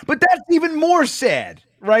but that's even more sad,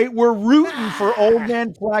 right? We're rooting for old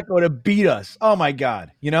man Flacco to beat us. Oh, my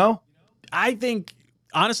God. You know?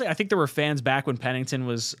 Honestly, I think there were fans back when Pennington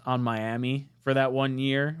was on Miami for that 1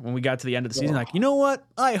 year when we got to the end of the season. Like, you know what?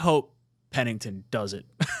 I hope Pennington does it.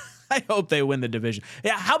 I hope they win the division.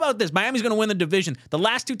 Yeah, how about this? Miami's going to win the division. The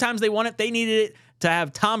last 2 times they won it, they needed it to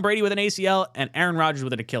have Tom Brady with an ACL and Aaron Rodgers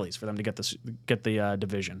with an Achilles for them to get the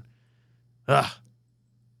division. Ugh.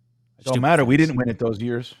 Don't matter. We didn't win it those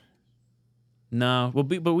years. No,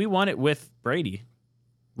 but we won it with Brady.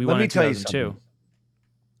 Let me tell you something,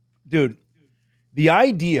 dude. The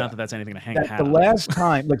idea, not that that's anything to hang a hat the on. last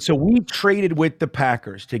time, so we traded with the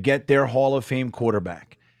Packers to get their Hall of Fame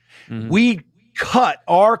quarterback. Mm-hmm. cut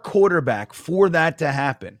our quarterback for that to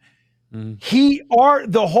happen.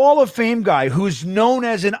 Mm-hmm. The Hall of Fame guy who's known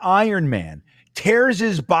as an Iron Man tears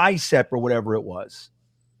his bicep or whatever it was.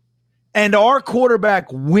 And our quarterback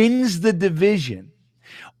wins the division.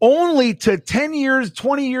 Only to 10 years,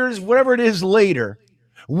 20 years, whatever it is later,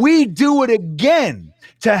 we do it again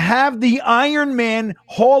to have the Iron Man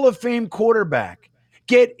Hall of Fame quarterback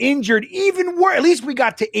get injured even worse. At least we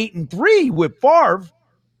got to 8-3 with Favre.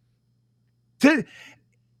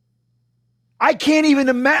 I can't even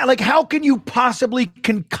imagine. Like, how can you possibly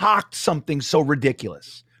concoct something so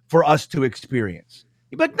ridiculous for us to experience?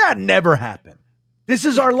 But that never happened. This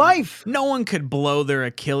is our life. No one could blow their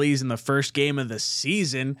Achilles in the first game of the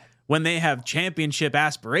season when they have championship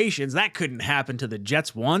aspirations. That couldn't happen to the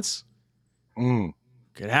Jets once.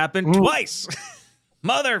 Could happen twice.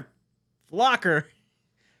 Mother flocker.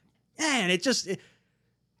 Man, it just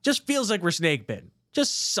feels like we're snake bitten.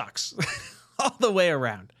 Just sucks all the way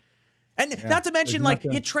around. And not to mention, like,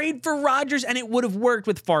 you trade for Rodgers, and it would have worked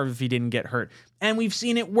with Favre if he didn't get hurt. And we've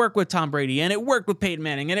seen it work with Tom Brady, and it worked with Peyton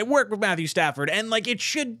Manning, and it worked with Matthew Stafford, and, like, it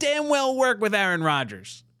should damn well work with Aaron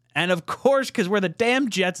Rodgers. And, of course, because we're the damn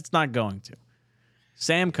Jets, it's not going to.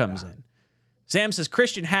 Sam comes in. Sam says,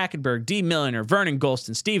 Christian Hackenberg, D. Milliner, Vernon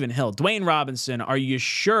Golston, Stephen Hill, Dwayne Robinson, are you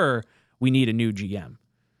sure we need a new GM?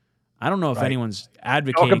 I don't know if anyone's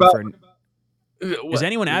advocating for... Is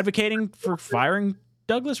anyone advocating for firing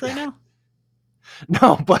Douglas right now?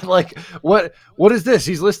 No, but like, what is this?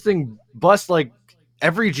 He's listing busts. Like,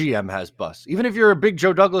 every GM has busts. Even if you're a big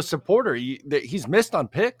Joe Douglas supporter, he's missed on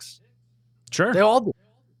picks. Sure. They all do.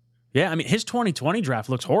 Yeah, I mean, his 2020 draft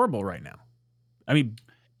looks horrible right now. I mean,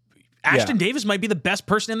 Ashton Davis might be the best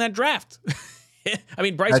person in that draft. I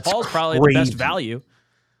mean, Bryce Hall's probably the best value.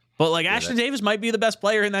 But, like, Ashton Davis might be the best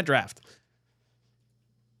player in that draft.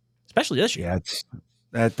 Especially this year.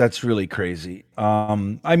 Yeah, that's really crazy. I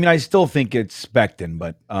mean, I still think it's Becton,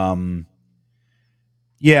 but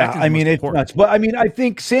yeah, I mean, it's nuts. But I mean, I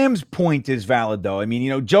think Sam's point is valid, though. I mean, you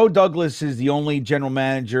know, Joe Douglas is the only general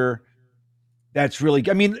manager that's really.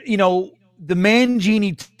 I mean, you know, the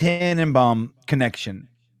Mangini Tannenbaum connection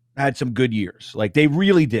had some good years. Like, they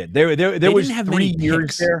really did. There was 3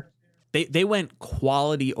 years there. They went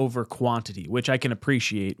quality over quantity, which I can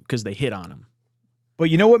appreciate because they hit on him. But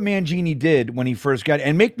you know what Mangini did when he first got,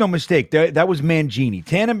 and make no mistake, that was Mangini.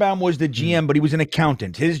 Tannenbaum was the GM, but he was an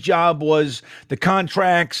accountant. His job was the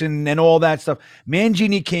contracts and all that stuff.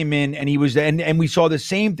 Mangini came in, and he was, and we saw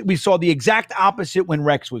the exact opposite when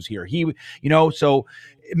Rex was here. So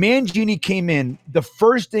Mangini came in. The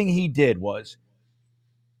first thing he did was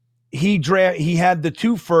he had the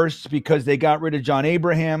 2 firsts because they got rid of John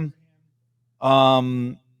Abraham.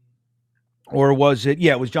 Or was it?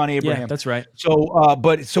 Yeah, it was John Abraham. Yeah, that's right. So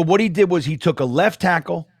what he did was he took a left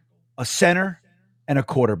tackle, a center, and a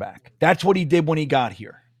quarterback. That's what he did when he got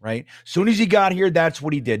here, right? As soon as he got here, that's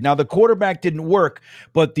what he did. Now, the quarterback didn't work,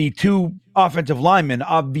 but the 2 offensive linemen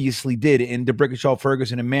obviously did in DeBrickashaw,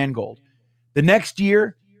 Ferguson, and Mangold. The next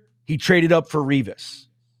year, he traded up for Revis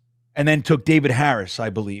and then took David Harris, I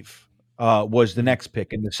believe, was the next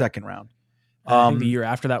pick in the second round. I think the year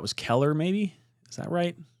after that was Keller, maybe? Is that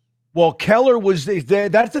right? Well, Keller was there.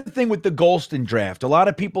 That's the thing with the Golston draft. A lot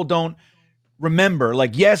of people don't remember.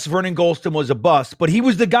 Like, yes, Vernon Golston was a bust, but he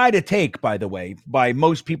was the guy to take, by the way, by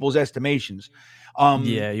most people's estimations.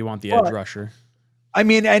 Yeah, you want the edge rusher. I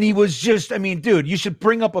mean, and he was just, I mean, dude, you should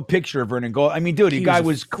bring up a picture of Vernon Golston. I mean, dude, the guy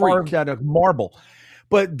was carved out of marble.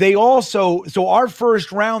 But they also, so our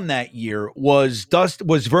first round that year was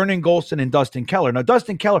Vernon Golston and Dustin Keller. Now,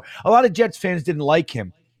 Dustin Keller, a lot of Jets fans didn't like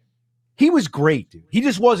him. He was great, dude. He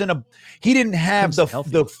just wasn't he didn't have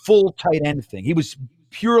the full tight end thing. He was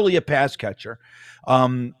purely a pass catcher.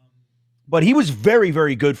 But he was very,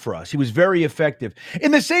 very good for us. He was very effective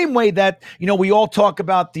in the same way that, you know, we all talk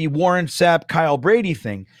about the Warren Sapp, Kyle Brady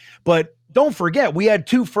thing, but don't forget, we had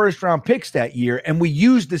 2 first-round picks that year, and we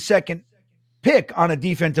used the second pick on a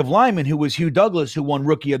defensive lineman who was Hugh Douglas, who won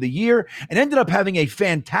Rookie of the Year and ended up having a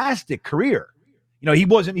fantastic career. You know,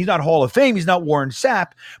 he's not Hall of Fame. He's not Warren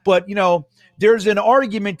Sapp, but, you know, there's an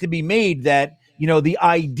argument to be made that, you know, the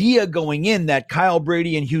idea going in that Kyle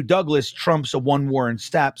Brady and Hugh Douglas trumps a one Warren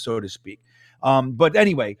Sapp, so to speak. But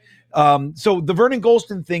anyway, so the Vernon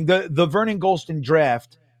Golston thing, the Vernon Golston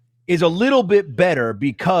draft is a little bit better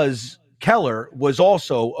because Keller was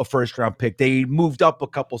also a first round pick. They moved up a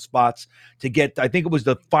couple spots to get, I think it was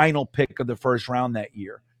the final pick of the first round that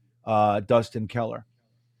year, Dustin Keller.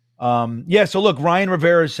 So look, Ryan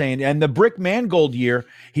Rivera is saying, and the Brick Mangold year,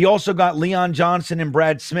 he also got Leon Johnson and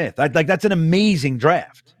Brad Smith. That's an amazing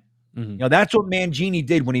draft. Mm-hmm. You know, that's what Mangini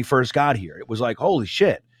did when he first got here. It was like, holy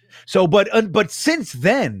shit. So, but since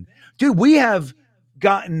then, dude, we have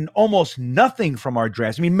gotten almost nothing from our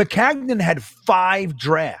drafts. I mean, McCagnon had 5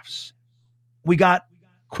 drafts. We got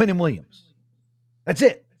Quinnen Williams. That's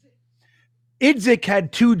it. Idzik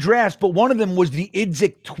had 2 drafts, but one of them was the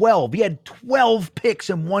Idzik 12. He had 12 picks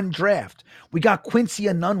in one draft. We got Quincy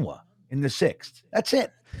Enunwa in the 6th. That's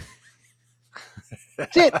it.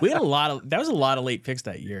 That's it. We had that was a lot of late picks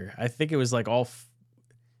that year. I think it was like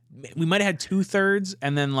we might have had 2/3,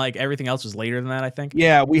 and then like everything else was later than that, I think.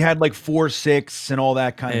 Yeah, we had like 4, 6, and all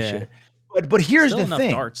that kind of shit. But here's the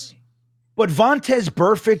thing. Darts. But Vontez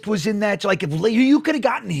Burfict was in that. Like, if you could have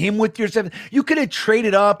gotten him with your 7, you could have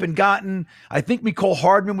traded up and gotten. I think Mecole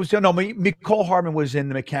Hardman was there. No, Mecole Hardman was in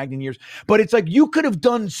the McCagnon years. But it's like you could have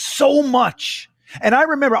done so much. And I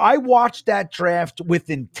remember I watched that draft with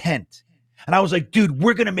intent. And I was like, dude,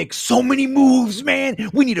 we're going to make so many moves, man.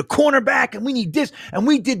 We need a cornerback and we need this. And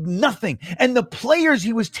we did nothing. And the players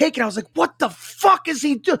he was taking, I was like, what the fuck is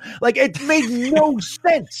he doing? Like, it made no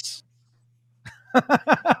sense.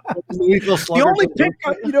 The only pick,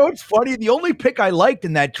 it's funny. The only pick I liked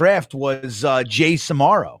in that draft was Jay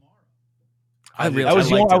Samaro. I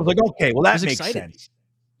was like, okay, well, that makes sense.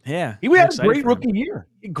 Yeah. He had a great rookie year.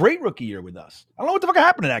 Great rookie year with us. I don't know what the fuck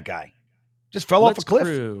happened to that guy. Just fell off a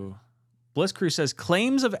cliff. Blitzcrew says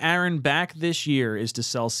claims of Aaron back this year is to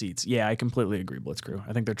sell seats. Yeah, I completely agree, Blitzcrew.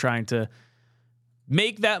 I think they're trying to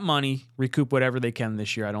make that money, recoup whatever they can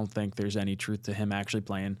this year. I don't think there's any truth to him actually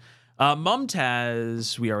playing.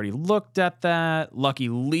 Mumtaz, we already looked at that. Lucky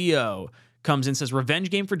Leo comes in, says revenge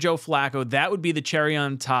game for Joe Flacco. That would be the cherry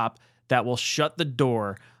on top that will shut the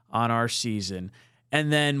door on our season.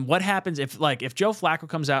 And then what happens if Joe Flacco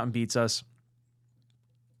comes out and beats us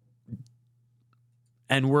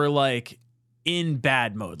and we're like in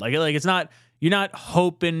bad mode? Like it's not, you're not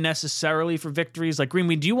hoping necessarily for victories. Like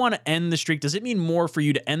Greenway, do you want to end the streak? Does it mean more for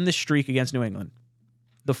you to end the streak against New England?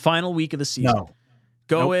 The final week of the season. No.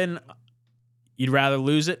 Go in, you'd rather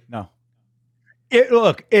lose it? No.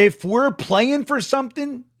 Look, if we're playing for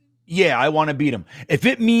something, yeah, I want to beat them. If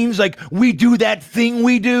it means like we do that thing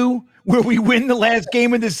we do where we win the last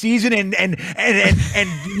game of the season and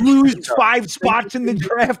lose 5 spots in the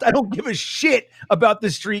draft, I don't give a shit about the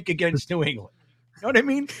streak against New England. You know what I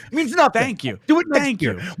mean? It means nothing. Thank you. Do it next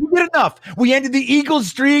year. We did enough. We ended the Eagles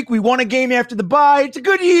streak. We won a game after the bye. It's a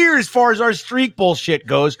good year as far as our streak bullshit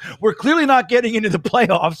goes. We're clearly not getting into the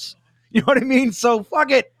playoffs. You know what I mean? So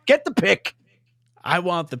fuck it. Get the pick. I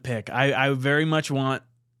want the pick. I very much want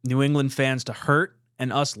New England fans to hurt,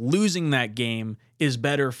 and us losing that game is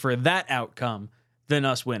better for that outcome than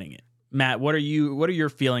us winning it. Matt, what are your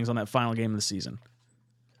feelings on that final game of the season?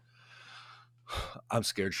 I'm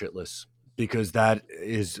scared shitless. Because that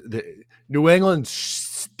is New England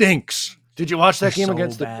stinks. Did you watch that game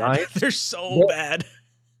against the Giants? They're so bad.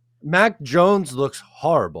 Mac Jones looks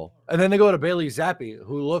horrible. And then they go to Bailey Zappi,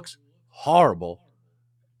 who looks horrible.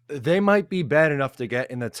 They might be bad enough to get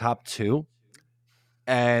in the top 2.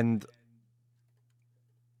 And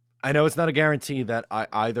I know it's not a guarantee that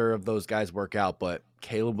either of those guys work out, but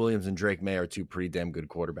Caleb Williams and Drake May are 2 pretty damn good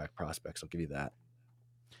quarterback prospects. I'll give you that.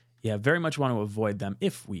 Yeah, very much want to avoid them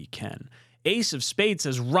if we can. Ace of Spades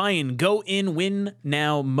says, Ryan, go in win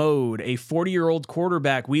now mode. A 40-year-old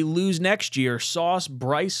quarterback we lose next year. Sauce,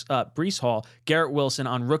 Breece Hall, Garrett Wilson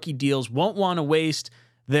on rookie deals. Won't want to waste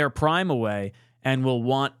their prime away and will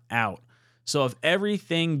want out. So if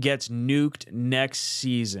everything gets nuked next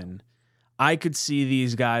season, I could see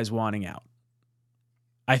these guys wanting out.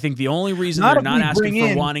 I think the only reason they're not asking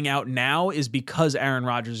for wanting out now is because Aaron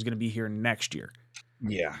Rodgers is going to be here next year.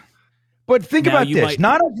 Yeah. But think about this.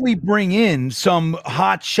 Not if we bring in some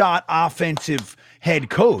hot shot offensive head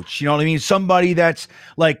coach, you know what I mean? Somebody that's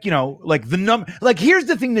like, like here's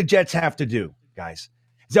the thing the Jets have to do, guys,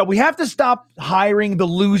 is that we have to stop hiring the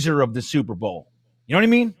loser of the Super Bowl. You know what I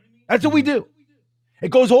mean? That's what we do. It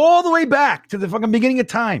goes all the way back to the fucking beginning of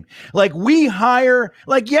time. Like we hire,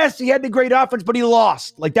 yes, he had the great offense, but he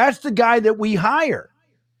lost. Like that's the guy that we hire.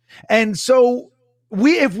 And so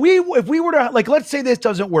if we were to, let's say this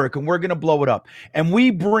doesn't work and we're going to blow it up and we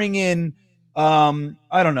bring in, I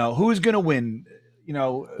don't know, who's going to win,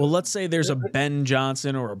 Well, let's say there's a Ben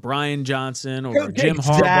Johnson or a Brian Johnson or a Jim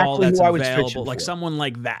Harbaugh that's available, like someone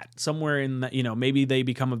like that, somewhere in the, maybe they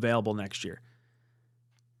become available next year.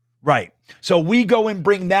 Right. So we go and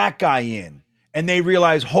bring that guy in and they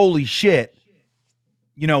realize, holy shit,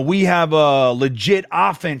 we have a legit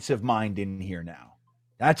offensive mind in here now.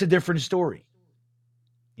 That's a different story.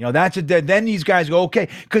 Then these guys go, okay,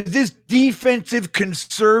 because this defensive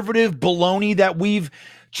conservative baloney that we've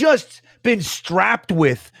just been strapped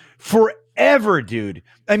with forever, dude.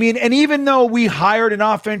 I mean, and even though we hired an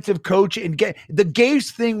offensive coach and the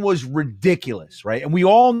Gase thing was ridiculous, right? And we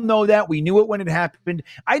all know that. We knew it when it happened.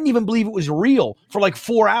 I didn't even believe it was real for like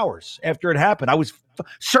 4 hours after it happened. I was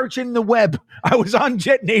searching the web. I was on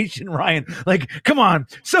Jet Nation, Ryan. Like, come on,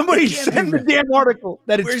 somebody send the damn article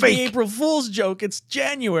that it's Where's fake. The April Fool's joke? It's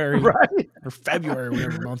January, right? Or February,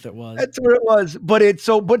 whatever month it was. That's where it was. But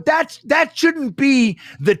that shouldn't be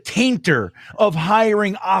the tainter of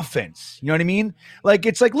hiring offense. You know what I mean? Like,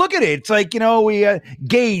 it's like, look at it. It's like, we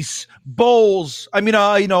Gase, Bowles.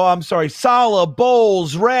 I'm sorry, Sala,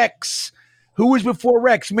 Bowles, Rex. Who was before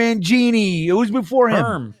Rex? Mangini. Who was before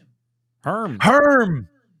him? Herm.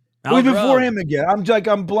 Who was before him again? I'm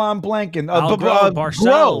blanking.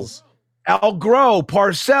 Parcells. Al Groh,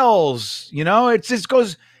 Parcells. It just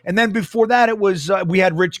goes. And then before that, it was we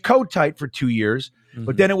had Rich Kotite for 2 years,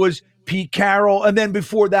 but then it was Pete Carroll, and then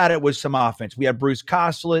before that, it was some offense. We had Bruce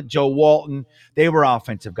Coslett, Joe Walton. They were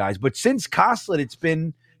offensive guys, but since Coslett, it's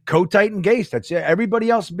been Kotite and Gase. That's it. Everybody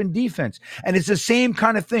else has been defense, and it's the same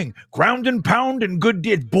kind of thing: ground and pound and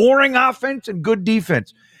boring offense and good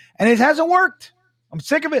defense, and it hasn't worked. I'm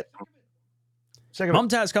sick of it.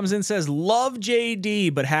 Mumtaz comes in and says, love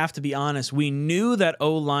JD, but have to be honest. We knew that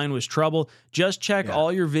O-line was trouble. Just check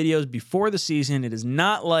all your videos before the season. It is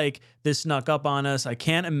not like this snuck up on us. I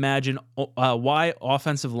can't imagine why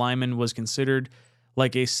offensive lineman was considered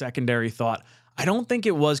like a secondary thought. I don't think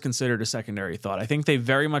it was considered a secondary thought. I think they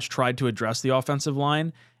very much tried to address the offensive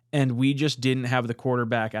line, and we just didn't have the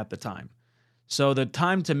quarterback at the time. So the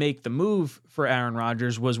time to make the move for Aaron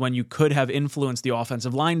Rodgers was when you could have influenced the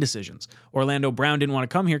offensive line decisions. Orlando Brown didn't want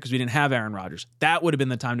to come here because we didn't have Aaron Rodgers. That would have been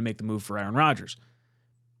the time to make the move for Aaron Rodgers.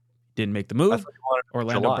 Didn't make the move.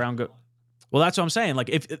 Orlando Brown go. Well, that's what I'm saying. Like,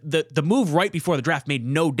 if the move right before the draft made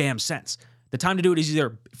no damn sense. The time to do it is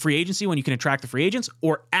either free agency when you can attract the free agents,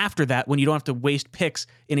 or after that when you don't have to waste picks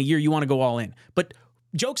in a year you want to go all in. But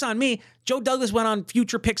joke's on me, Joe Douglas went on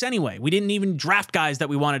future picks anyway. We didn't even draft guys that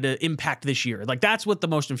we wanted to impact this year. Like, that's what the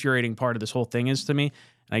most infuriating part of this whole thing is to me.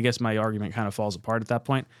 And I guess my argument kind of falls apart at that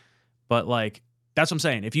point. But, like, that's what I'm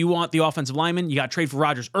saying. If you want the offensive lineman, you got to trade for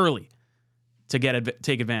Rodgers early to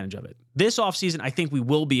take advantage of it. This offseason, I think we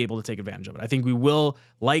will be able to take advantage of it. I think we will,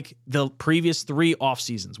 like the previous 3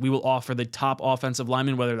 offseasons, we will offer the top offensive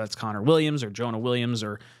lineman, whether that's Connor Williams or Jonah Williams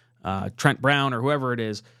or Trent Brown or whoever it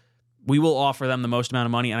is. We will offer them the most amount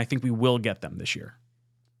of money, and I think we will get them this year.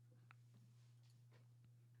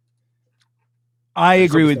 I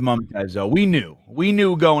agree with Mumtaz, though. We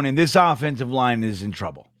knew going in, this offensive line is in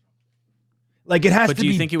trouble. Like, it has to be. But do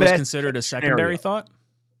you think it was considered a secondary thought?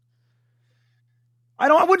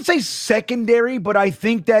 I wouldn't say secondary, but I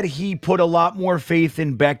think that he put a lot more faith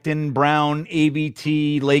in Becton, Brown,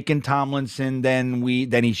 ABT, Laken Tomlinson than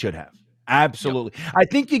he should have. Absolutely. Yep. I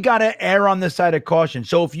think you got to err on the side of caution.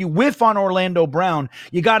 So if you whiff on Orlando Brown,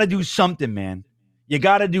 you got to do something, man. You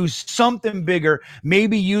got to do something bigger,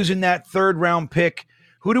 maybe using that 3rd round pick.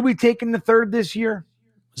 Who did we take in the 3rd this year?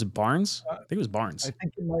 Was it Barnes? I think it was Barnes.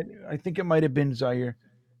 I think it might have been Zaire.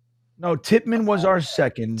 No, Tippmann was our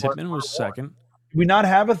 2nd. Tippmann was 2nd. Did we not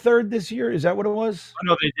have a 3rd this year? Is that what it was? Oh,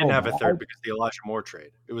 no, they didn't have a 3rd because the Elijah Moore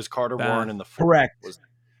trade. It was Carter Warren in the 4th. Correct.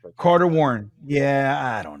 Carter Warren.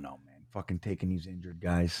 Yeah, I don't know, man. Fucking taking these injured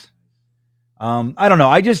guys. I don't know.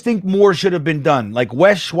 I just think more should have been done. Like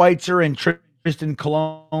Wes Schweitzer and Tristan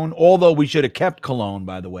Colon, although we should have kept Colon,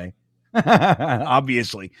 by the way.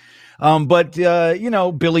 Obviously. But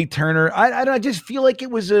Billy Turner. I just feel like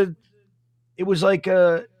it was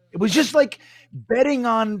just like betting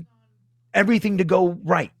on everything to go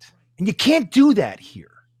right. And you can't do that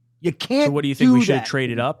here. You can't. So what do you think we should have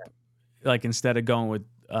traded up? Like, instead of going with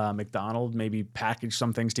McDonald, maybe package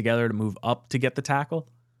some things together to move up to get the tackle?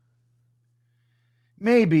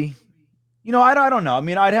 Maybe. I don't know. I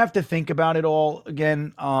mean, I'd have to think about it all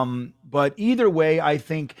again. But either way, I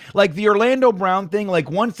think like the Orlando Brown thing, like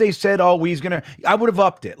once they said, I would have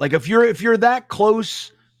upped it. Like if you're that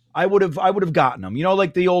close, I would have gotten them.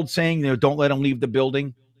 Like the old saying, don't let them leave the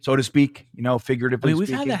building, so to speak, figuratively. I mean, we've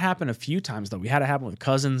had that happen a few times, though. We had it happen with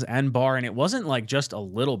Cousins and Barr, and it wasn't like just a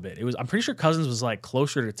little bit. I'm pretty sure Cousins was like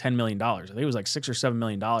closer to $10 million. I think it was like $6 or $7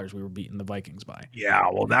 million we were beating the Vikings by. Yeah,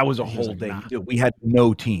 well, that was a whole thing. Dude, we had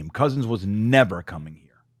no team. Cousins was never coming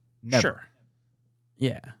here. Never. Sure.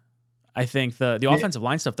 Yeah. I think the offensive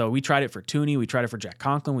line stuff, though, we tried it for Tooney, we tried it for Jack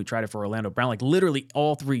Conklin, we tried it for Orlando Brown. Like literally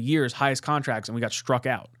all 3 years, highest contracts, and we got struck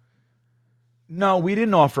out. No, we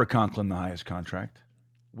didn't offer Conklin the highest contract.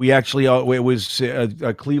 We actually, it was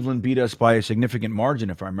Cleveland beat us by a significant margin,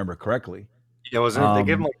 if I remember correctly. Yeah, wasn't it? They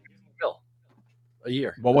gave him like $15 million a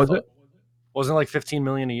year. What was it? Wasn't it like $15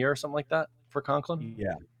 million a year or something like that for Conklin?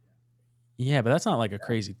 Yeah. Yeah, but that's not like a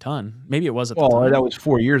crazy ton. Maybe it was at the Well, time. that was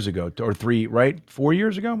 4 years ago or 3, right? 4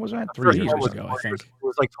 years ago, was that? 3 years years ago, I think. It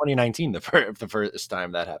was like 2019, the first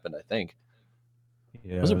time that happened, I think.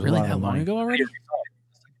 Yeah, Was it was a really lot that of long money. ago already?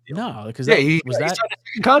 No, because Yeah, that he was signed that. a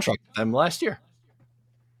second contract with them last year.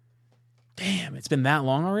 Damn, it's been that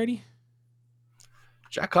long already.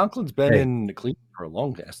 Jack Conklin's been in Cleveland for a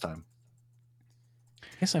long ass time. I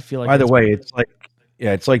guess I feel like. By the way,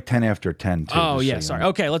 it's like 10 after 10 too. Oh yeah, so sorry.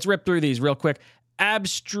 Okay, let's rip through these real quick.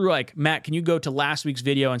 Abstrike, Matt, can you go to last week's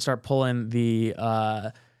video and start pulling the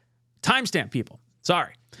timestamp people?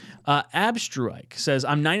 Sorry. Abstrike says,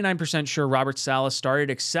 I'm 99% sure Robert Saleh started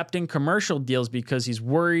accepting commercial deals because he's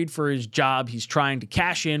worried for his job. He's trying to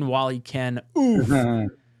cash in while he can. Oof.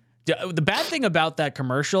 The bad thing about that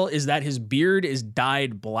commercial is that his beard is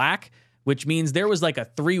dyed black, which means there was like a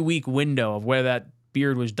 3-week window of where that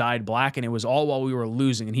beard was dyed black, and it was all while we were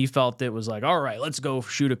losing. And he felt it was like, all right, let's go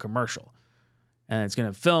shoot a commercial. And it's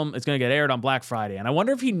going to get aired on Black Friday. And I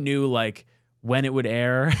wonder if he knew like when it would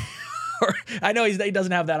air. Or I know he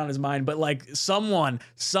doesn't have that on his mind, but like someone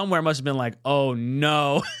somewhere must have been like, oh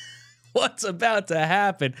no, what's about to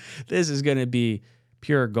happen? This is going to be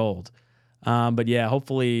pure gold. But yeah,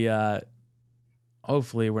 hopefully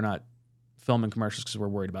we're not filming commercials because we're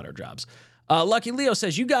worried about our jobs. Lucky Leo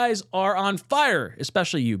says, you guys are on fire,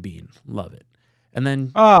 especially you, Bean. Love it. And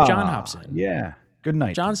then John hops in. Yeah. Good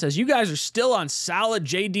night. John says, you guys are still on Salad,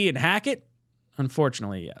 JD, and Hackett?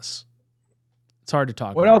 Unfortunately, yes. It's hard to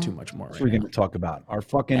talk about too much more right now. What are we going to talk about? Our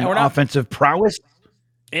fucking offensive prowess?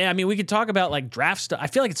 Yeah, I mean, we could talk about like draft stuff. I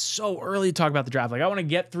feel like it's so early to talk about the draft. Like, I want to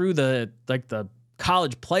get through the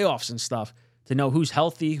college playoffs and stuff to know who's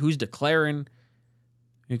healthy, who's declaring.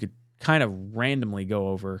 You could kind of randomly go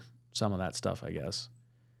over some of that stuff, I guess.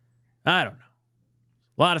 I don't know.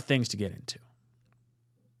 A lot of things to get into.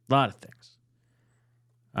 A lot of things.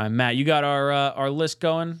 Matt, you got our list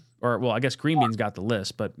going? Or, well, I guess Green Bean's got the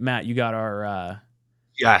list, but Matt, you got our...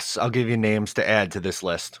 Yes, I'll give you names to add to this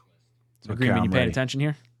list. So Green Bean, you paying attention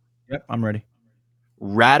here? Yep, I'm ready.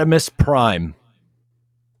 Radimus Prime.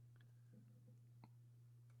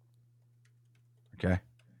 Okay.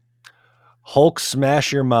 Hulk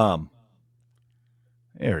Smash Your Mom.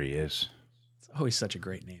 There he is. It's always such a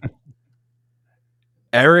great name.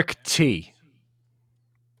 Eric T.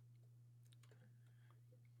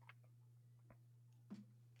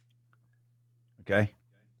 Okay.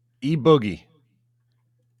 E-Boogie.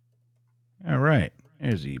 All right.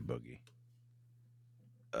 There's E-Boogie.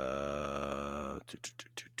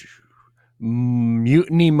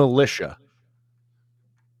 Mutiny Militia.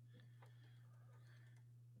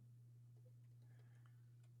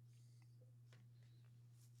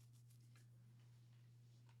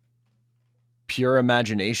 Pure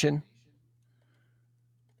Imagination.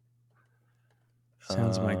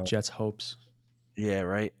 Sounds like Jets' hopes. Yeah,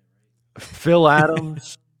 right. Phil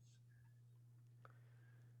Adams.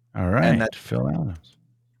 All right. And that's Phil Adams.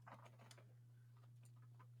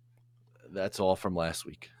 That's all from last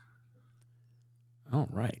week. All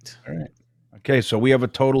right. All right. Okay, so we have a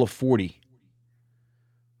total of 40.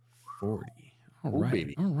 40. All right.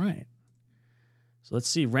 Baby. All right. So let's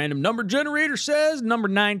see. Random number generator says number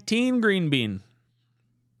 19, Green Bean.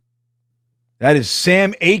 That is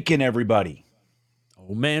Sam Aiken, everybody.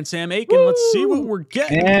 Oh, man, Sam Aiken. Woo! Let's see what we're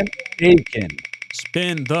getting. Sam Aiken.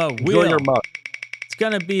 Spin the wheel. It's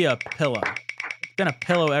going to be a pillow. It's going to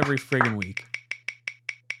pillow every friggin' week.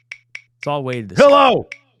 It's all waited to pillow.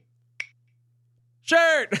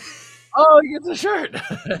 Shirt. Oh, he gets a shirt.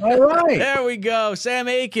 All right. There we go. Sam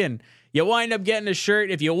Aiken. You wind up getting a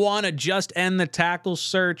shirt. If you want to just end the tackle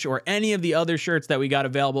search or any of the other shirts that we got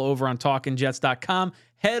available over on TalkinJets.com,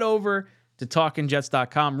 head over to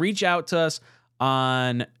TalkinJets.com. Reach out to us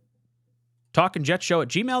on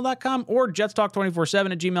TalkinJetsShow@gmail.com or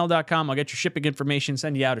JetsTalk247@gmail.com. I'll get your shipping information,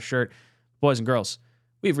 send you out a shirt. Boys and girls,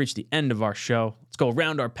 we've reached the end of our show. Let's go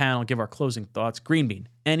around our panel, give our closing thoughts. Green Bean,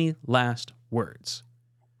 any last words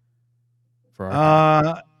for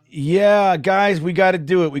our yeah, guys, we got to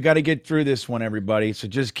do it. We got to get through this one, everybody. So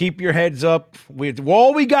just keep your heads up.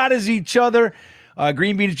 All we got is each other.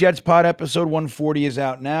 Green Bean's Jets Pod episode 140 is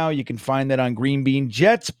out now. You can find that on Green Bean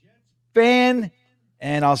Jets Fan.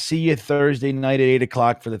 And I'll see you Thursday night at 8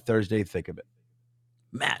 o'clock for the Thursday Thick of It.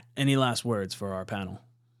 Matt, any last words for our panel?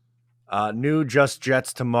 New Just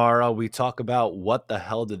Jets tomorrow. We talk about what the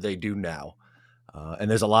hell did they do now?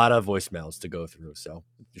 And there's a lot of voicemails to go through. So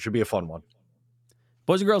it should be a fun one.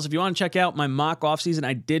 Boys and girls, if you want to check out my mock offseason,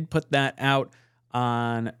 I did put that out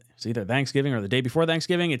on either Thanksgiving or the day before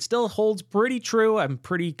Thanksgiving. It still holds pretty true. I'm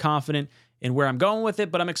pretty confident in where I'm going with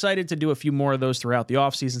it, but I'm excited to do a few more of those throughout the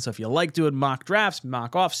offseason. So if you like doing mock drafts,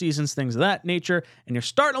 mock off seasons, things of that nature, and you're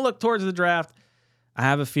starting to look towards the draft, I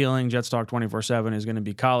have a feeling Jets Talk 24/7 is going to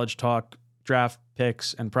be college talk, draft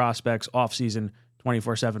picks, and prospects off season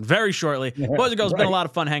 24/7 very shortly. Boys and girls, it's been a lot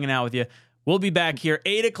of fun hanging out with you. We'll be back here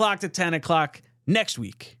 8 o'clock to 10 o'clock next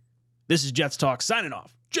week. This is Jets Talk signing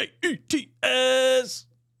off. Jets. Jets.